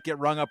going to get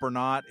rung up or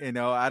not?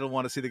 I don't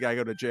want to see the guy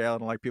go to jail. I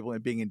don't like people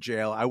being in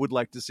jail. I would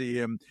like to see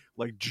him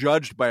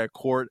judged by a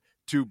court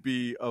to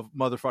be a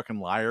motherfucking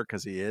liar,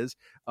 because he is.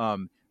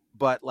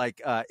 But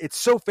it's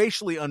so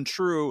facially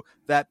untrue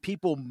that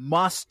people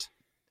must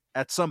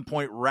at some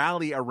point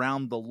rally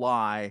around the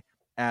lie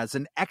as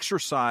an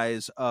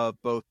exercise of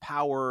both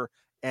power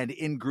and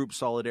in-group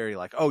solidarity.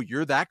 Like, oh,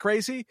 you're that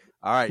crazy?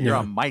 All right, you're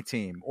on my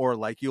team. Or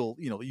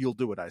you'll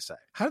do what I say.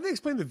 How do they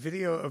explain the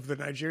video of the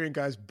Nigerian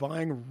guys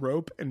buying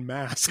rope and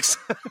masks?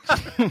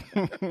 That's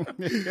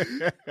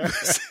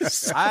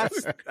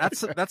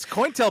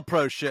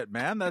COINTELPRO shit,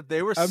 man. That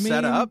they were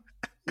set up.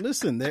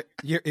 Listen,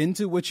 you're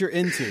into what you're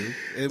into.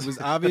 It was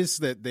obvious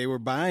that they were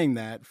buying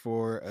that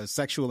for a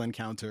sexual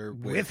encounter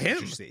with him.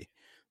 Jussie.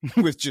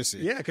 With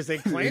Jussie. Yeah, because they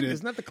claimed,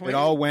 isn't that the claim? It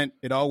all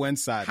went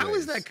sideways. How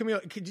is that,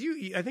 Camille?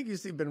 I think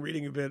you've been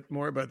reading a bit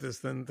more about this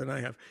than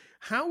I have.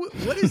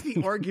 What is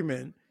the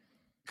argument?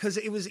 Because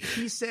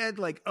he said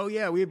oh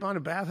yeah, we had gone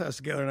to bathhouse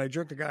together and I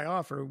jerked a guy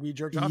off, or we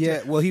jerked off.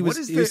 Yeah, well, what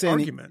is the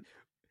argument?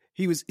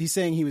 He's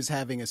saying he was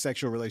having a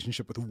sexual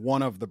relationship with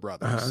one of the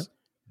brothers,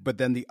 but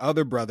then the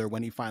other brother,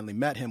 when he finally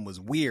met him, was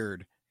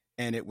weird,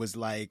 and it was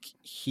like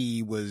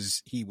he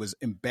was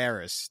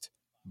embarrassed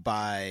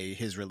by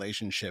his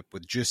relationship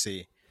with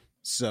Jussie.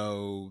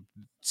 So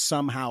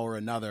somehow or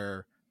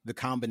another, the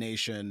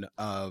combination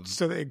of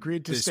they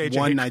agreed to this stage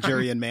one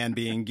Nigerian man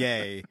being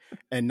gay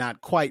and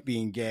not quite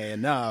being gay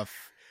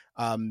enough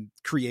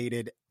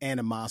created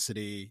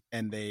animosity,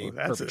 and they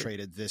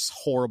perpetrated this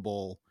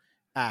horrible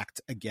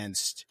act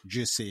against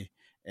Jussie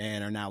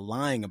and are now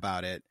lying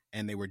about it.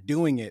 And they were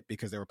doing it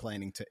because they were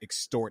planning to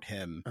extort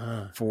him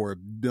for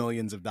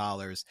millions of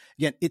dollars.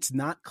 Again, it's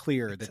not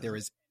clear that there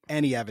is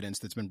any evidence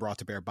that's been brought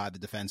to bear by the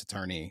defense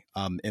attorney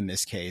in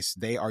this case.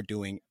 They are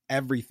doing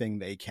everything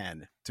they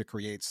can to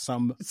create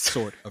some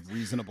sort of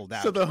reasonable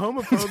doubt. So the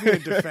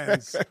homophobia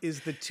defense is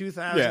the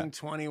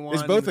 2021.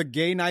 It's both a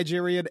gay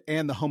Nigerian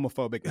and the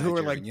homophobic Nigerian. Who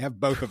are like, you have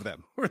both of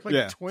them. We're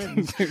like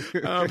twins.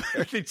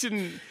 They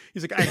didn't.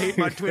 He's like, I hate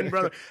my twin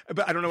brother,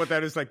 but I don't know what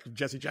that is, like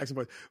Jesse Jackson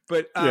voice.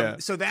 But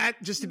so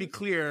that, just to be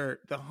clear,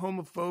 the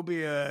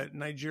homophobia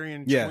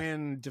Nigerian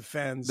twin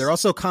defense. They're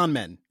also con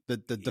men. The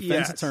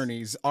defense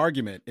attorney's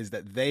argument is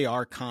that they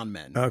are con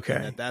men. Okay,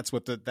 and that's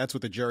what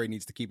the jury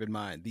needs to keep in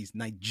mind. These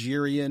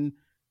Nigerian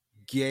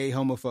gay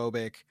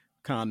homophobic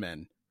con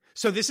men.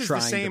 So this is the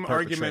same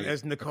argument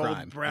as Nicole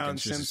Brown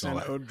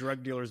Simpson owed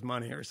drug dealers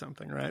money or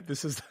something, right?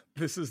 This is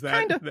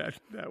that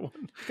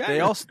one.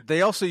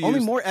 They also use only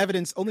more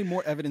evidence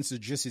of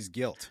Jussie's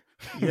guilt.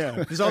 Yeah,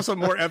 there's also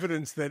more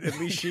evidence that at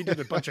least she did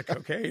a bunch of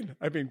cocaine.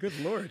 I mean, good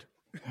Lord.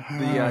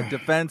 The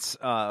defense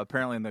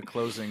apparently in the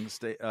closing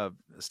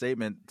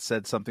statement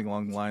said something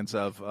along the lines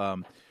of,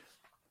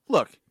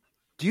 look,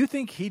 do you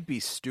think he'd be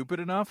stupid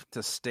enough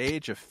to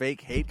stage a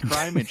fake hate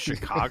crime in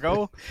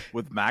Chicago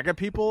with MAGA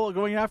people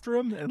going after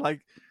him? And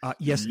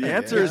yes, the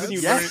answer is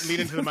yes. Lean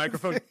into the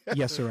microphone.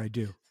 Yes, sir, I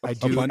do. I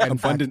do in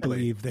fact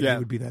believe that he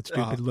would be that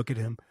stupid. Look at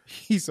him.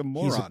 He's a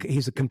moron.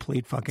 He's a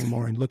complete fucking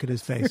moron. Look at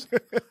his face.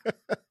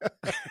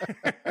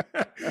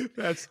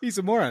 He's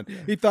a moron.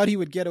 He thought he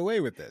would get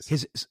away with this.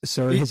 His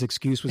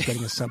excuse was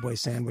getting a Subway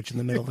sandwich in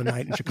the middle of the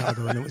night in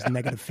Chicago, and it was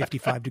negative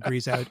 55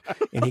 degrees out,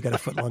 and he got a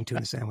foot-long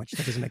tuna sandwich.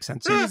 That doesn't make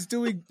sense.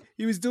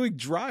 He was doing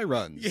dry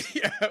runs.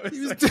 Yeah, he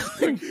was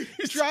doing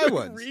dry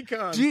ones.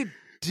 Recon.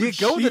 Do you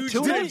go with the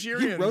tuna?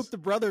 He wrote the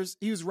brothers.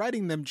 He was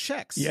writing them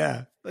checks.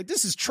 Yeah, like,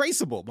 this is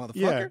traceable, motherfucker.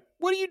 Yeah.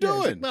 What are you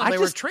doing? They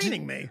were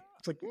training me.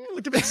 It's like,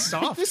 looked a bit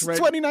soft. This is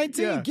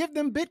 2019. Yeah. Give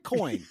them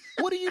Bitcoin.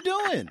 What are you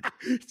doing?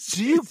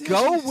 Do you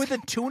go with a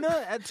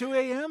tuna at 2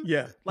 a.m.?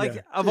 Yeah.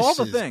 Of this all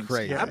the is things,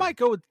 crazy. I might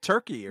go with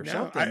turkey or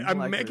something.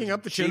 I'm making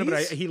up the tuna,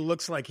 but he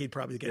looks like he'd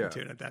probably get a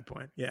tuna at that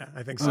point. Yeah,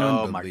 I think so.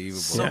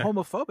 Unbelievable. So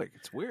homophobic.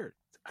 It's weird.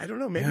 I don't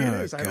know. Maybe it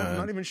is. I'm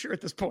not even sure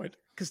at this point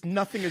because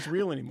nothing is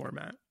real anymore,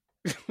 Matt.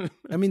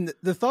 I mean,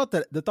 the thought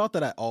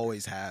that I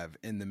always have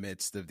in the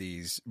midst of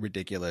these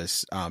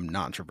ridiculous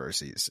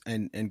controversies,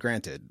 and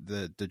granted,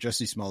 the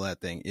Jussie Smollett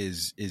thing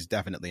is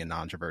definitely a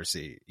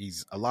controversy.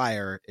 He's a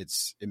liar.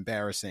 It's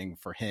embarrassing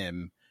for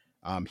him,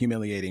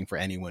 humiliating for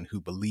anyone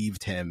who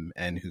believed him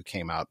and who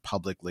came out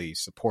publicly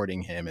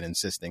supporting him and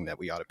insisting that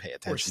we ought to pay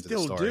attention to the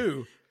story.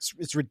 Do.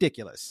 It's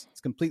ridiculous. It's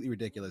completely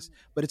ridiculous.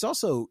 But it's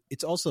also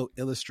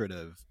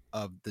illustrative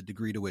of the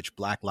degree to which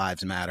Black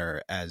Lives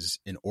Matter as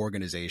an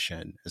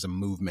organization, as a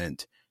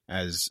movement,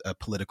 as a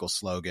political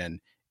slogan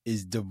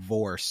is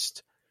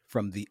divorced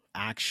from the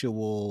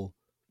actual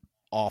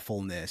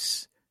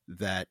awfulness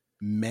that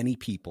many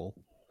people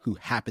who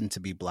happen to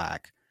be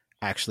Black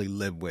actually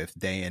live with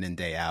day in and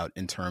day out,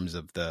 in terms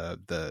of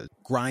the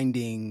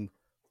grinding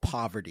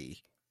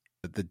poverty,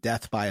 the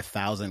death by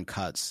 1,000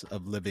 cuts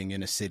of living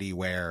in a city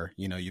where,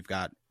 you've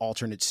got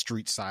alternate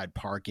street side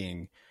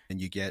parking and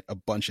you get a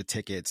bunch of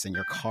tickets and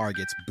your car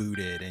gets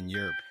booted and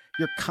you're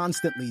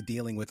constantly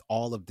dealing with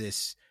all of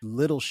this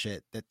little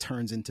shit that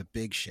turns into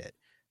big shit.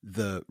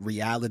 The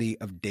reality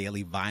of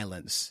daily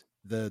violence,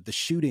 the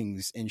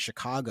shootings in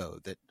Chicago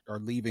that are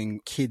leaving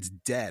kids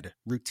dead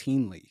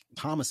routinely,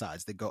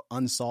 homicides that go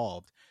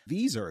unsolved.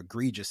 These are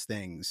egregious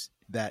things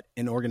that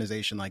an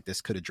organization like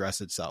this could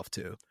address itself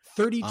to.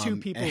 32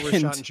 people were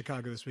shot in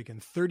Chicago this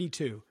weekend.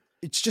 32.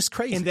 It's just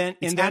crazy. And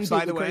then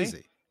by the way,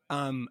 crazy.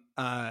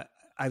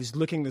 I was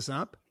looking this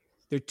up.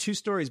 There are two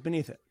stories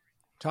beneath it.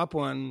 Top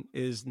one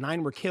is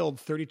 9 were killed,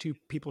 32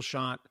 people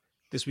shot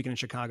this weekend in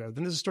Chicago.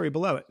 Then there's a story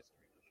below it.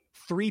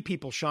 3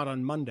 people shot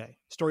on Monday.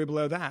 Story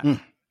below that.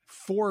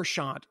 4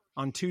 shot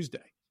on Tuesday.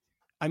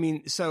 I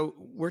mean, so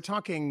we're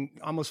talking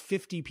almost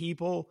 50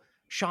 people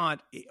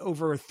shot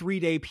over a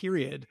 3-day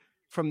period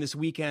from this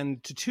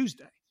weekend to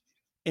Tuesday.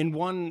 And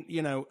one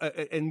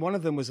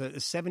of them was a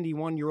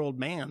 71-year-old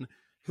man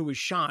who was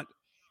shot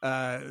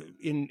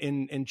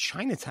in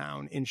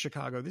Chinatown in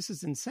Chicago. This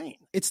is insane.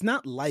 It's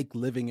not like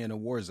living in a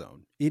war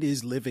zone. It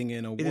is living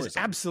in a war zone. It is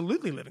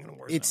absolutely living in a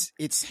war zone.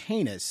 It's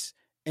heinous,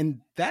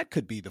 and that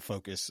could be the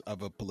focus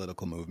of a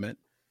political movement.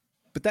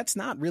 But that's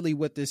not really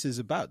what this is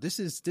about. This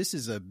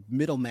is a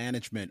middle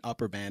management,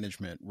 upper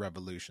management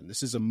revolution.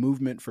 This is a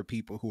movement for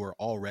people who are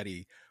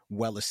already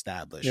well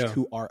established,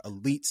 who are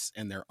elites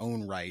in their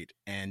own right,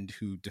 and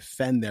who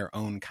defend their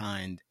own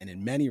kind. And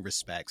in many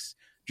respects,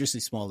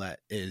 Jussie Smollett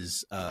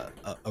is a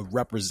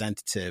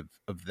representative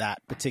of that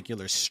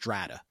particular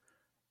strata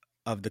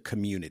of the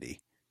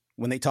community.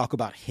 When they talk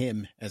about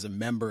him as a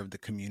member of the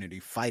community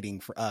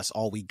fighting for us,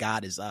 all we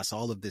got is us,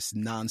 all of this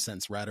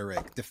nonsense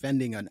rhetoric,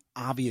 defending an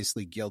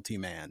obviously guilty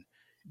man,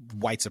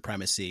 white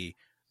supremacy,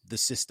 the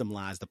system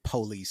lies, the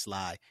police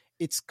lie.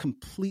 It's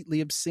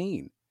completely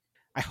obscene.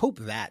 I hope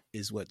that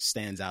is what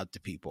stands out to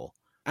people.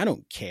 I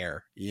don't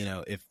care,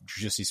 if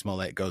Jussie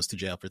Smollett goes to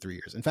jail for 3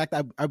 years. In fact,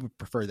 I would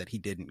prefer that he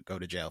didn't go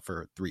to jail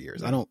for 3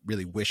 years. I don't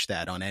really wish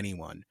that on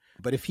anyone.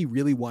 But if he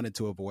really wanted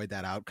to avoid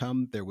that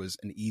outcome, there was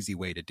an easy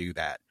way to do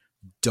that.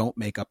 Don't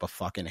make up a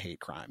fucking hate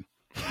crime.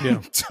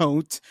 Yeah.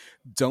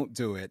 Don't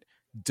do it.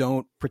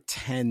 Don't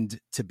pretend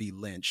to be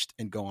lynched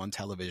and go on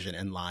television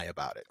and lie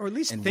about it. Or at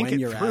least and think when it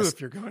you're through asked,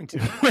 if you're going to.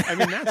 I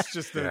mean, that's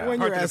just the when part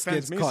your that ass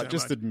offends gets me caught, so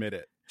just much. admit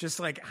it. Just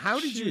like, how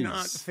did you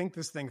not Jeez. think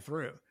this thing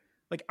through?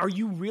 Like, are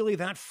you really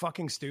that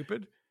fucking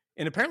stupid?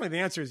 And apparently the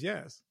answer is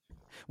yes.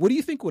 What do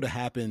you think would have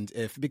happened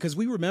if, because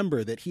we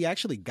remember that he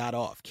actually got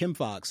off. Kim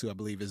Fox, who I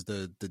believe is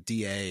the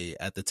DA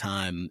at the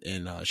time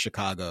in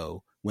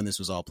Chicago when this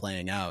was all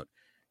playing out,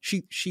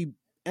 she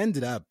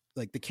ended up,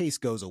 like, the case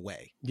goes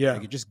away. Yeah.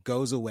 Like, it just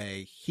goes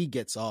away. He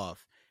gets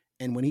off.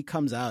 And when he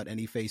comes out and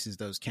he faces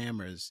those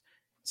cameras,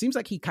 it seems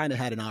like he kind of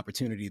had an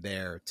opportunity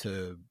there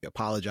to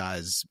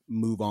apologize,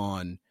 move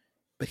on.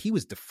 But he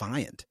was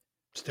defiant.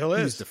 Still is.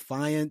 He was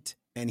defiant,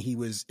 and he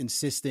was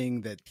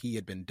insisting that he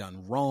had been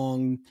done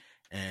wrong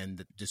and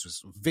that this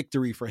was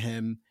victory for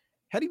him.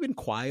 Had he been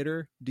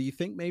quieter, do you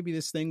think maybe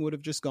this thing would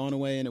have just gone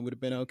away and it would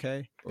have been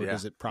okay? Or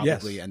does it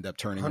probably end up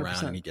turning 100%.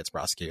 around and he gets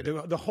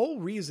prosecuted? The whole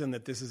reason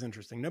that this is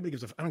interesting, I don't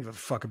give a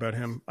fuck about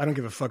him. I don't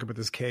give a fuck about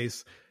this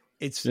case.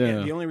 It's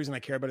the only reason I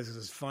care about it is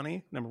because it's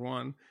funny, number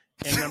one.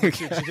 And number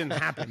two, it didn't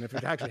happen. If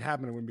it actually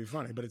happened, it wouldn't be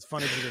funny, but it's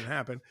funny because it didn't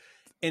happen.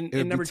 And It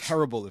would number be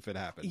terrible if it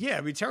happened. Yeah,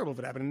 it'd be terrible if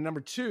it happened. And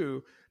number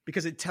two,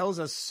 because it tells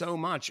us so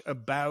much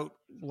about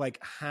like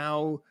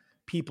how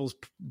people's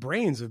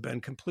brains have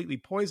been completely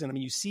poisoned. I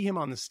mean, you see him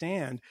on the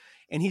stand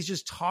and he's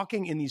just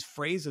talking in these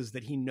phrases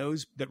that he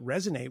knows that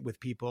resonate with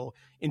people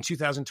in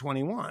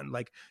 2021.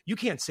 Like, you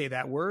can't say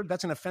that word.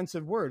 That's an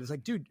offensive word. It's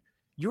like, dude,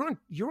 you're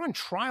on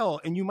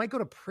trial and you might go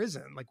to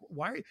prison. Like,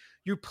 why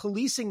you're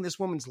policing this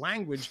woman's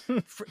language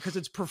because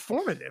it's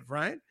performative,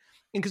 right? And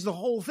because the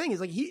whole thing is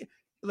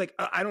like,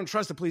 I don't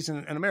trust the police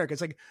in America.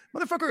 It's like,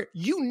 motherfucker,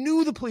 you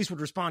knew the police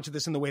would respond to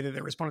this in the way that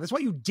they responded. That's why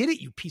you did it,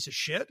 you piece of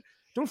shit.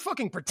 Don't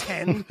fucking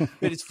pretend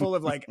that it's full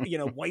of like,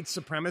 white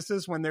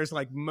supremacists when there's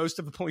like most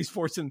of the police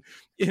force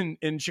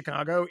in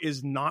Chicago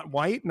is not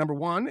white, number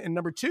one. And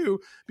number two,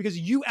 because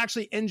you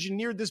actually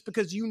engineered this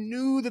because you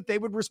knew that they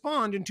would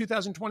respond in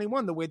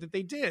 2021 the way that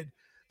they did.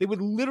 They would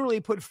literally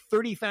put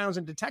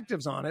 30,000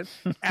 detectives on it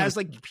as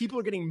like people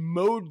are getting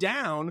mowed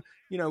down,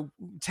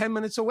 10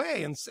 minutes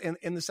away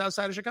in the south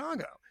side of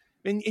Chicago.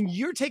 And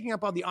you're taking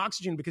up all the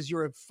oxygen because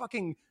you're a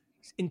fucking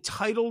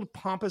entitled,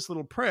 pompous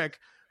little prick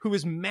who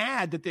is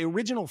mad that the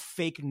original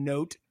fake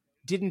note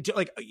didn't do,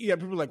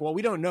 people are like, well,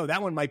 we don't know.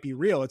 That one might be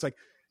real. It's like,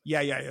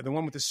 yeah. The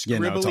one with the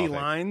scribbly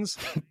lines.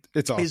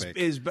 It's all fake.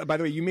 Is, by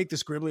the way, you make the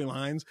scribbly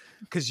lines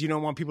because you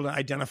don't want people to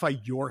identify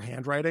your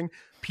handwriting.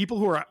 People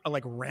who are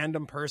like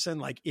random person,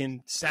 like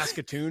in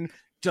Saskatoon,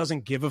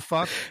 doesn't give a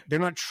fuck. They're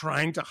not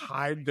trying to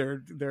hide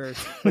their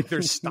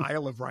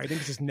style of writing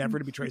because it's never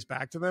to be traced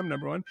back to them.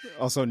 Number one.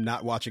 Also,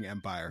 not watching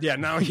Empire. Yeah,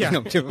 no, yeah,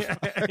 Don't give a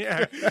fuck.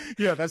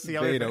 yeah. That's the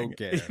other thing. They don't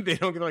care. They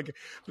don't get like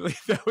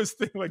that was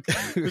the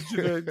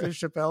the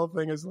Chappelle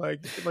thing is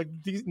like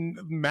these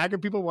MAGA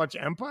people watch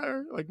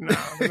Empire. Like, no,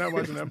 they're not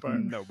watching Empire.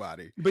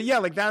 Nobody. But yeah,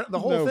 like that. The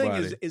whole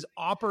Nobody. thing is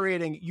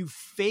operating. You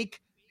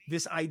fake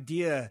this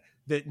idea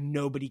that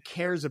nobody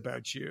cares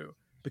about you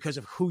because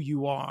of who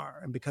you are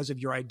and because of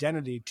your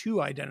identity,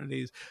 two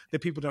identities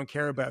that people don't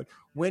care about.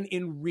 When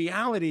in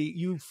reality,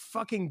 you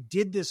fucking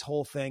did this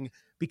whole thing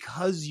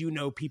because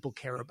people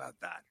care about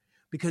that,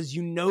 because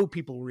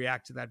people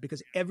react to that,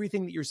 because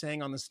everything that you're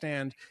saying on the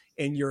stand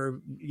and your,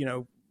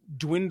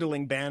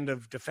 dwindling band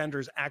of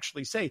defenders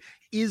actually say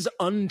is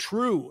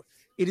untrue.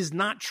 It is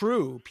not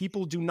true.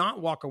 People do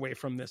not walk away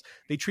from this.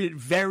 They treat it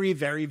very,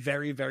 very,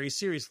 very, very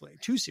seriously.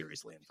 Too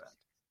seriously, in fact.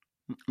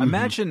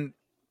 Imagine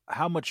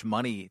how much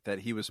money that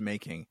he was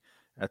making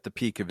at the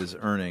peak of his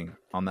earning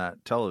on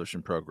that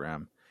television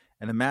program,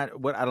 and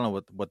imagine what I don't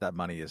know what that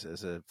money is.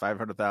 Is it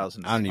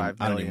 500,000? I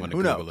don't even want to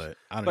Google it.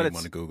 I don't even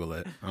want to Google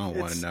it. I don't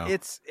want to know.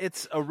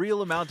 It's a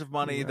real amount of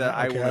money that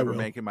I will never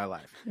make in my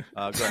life.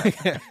 Go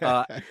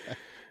ahead.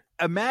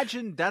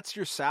 Imagine that's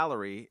your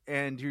salary,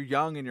 and you're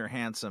young and you're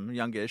handsome,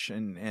 youngish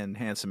and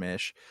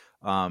handsome-ish,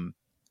 and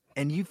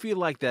you feel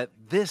like that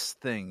this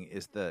thing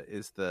is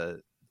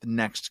the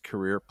next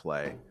career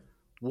play.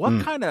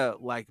 What kind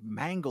of like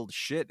mangled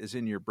shit is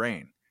in your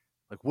brain?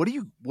 Like, what are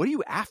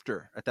you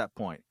after at that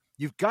point?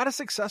 You've got a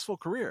successful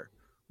career.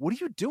 What are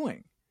you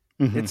doing?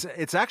 Mm-hmm.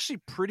 It's actually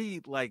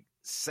pretty like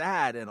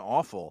sad and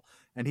awful.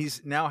 And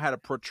he's now had a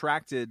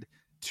protracted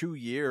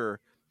 2-year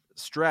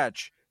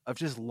stretch of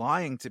just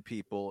lying to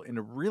people in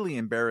a really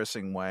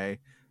embarrassing way.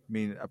 I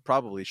mean,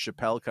 probably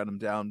Chappelle cut him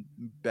down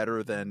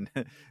better than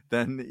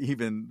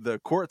even the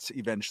courts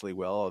eventually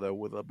will, although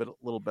with a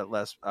little bit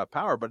less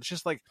power. But it's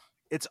just like,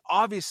 it's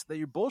obvious that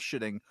you're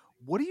bullshitting.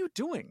 What are you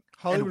doing?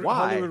 And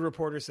why? Hollywood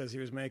Reporter says he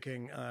was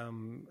making,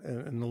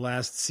 in the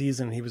last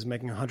season, he was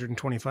making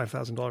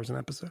 $125,000 an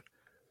episode.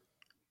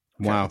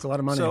 Wow. That's a lot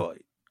of money. So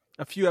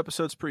a few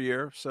episodes per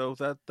year. So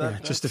that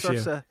just a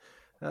few.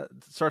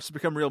 Starts to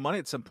become real money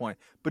at some point.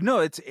 But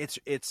no,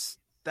 that's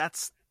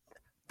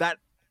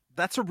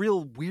a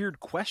real weird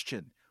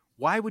question.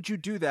 Why would you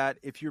do that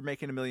if you're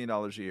making $1 million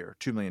a year,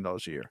 $2 million a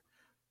year?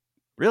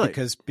 Really?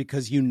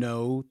 Because you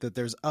know that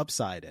there's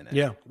upside in it.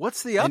 Yeah.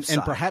 What's the upside?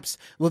 And perhaps,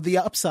 the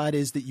upside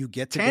is that you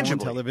get to Tangibly. go on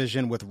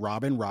television with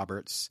Robin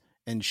Roberts.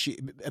 And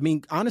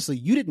honestly,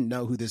 you didn't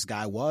know who this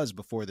guy was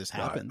before this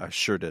happened. I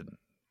sure didn't.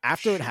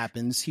 After it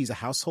happens, he's a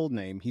household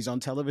name. He's on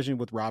television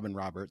with Robin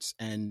Roberts,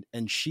 and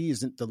she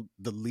isn't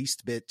the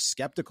least bit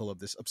skeptical of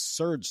this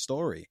absurd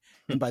story.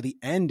 And by the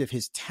end of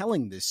his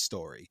telling this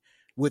story,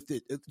 with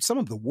some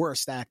of the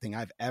worst acting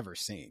I've ever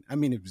seen. I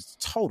mean, it was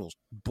total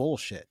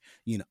bullshit.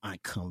 I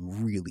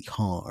come really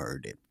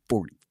hard at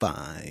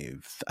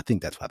 45. I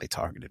think that's why they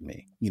targeted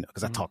me,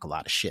 because I talk a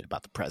lot of shit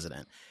about the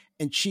president.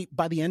 And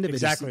by the end of it,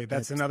 exactly.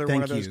 That's another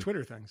one of those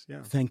Twitter things.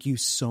 Yeah. Thank you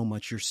so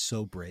much. You're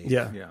so brave.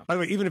 Yeah. By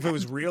the way, even if it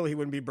was real, he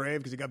wouldn't be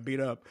brave because he got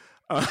beat up.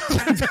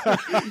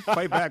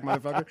 Fight back,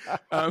 motherfucker.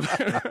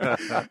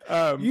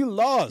 You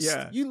lost.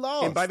 Yeah. You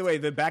lost. And by the way,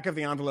 the back of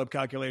the envelope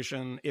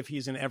calculation, if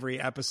he's in every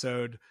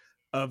episode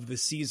of the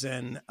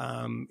season,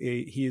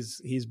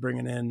 he's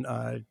bringing in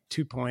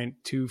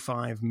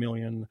 2.25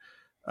 million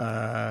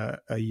a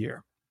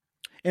year.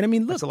 And I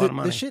mean, look,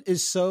 the shit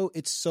is so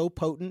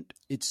potent.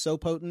 It's so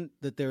potent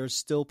that there are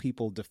still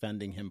people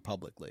defending him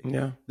publicly.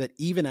 Yeah. That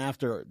even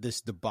after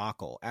this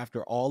debacle,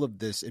 after all of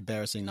this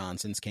embarrassing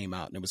nonsense came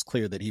out and it was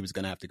clear that he was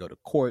going to have to go to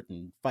court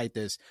and fight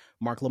this,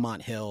 Mark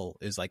Lamont Hill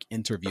is like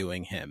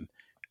interviewing him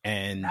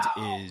and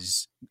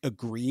is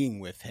agreeing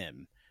with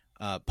him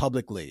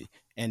publicly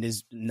and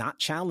is not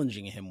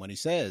challenging him when he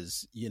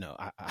says,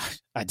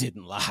 I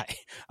didn't lie.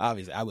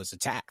 Obviously, I was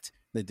attacked.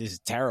 That this is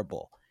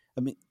terrible.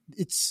 I mean,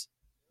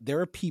 there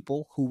are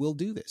people who will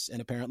do this,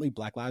 and apparently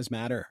Black Lives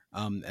Matter,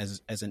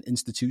 as an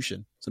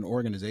institution, as an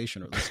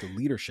organization, or at least the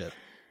leadership,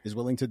 is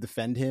willing to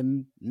defend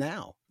him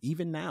now,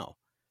 even now.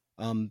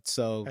 My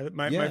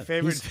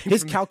favorite thing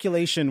his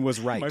calculation was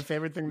right. My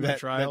favorite thing in the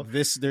trial,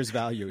 there's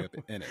value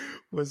in it,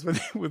 was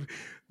with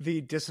the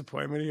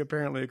disappointment he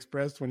apparently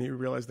expressed when he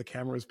realized the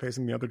camera was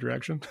facing the other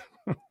direction.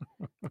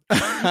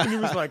 And he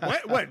was like,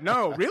 "What?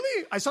 No,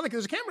 really? I saw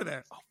there's a camera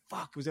there. Oh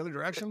fuck, it was the other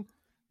direction."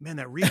 Man,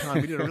 that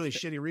recon, we did a really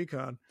shitty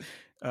recon.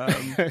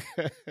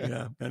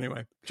 Yeah.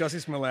 Anyway,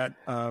 Jussie Smollett,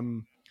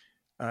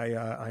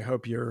 I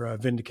hope you're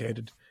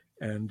vindicated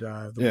and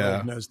the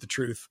world knows the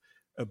truth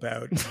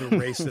about the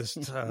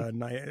racist,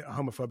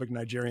 homophobic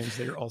Nigerians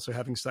that you're also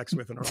having sex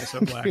with and are also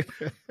black.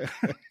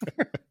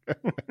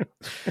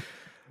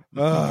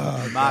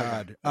 Oh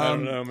God! I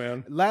don't know,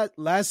 man.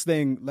 Last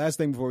thing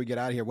before we get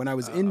out of here. When I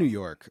was in New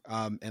York,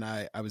 and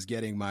I was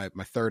getting my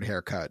third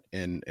haircut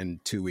in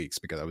 2 weeks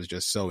because I was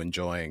just so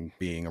enjoying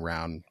being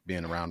around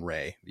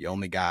Ray, the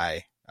only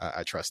guy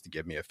I trust to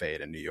give me a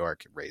fade in New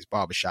York. Ray's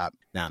barbershop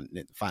down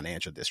in the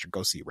financial district.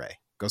 Go see Ray.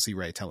 Go see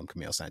Ray. Tell him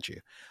Camille sent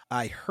you.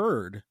 I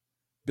heard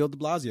Bill de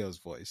Blasio's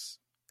voice,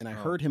 and I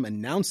heard him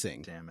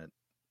announcing, "Damn it,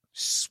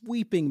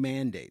 sweeping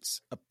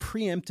mandates, a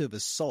preemptive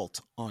assault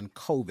on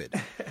COVID."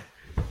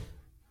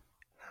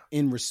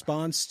 In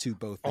response to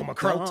both the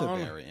Delta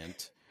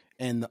variant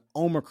and the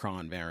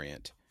Omicron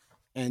variant,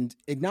 and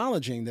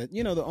acknowledging that,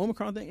 the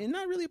Omicron thing is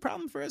not really a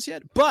problem for us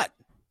yet, but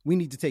we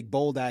need to take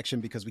bold action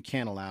because we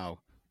can't allow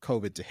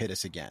COVID to hit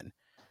us again.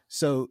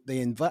 So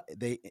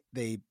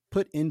they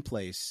put in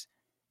place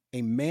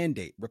a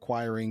mandate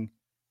requiring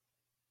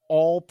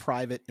all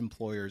private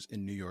employers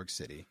in New York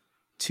City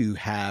to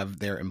have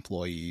their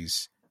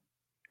employees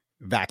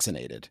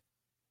vaccinated.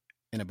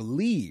 And I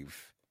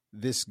believe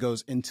this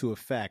goes into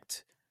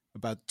effect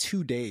about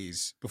 2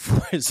 days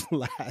before his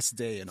last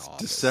day in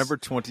office. December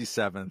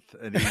 27th,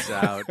 and he's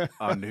out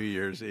on New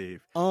Year's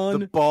Eve.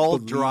 The ball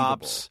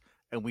drops,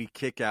 and we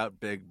kick out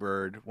Big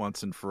Bird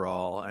once and for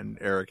all, and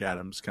Eric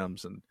Adams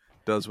comes and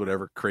does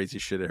whatever crazy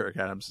shit Eric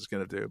Adams is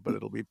going to do, but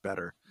it'll be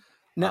better.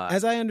 Now,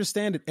 as I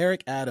understand it,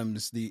 Eric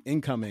Adams, the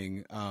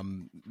incoming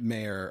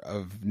mayor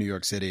of New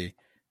York City,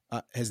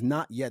 has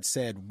not yet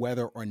said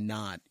whether or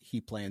not he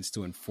plans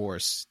to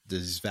enforce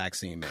this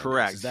vaccine mandate.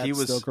 Correct. Is that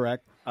still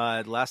correct?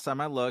 Last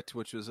time I looked,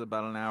 which was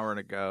about an hour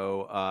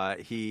ago,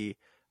 he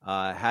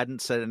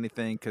hadn't said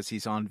anything because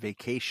he's on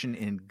vacation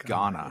in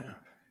Ghana.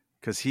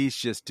 Because he's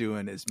just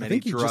doing as many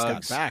drugs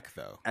just got back,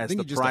 though. as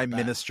the Prime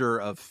Minister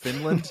of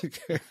Finland.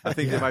 I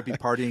think they might be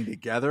partying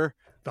together.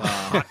 The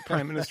hot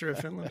Prime Minister of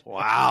Finland.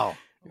 Wow.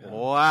 Yeah.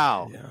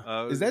 Wow.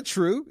 Yeah. Is that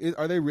true?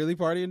 Are they really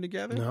partying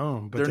together?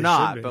 No, but they're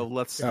not. But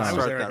let's start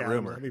that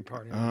rumor. I'd be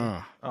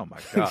partying. Oh my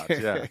God!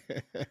 Yeah.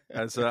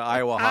 As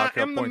Iowa Hawk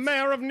I am the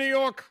mayor of New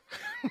York.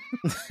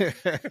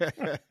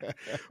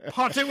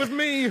 Party with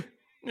me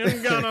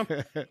in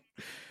Ghana.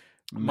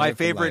 My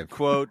favorite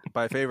quote.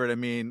 By favorite, I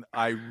mean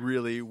I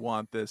really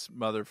want this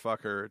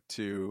motherfucker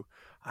to.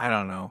 I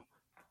don't know.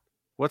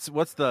 What's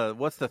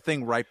the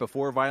thing right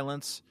before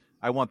violence?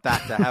 I want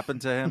that to happen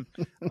to him.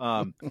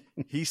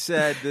 He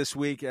said this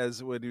week,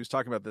 as when he was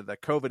talking about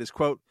that COVID is,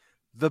 quote,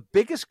 the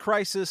biggest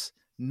crisis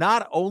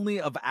not only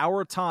of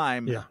our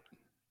time,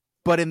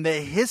 but in the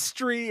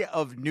history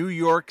of New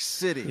York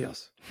City.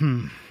 Yes.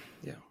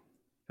 Yeah.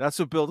 That's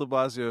what Bill de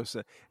Blasio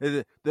said.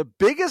 The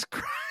biggest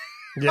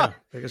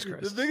biggest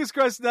crisis. The biggest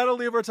crisis not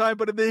only of our time,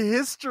 but in the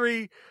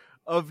history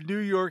of New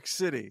York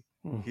City,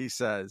 he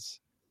says.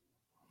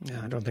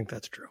 Yeah, I don't think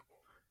that's true.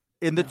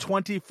 In the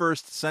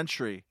 21st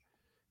century,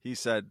 he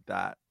said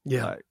that.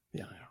 Yeah.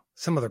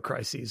 Some other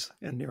crises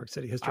in New York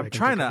City history.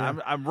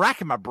 I'm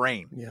racking my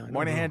brain. Yeah.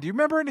 Moynihan, do you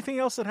remember anything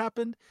else that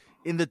happened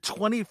in the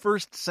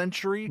 21st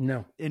century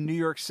in New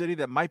York City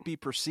that might be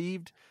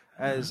perceived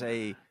as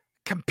a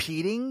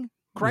competing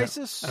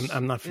crisis? No,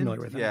 I'm not familiar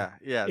with that.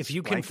 Yeah. If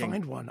you can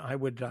find one, I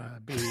would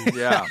be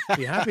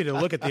happy to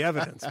look at the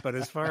evidence. But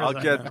as far as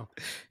I know,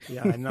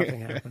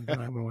 nothing happened that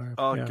I'm aware of.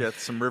 I'll get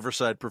some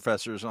Riverside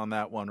professors on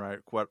that one right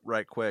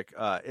quick.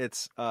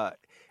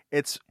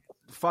 It's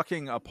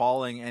fucking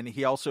appalling, and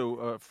he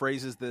also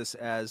phrases this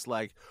as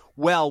like,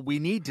 well, we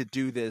need to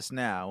do this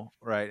now,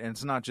 right? And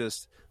it's not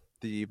just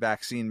the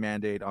vaccine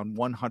mandate on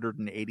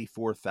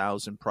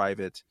 184,000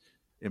 private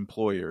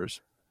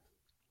employers.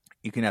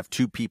 You can have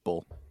two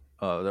people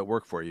that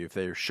work for you. If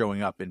they're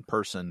showing up in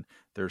person,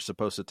 they're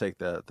supposed to take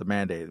the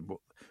mandate.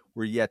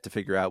 We're yet to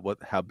figure out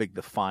how big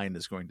the fine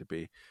is going to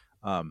be.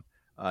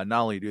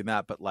 Not only doing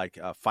that, but like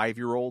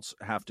 5-year-olds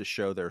have to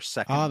show their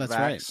second vax.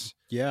 Right.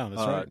 Yeah,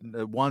 that's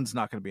right. One's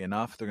not going to be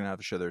enough. They're going to have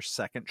to show their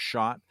second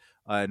shot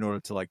in order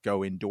to like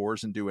go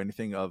indoors and do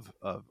anything of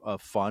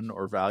fun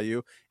or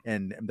value.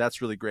 And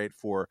that's really great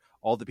for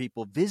all the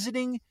people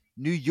visiting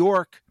New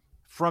York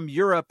from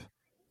Europe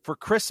for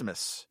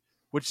Christmas,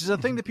 which is a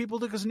thing that people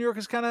do because New York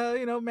is kind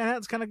of,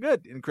 Manhattan's kind of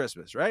good in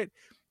Christmas, right?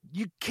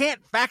 You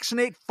can't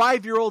vaccinate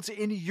 5-year-olds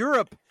in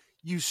Europe,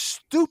 you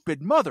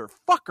stupid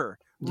motherfucker.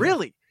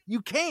 Really?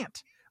 You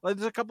can't. Like,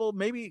 there's a couple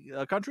maybe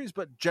countries,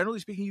 but generally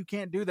speaking, you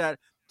can't do that.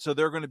 So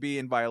they're going to be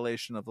in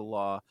violation of the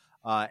law.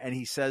 And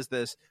he says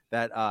this,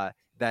 that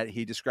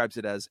he describes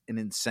it as an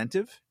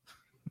incentive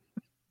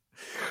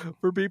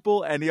for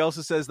people. And he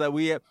also says that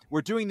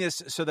we're doing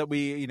this so that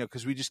we,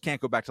 because we just can't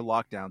go back to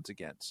lockdowns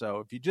again. So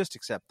if you just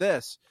accept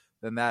this,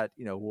 then that,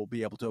 we'll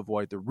be able to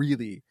avoid the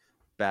really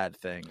bad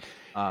thing.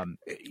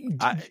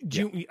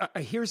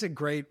 Here's a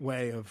great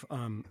way of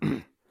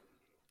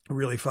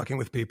really fucking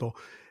with people.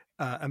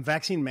 A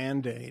vaccine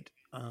mandate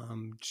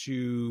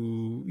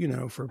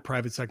to, for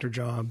private sector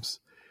jobs,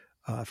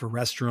 for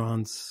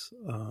restaurants,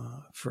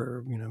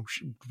 for,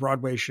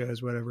 Broadway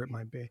shows, whatever it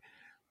might be.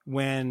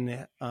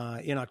 When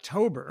in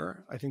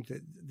October, I think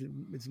that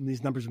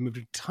these numbers have moved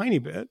a tiny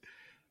bit,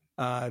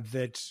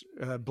 that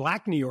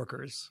Black New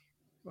Yorkers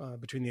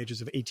between the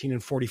ages of 18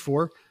 and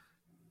 44,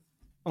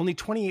 only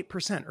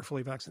 28% are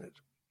fully vaccinated.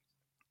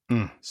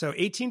 So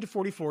 18 to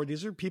 44,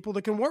 these are people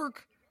that can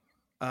work.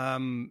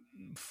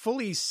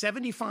 Fully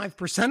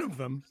 75% of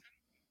them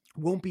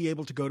won't be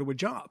able to go to a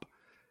job.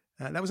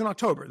 That was in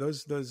October.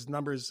 Those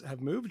numbers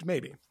have moved,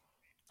 maybe.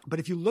 But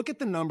if you look at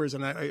the numbers,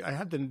 and I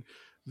have the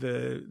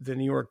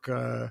New York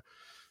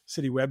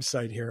City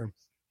website here.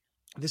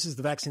 This is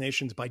the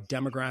vaccinations by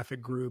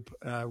demographic group,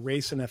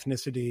 race and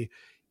ethnicity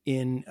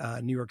in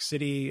New York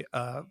City.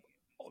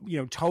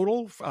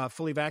 Total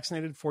fully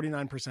vaccinated,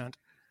 49%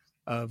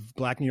 of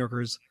Black New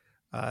Yorkers,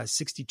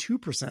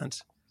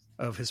 62%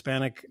 of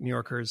Hispanic New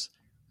Yorkers,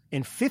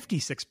 and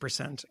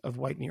 56% of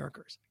white New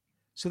Yorkers.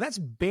 So that's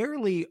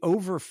barely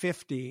over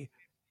 50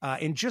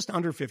 and just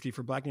under 50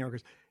 for Black New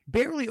Yorkers,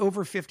 barely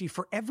over 50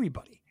 for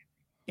everybody.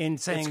 And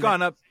saying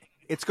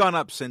it's gone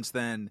up since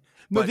then.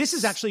 No, this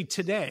is actually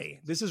today.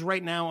 This is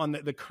right now on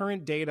the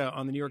current data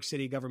on the New York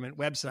City government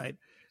website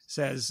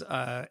says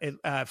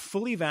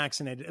fully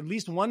vaccinated, at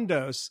least one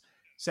dose,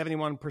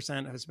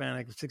 71%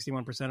 Hispanic,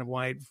 61% of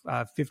white,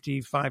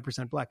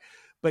 55% Black.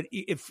 But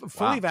if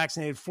fully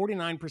vaccinated,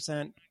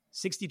 49%,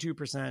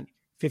 62%,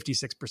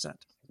 56%.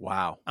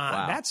 Wow.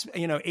 That's,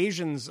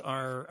 Asians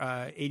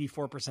are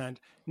 84%.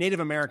 Native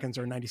Americans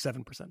are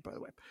 97%, by the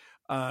way.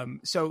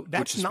 So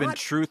that's which has been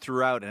true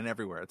throughout and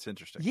everywhere. It's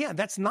interesting. Yeah,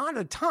 that's not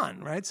a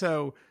ton, right?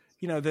 So,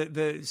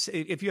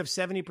 if you have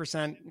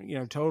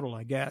 70%, total,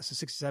 I guess,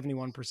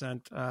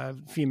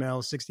 71%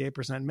 female,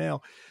 68%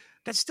 male,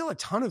 that's still a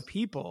ton of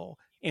people.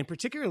 And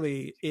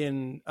particularly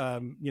in,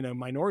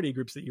 minority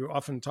groups that you're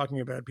often talking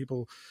about,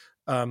 people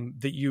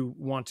that you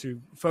want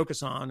to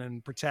focus on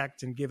and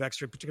protect and give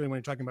extra, particularly when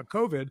you're talking about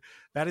COVID,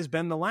 that has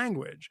been the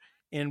language.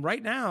 And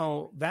right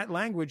now, that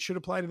language should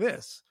apply to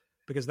this,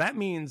 because that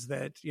means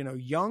that,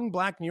 young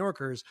Black New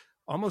Yorkers,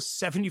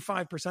 almost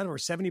 75% or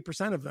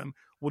 70% of them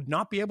would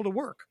not be able to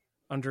work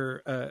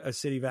under a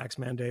city vax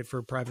mandate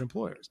for private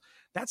employers.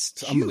 That's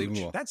huge.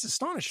 Unbelievable. That's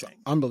astonishing.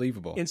 It's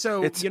unbelievable. And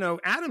so,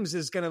 Adams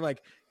is going to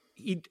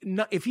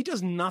if he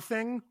does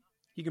nothing,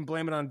 you can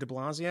blame it on de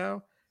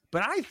Blasio.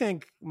 But I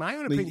think my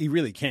own opinion, he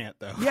really can't,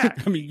 though. Yeah,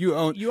 I mean, you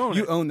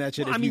own that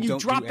shit. Well, if you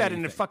drop that anything.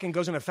 and it fucking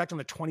goes into effect on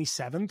the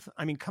 27th.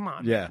 I mean, come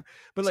on. Yeah, man.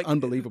 But it's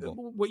unbelievable.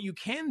 What you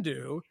can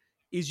do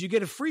is you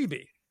get a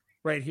freebie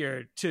right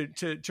here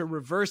to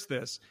reverse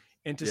this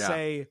and to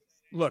say,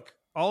 look,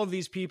 all of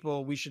these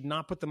people, we should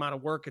not put them out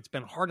of work. It's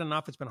been hard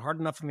enough. It's been hard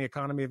enough in the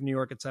economy of New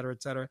York, et cetera,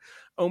 et cetera.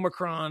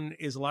 Omicron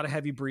is a lot of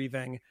heavy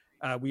breathing.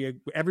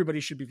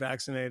 Everybody should be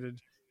vaccinated.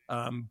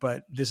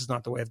 But this is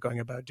not the way of going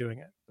about doing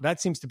it. That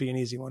seems to be an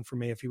easy one for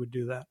me if he would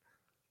do that.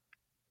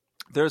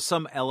 There's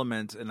some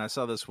element, and I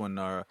saw this when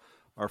our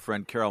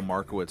friend Carol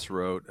Markowitz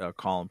wrote a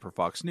column for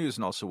Fox News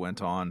and also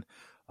went on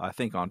I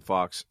think on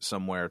Fox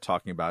somewhere,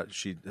 talking about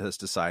she has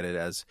decided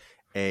as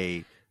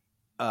a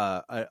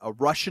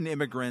Russian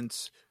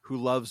immigrant who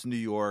loves New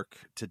York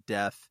to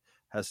death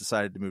has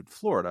decided to move to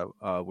Florida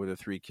with her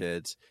 3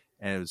 kids,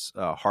 and it was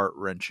a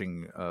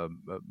heart-wrenching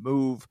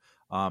move,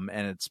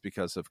 and it's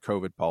because of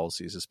COVID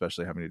policies,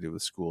 especially having to do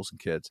with schools and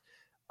kids.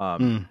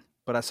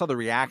 But I saw the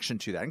reaction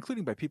to that,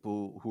 including by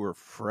people who are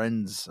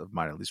friends of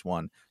mine, at least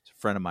one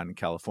friend of mine in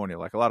California,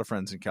 like a lot of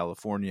friends in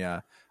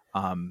California,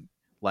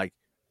 like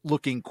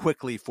looking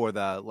quickly for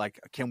the, like,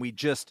 can we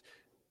just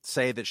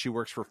say that she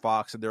works for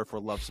Fox and therefore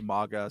loves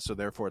MAGA, so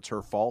therefore it's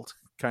her fault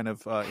kind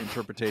of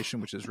interpretation,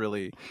 which is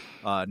really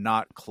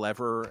not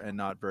clever and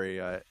not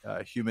very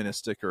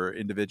humanistic or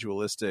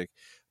individualistic.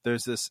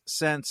 There's this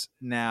sense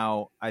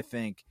now, I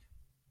think,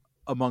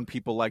 among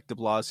people like de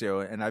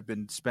Blasio, and I've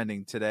been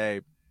spending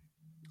today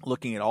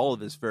looking at all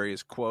of his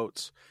various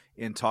quotes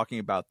in talking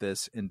about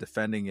this and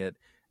defending it.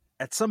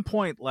 At some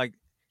point, like,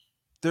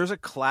 there's a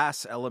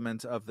class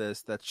element of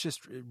this that's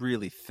just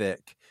really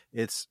thick.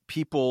 It's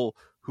people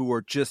who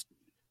are just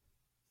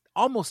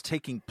almost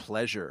taking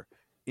pleasure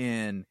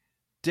in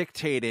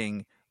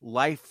dictating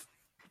life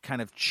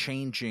kind of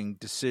changing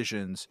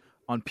decisions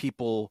on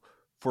people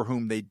for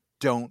whom they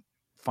don't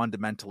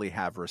fundamentally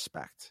have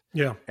respect.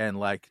 Yeah. And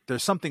like,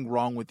 there's something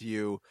wrong with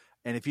you.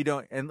 And if you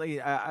don't, and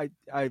I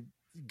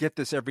get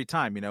this every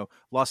time, you know,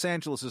 Los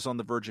Angeles is on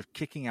the verge of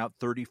kicking out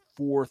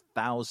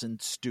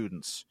 34,000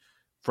 students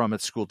from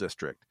its school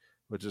district,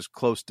 which is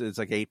close to, it's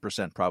like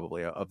 8%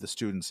 probably of the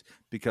students,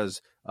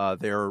 because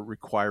they're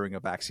requiring a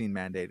vaccine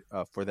mandate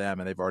for them,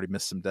 and they've already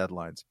missed some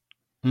deadlines.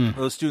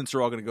 Those students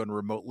are all going to go into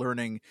remote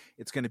learning.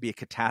 It's going to be a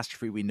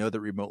catastrophe. We know that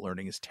remote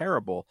learning is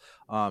terrible.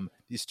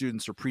 These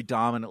students are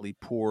predominantly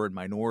poor and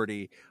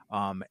minority,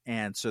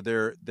 and so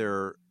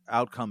their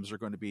outcomes are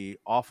going to be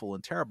awful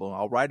and terrible. And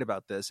I'll write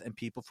about this, and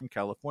people from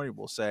California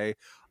will say,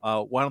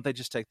 why don't they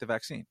just take the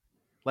vaccine?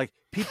 Like,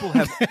 people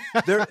have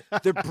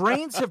their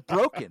brains have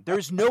broken.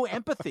 There's no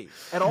empathy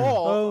at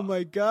all. Oh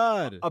my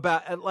God.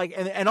 About, like,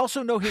 and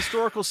also no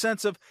historical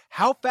sense of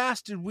how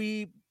fast did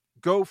we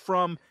go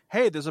from,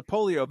 hey, there's a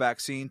polio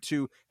vaccine,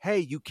 to, hey,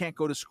 you can't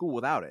go to school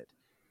without it.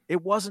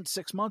 It wasn't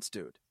 6 months,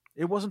 dude.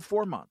 It wasn't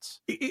 4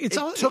 months. It's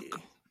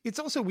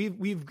also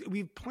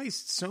we've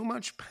placed so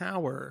much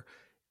power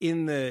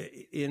in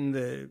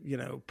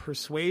the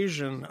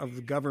persuasion of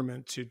the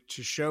government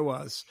to show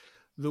us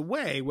the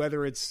way,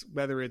 whether it's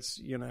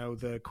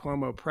the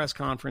Cuomo press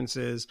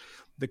conferences,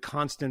 the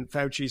constant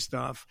Fauci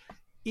stuff.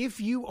 If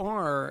you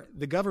are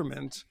the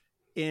government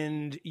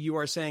and you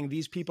are saying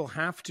these people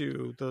have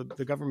to,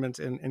 the government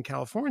in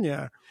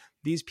California,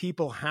 these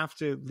people have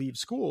to leave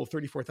school,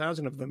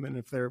 34,000 of them, and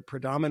if they're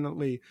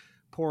predominantly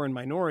poor and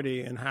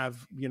minority and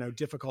have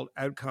difficult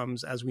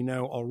outcomes, as we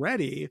know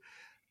already,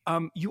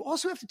 you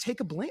also have to take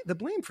the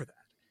blame for that.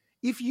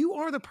 If you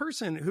are the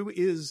person who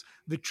is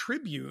the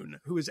tribune,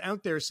 who is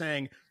out there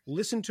saying,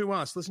 listen to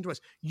us,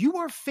 you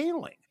are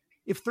failing.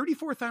 If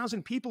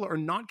 34,000 people are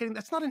not getting,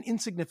 that's not an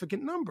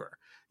insignificant number.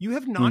 You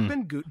have not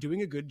been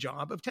doing a good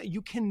job of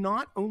you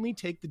cannot only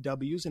take the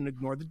W's and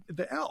ignore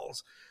the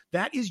L's.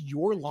 That is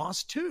your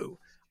loss too.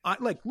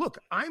 Look,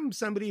 I'm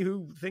somebody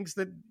who thinks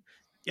that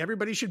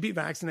everybody should be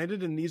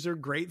vaccinated, and these are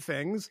great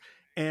things,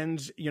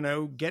 and,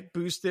 get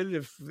boosted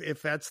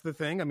if that's the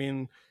thing. I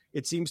mean,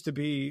 it seems to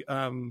be,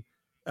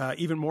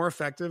 even more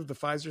effective. The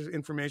Pfizer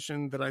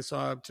information that I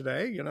saw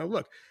today,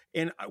 look,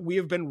 and we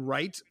have been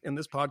right in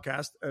this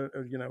podcast,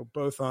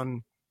 both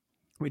on,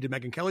 we did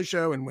Megyn Kelly's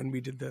show and when we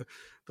did the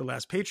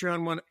last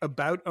Patreon one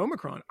about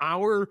Omicron.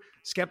 Our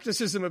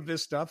skepticism of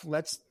this stuff,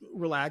 let's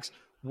relax,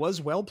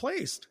 was well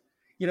placed.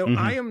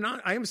 I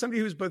am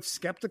somebody who's both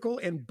skeptical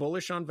and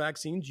bullish on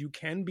vaccines. You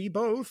can be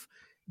both,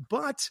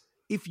 but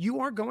if you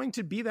are going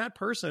to be that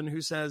person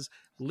who says,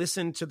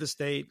 listen to the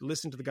state,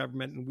 listen to the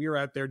government, and we're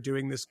out there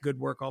doing this good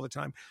work all the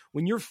time,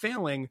 when you're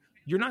failing,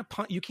 you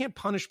can't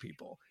punish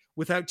people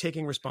without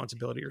taking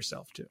responsibility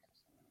yourself too.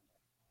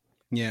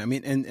 Yeah, I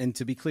mean, and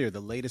to be clear, the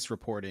latest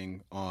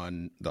reporting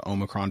on the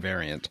Omicron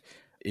variant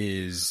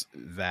is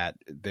that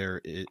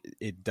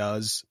it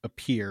does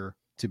appear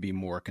to be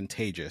more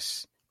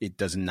contagious. It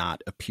does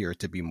not appear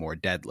to be more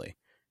deadly.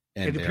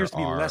 And it appears to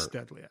be less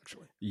deadly,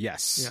 actually.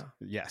 Yes.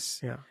 Yeah.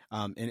 Yes. Yeah.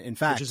 And in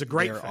fact, which is a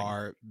great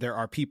thing. There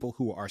are people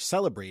who are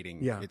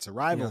celebrating its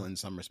arrival in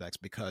some respects,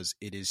 because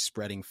it is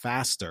spreading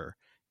faster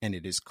and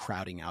it is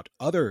crowding out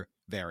other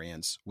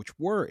variants, which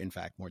were in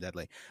fact more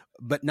deadly,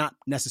 but not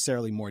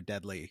necessarily more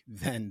deadly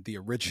than the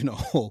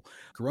original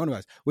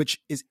coronavirus,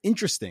 which is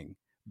interesting,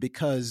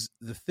 because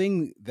the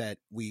thing that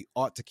we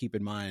ought to keep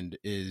in mind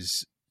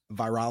is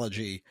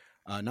virology.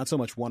 Not so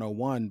much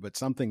 101, but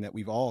something that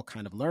we've all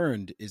kind of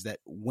learned is that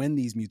when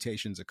these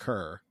mutations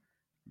occur,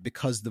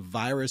 because the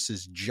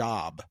virus's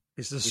job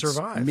is to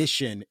survive,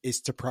 mission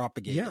is to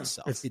propagate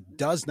itself. It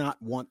does not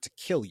want to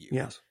kill you.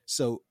 Yes.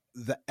 So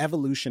the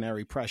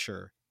evolutionary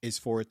pressure is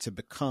for it to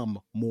become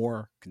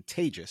more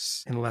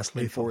contagious and less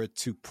lethal, and for it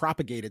to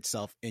propagate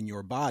itself in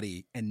your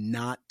body and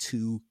not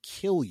to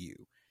kill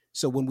you.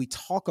 So when we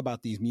talk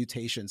about these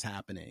mutations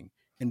happening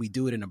and we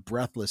do it in a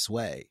breathless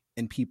way.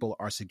 And people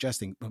are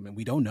suggesting, I mean,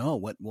 we don't know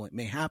what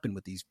may happen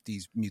with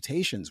these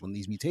mutations. When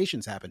these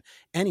mutations happen,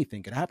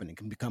 anything could happen. It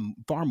can become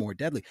far more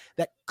deadly.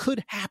 That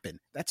could happen.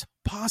 That's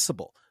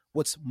possible.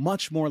 What's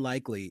much more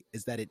likely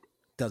is that it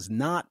does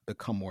not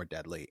become more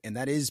deadly. And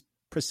that is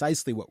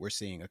precisely what we're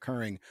seeing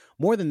occurring.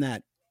 More than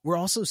that, we're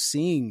also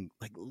seeing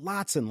like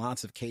lots and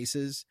lots of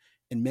cases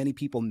and many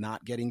people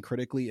not getting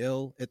critically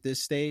ill at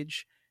this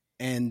stage.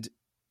 And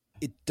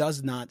it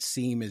does not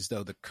seem as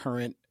though the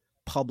current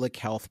public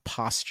health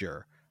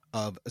posture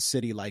of a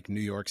city like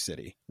New York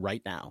City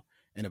right now,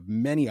 and of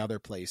many other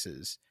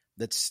places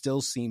that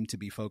still seem to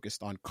be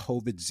focused on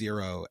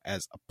COVID-0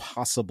 as a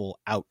possible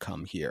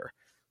outcome here.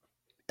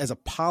 As a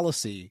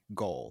policy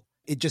goal,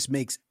 it just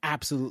makes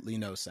absolutely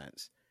no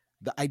sense.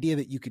 The idea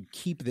that you could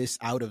keep this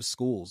out of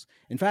schools.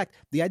 In fact,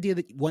 the idea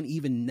that one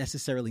even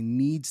necessarily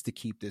needs to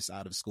keep this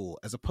out of school,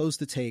 as opposed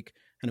to take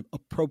kind of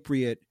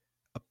appropriate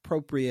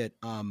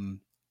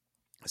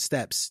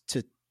steps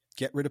to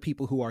get rid of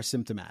people who are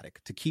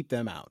symptomatic, to keep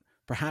them out,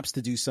 perhaps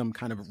to do some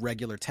kind of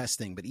regular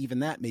testing, but even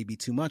that may be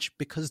too much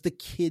because the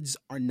kids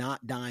are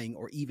not dying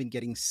or even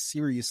getting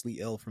seriously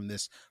ill from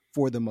this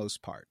for the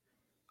most part.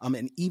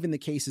 And even the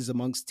cases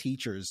amongst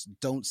teachers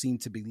don't seem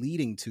to be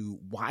leading to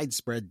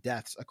widespread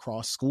deaths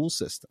across school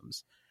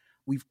systems.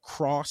 We've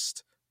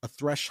crossed a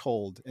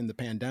threshold in the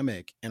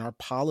pandemic, and our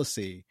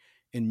policy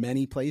in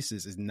many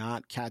places is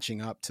not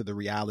catching up to the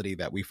reality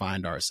that we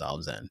find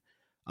ourselves in.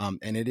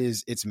 And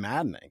it's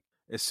maddening.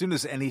 As soon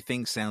as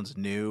anything sounds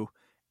new,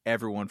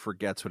 everyone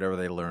forgets whatever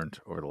they learned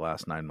over the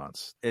last 9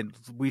 months. And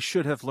we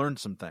should have learned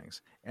some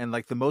things. And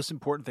like the most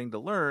important thing to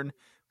learn,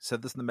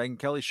 said this in the Megyn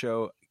Kelly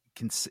show,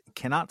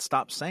 cannot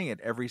stop saying it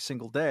every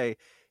single day,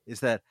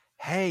 is that,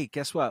 hey,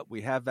 guess what?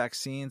 We have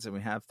vaccines and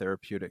we have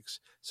therapeutics.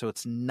 So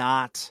it's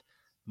not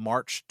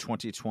March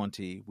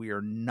 2020. We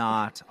are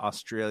not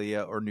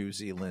Australia or New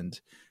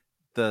Zealand.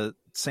 The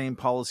same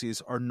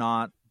policies are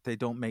not, they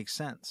don't make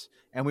sense.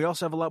 And we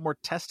also have a lot more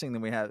testing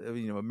than we have.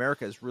 You know,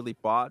 America has really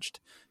botched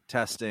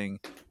testing.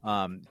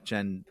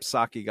 Jen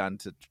Psaki got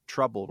into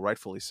trouble,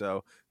 rightfully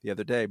so, the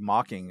other day,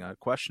 mocking a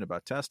question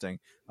about testing.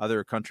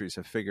 Other countries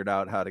have figured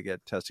out how to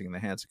get testing in the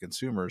hands of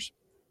consumers.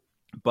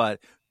 But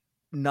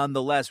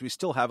nonetheless, we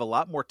still have a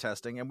lot more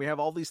testing, and we have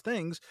all these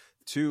things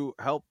to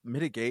help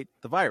mitigate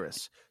the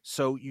virus.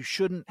 So you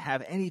shouldn't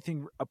have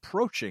anything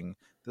approaching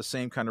the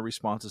same kind of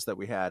responses that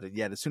we had. And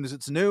yet, as soon as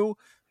it's new,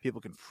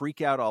 people can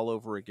freak out all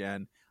over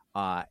again.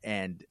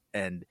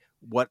 And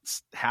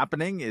what's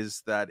happening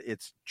is that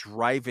it's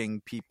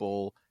driving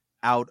people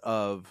out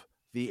of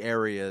the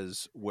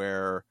areas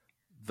where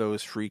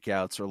those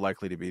freakouts are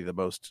likely to be the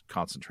most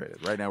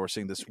concentrated. Right now, we're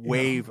seeing this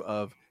wave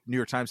of New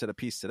York Times had a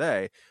piece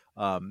today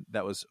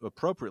that was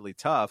appropriately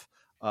tough,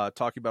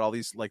 talking about all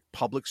these like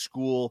public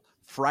school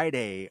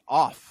Friday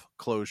off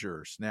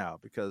closures now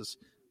because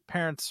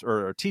parents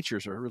or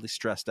teachers are really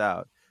stressed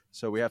out.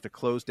 So we have to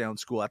close down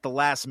school at the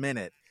last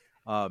minute.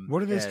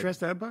 What are they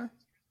stressed out by?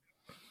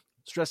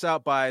 Stressed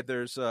out by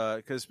because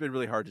it's been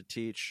really hard to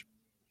teach.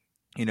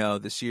 You know,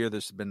 this year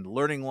there's been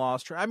learning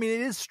loss. I mean,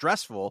 it is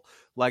stressful.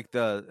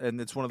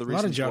 And it's one of the reasons a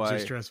lot of jobs why, are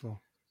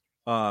stressful.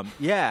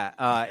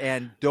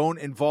 And don't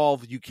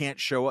involve. You can't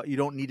show up. You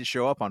don't need to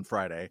show up on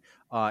Friday,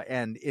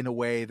 and in a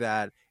way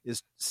that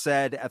is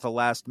said at the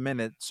last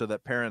minute, so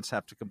that parents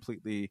have to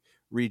completely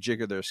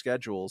rejigger their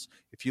schedules.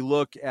 If you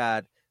look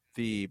at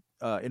the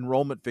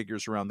enrollment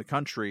figures around the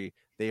country,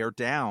 they are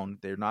down.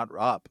 They're not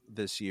up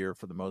this year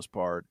for the most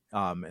part.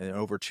 And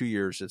over 2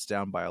 years, it's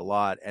down by a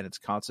lot, and it's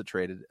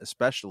concentrated,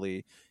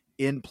 especially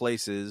in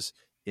places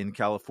in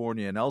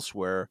California and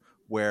elsewhere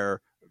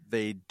where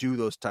they do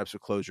those types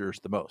of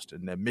closures the most.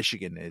 And in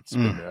Michigan, it's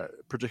been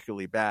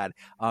particularly bad.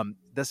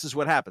 This is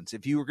what happens.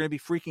 If you are going to be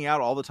freaking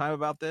out all the time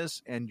about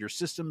this and your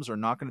systems are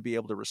not going to be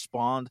able to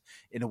respond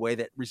in a way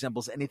that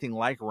resembles anything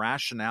like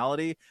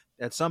rationality,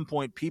 at some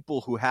point,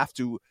 people who have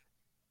to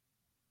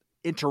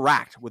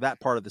interact with that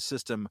part of the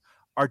system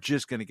are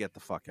just going to get the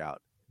fuck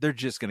out. They're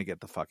just going to get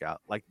the fuck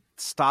out. Like,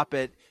 stop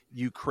it,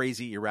 you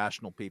crazy,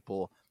 irrational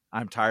people.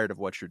 I'm tired of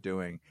what you're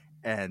doing.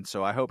 And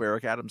so I hope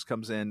Eric Adams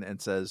comes in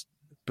and says,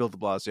 Bill de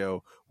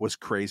Blasio was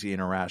crazy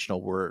and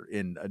irrational. We're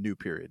in a new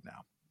period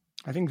now.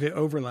 I think the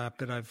overlap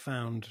that I've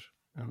found,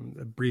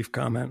 a brief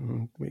comment,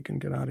 and we can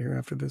get out of here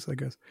after this, I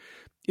guess,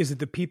 is that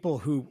the people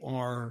who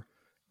are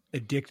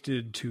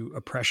addicted to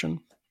oppression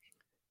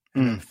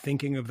and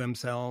thinking of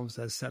themselves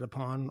as set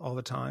upon all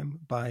the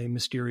time by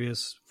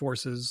mysterious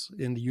forces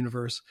in the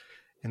universe,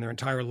 and their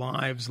entire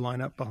lives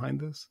line up behind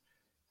this,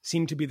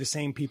 seem to be the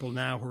same people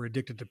now who are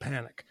addicted to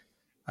panic.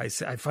 I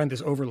find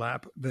this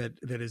overlap that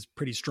is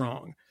pretty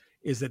strong,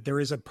 is that there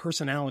is a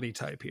personality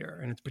type here,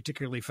 and it's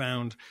particularly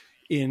found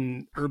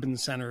in urban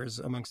centers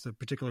amongst a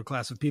particular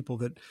class of people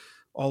that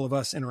all of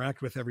us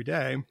interact with every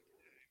day.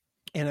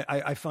 And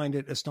I find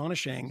it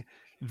astonishing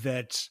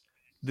that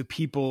the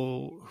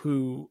people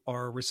who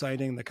are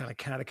reciting the kind of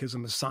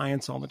catechism of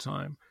science all the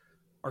time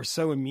are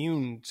so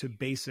immune to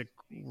basic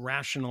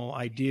rational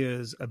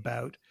ideas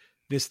about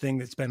this thing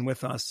that's been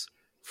with us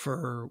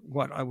for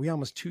what? Are we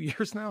almost 2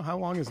 years now? How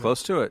long is it?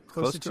 Close to it.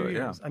 Close to 2 it,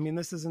 years. yeah. I mean,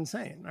 this is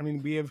insane. I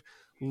mean, we have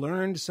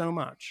learned so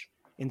much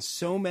in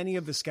so many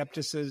of the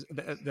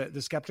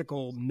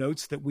skeptical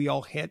notes that we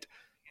all hit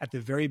at the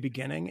very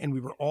beginning, and we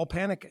were all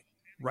panicking,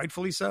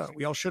 rightfully so.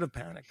 We all should have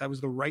panicked. That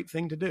was the right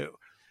thing to do.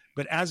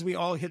 But as we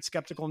all hit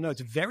skeptical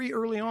notes very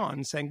early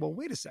on, saying, well,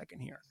 wait a second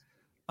here.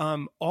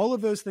 All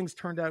of those things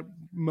turned out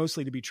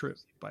mostly to be true,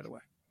 by the way.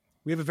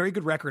 We have a very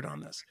good record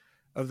on this,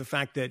 of the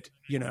fact that,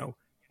 you know,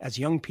 as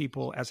young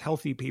people, as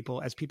healthy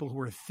people, as people who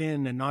are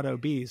thin and not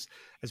obese,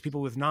 as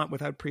people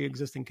without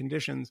pre-existing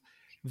conditions,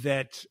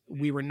 that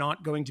we were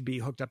not going to be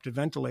hooked up to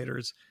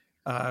ventilators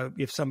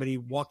if somebody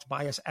walked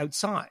by us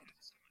outside.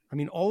 I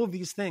mean, all of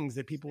these things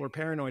that people were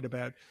paranoid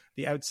about,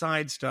 the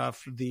outside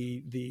stuff,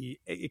 the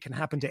it can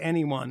happen to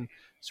anyone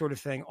sort of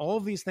thing, all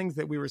of these things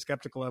that we were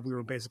skeptical of, we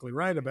were basically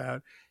right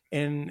about.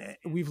 And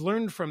we've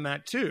learned from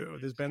that too.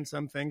 There's been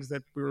some things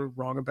that we were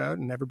wrong about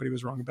and everybody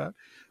was wrong about.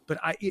 But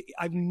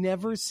I've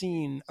never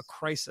seen a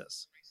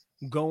crisis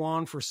go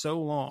on for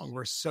so long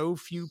where so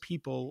few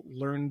people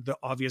learned the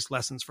obvious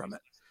lessons from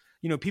it.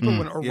 You know, people,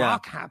 when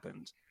Iraq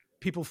happened,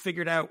 people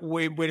figured out,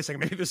 wait a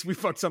second, maybe we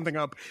fucked something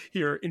up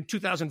here in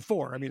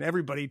 2004. I mean,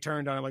 everybody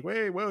turned on like,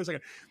 wait a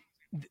second.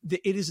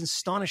 It is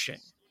astonishing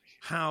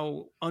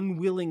how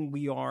unwilling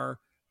we are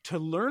to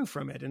learn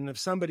from it. And if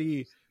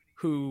somebody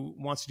who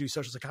wants to do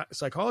social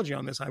psychology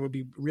on this, I would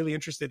be really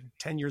interested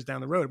 10 years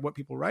down the road, what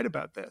people write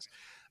about this,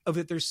 of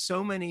that there's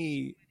so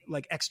many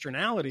like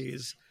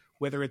externalities,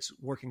 whether it's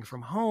working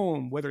from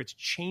home, whether it's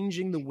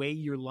changing the way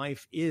your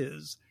life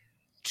is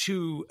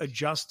to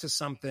adjust to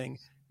something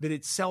that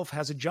itself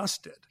has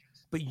adjusted,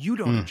 but you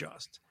don't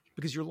adjust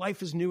because your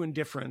life is new and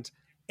different,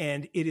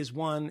 and it is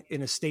one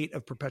in a state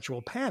of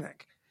perpetual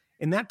panic.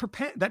 And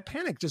that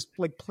panic just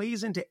like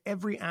plays into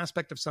every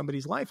aspect of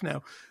somebody's life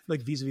now,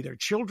 like vis-a-vis their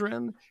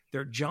children,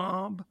 their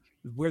job,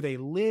 where they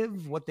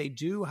live, what they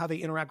do, how they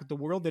interact with the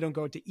world. They don't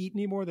go out to eat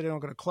anymore. They don't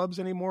go to clubs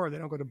anymore. Or they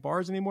don't go to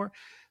bars anymore.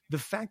 The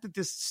fact that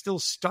this still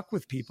stuck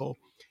with people,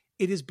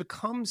 it has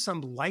become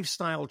some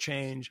lifestyle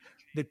change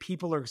that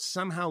people are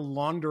somehow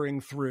laundering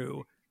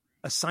through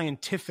a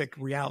scientific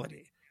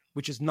reality,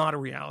 which is not a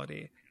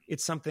reality.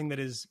 It's something that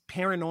is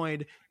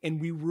paranoid, and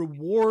we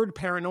reward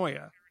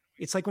paranoia.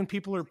 It's like when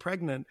people are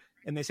pregnant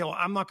and they say, well,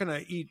 I'm not going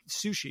to eat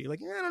sushi.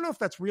 Like, I don't know if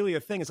that's really a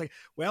thing. It's like,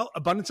 well,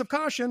 abundance of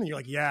caution. And you're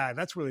like, yeah,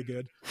 that's really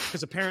good.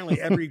 Because apparently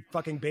every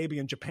fucking baby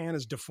in Japan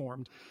is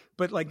deformed.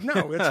 But like,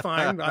 no, it's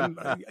fine.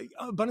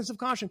 Abundance of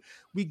caution.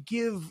 We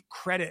give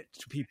credit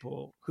to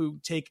people who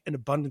take an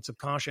abundance of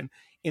caution.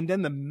 And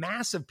then the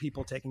mass of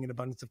people taking an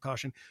abundance of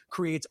caution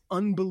creates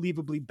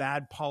unbelievably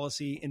bad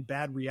policy and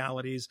bad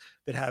realities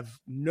that have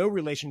no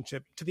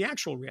relationship to the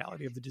actual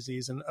reality of the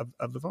disease and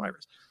of the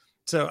virus.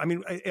 So, I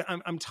mean,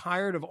 I'm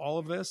tired of all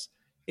of this,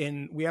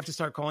 and we have to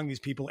start calling these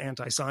people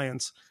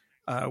anti-science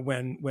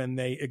when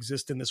they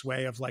exist in this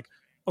way of like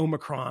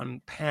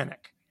Omicron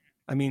panic.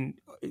 I mean,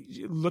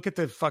 look at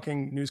the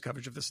fucking news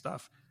coverage of this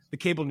stuff. The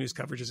cable news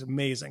coverage is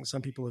amazing.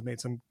 Some people have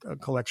made some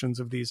collections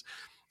of these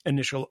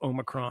initial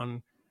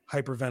Omicron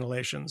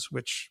hyperventilations,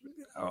 which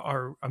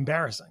are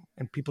embarrassing,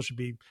 and people should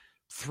be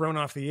thrown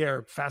off the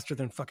air faster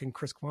than fucking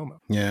Chris Cuomo.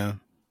 Yeah,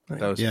 that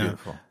was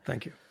beautiful.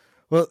 Thank you.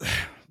 Well,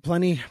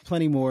 plenty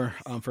more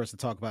for us to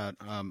talk about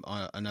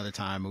another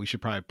time. We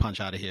should probably punch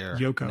out of here.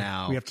 Yoko.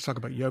 Now. We have to talk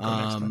about Yoko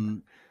next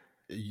time.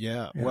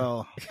 Yeah.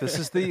 Well, this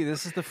is the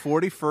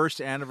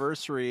 41st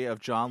anniversary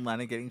of John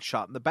Lennon getting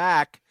shot in the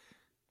back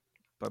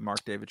by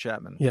Mark David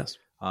Chapman. Yes.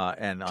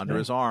 And under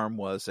his arm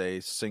was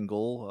a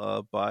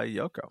single by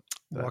Yoko.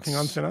 Walking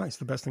on Thin Ice,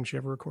 the best thing she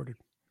ever recorded.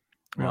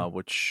 Yeah.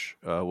 Which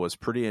was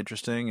pretty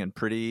interesting and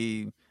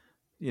pretty,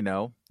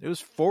 it was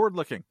forward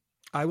looking.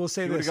 I will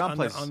say this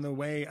on the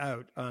way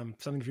out,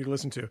 something for you to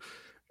listen to.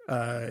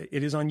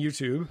 It is on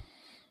YouTube.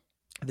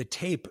 The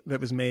tape that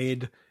was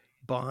made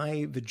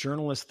by the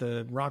journalist,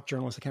 the rock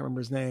journalist, I can't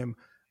remember his name,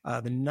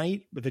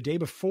 the day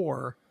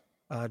before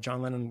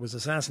John Lennon was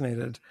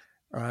assassinated,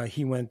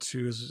 he went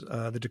to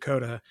the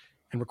Dakota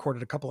and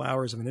recorded a couple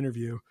hours of an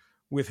interview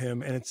with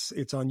him, and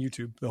it's on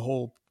YouTube, the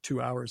whole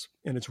 2 hours,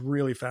 and it's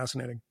really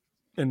fascinating.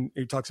 And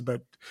he talks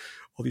about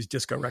all these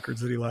disco records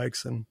that he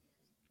likes, and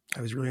I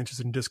was really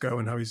interested in disco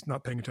and how he's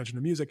not paying attention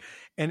to music.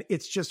 And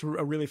it's just a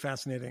really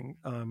fascinating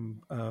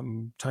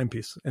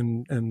timepiece,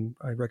 and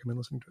I recommend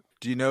listening to it.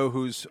 Do you know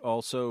who's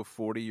also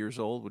 40 years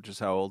old, which is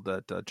how old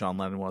that John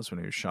Lennon was when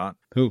he was shot?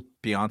 Who?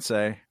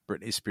 Beyonce,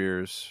 Britney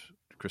Spears,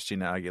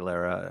 Christina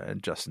Aguilera,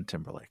 and Justin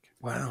Timberlake.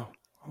 Wow.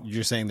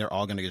 You're saying they're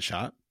all going to get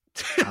shot?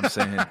 I'm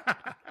saying...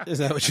 Is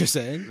that what you're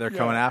saying? They're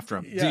coming after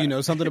him. Yeah. Do you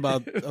know something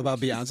about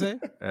Beyonce?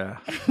 Yeah.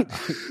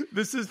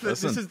 This is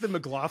the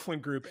McLaughlin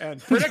group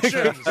and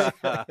predictions.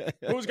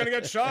 Who's going to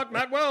get shot?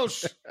 Matt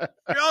Welsh.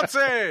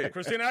 Beyonce.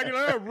 Christina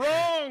Aguilera.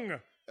 Wrong.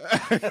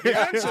 The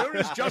answer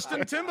is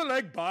Justin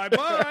Timberlake.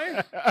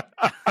 Bye-bye.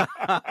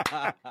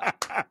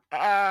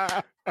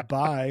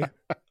 Bye.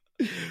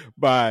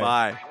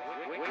 Bye.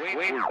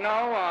 We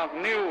know of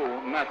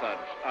new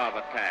methods of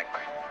attack.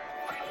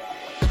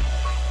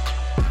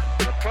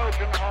 The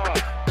Trojan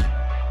horse,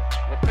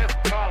 the fifth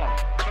column.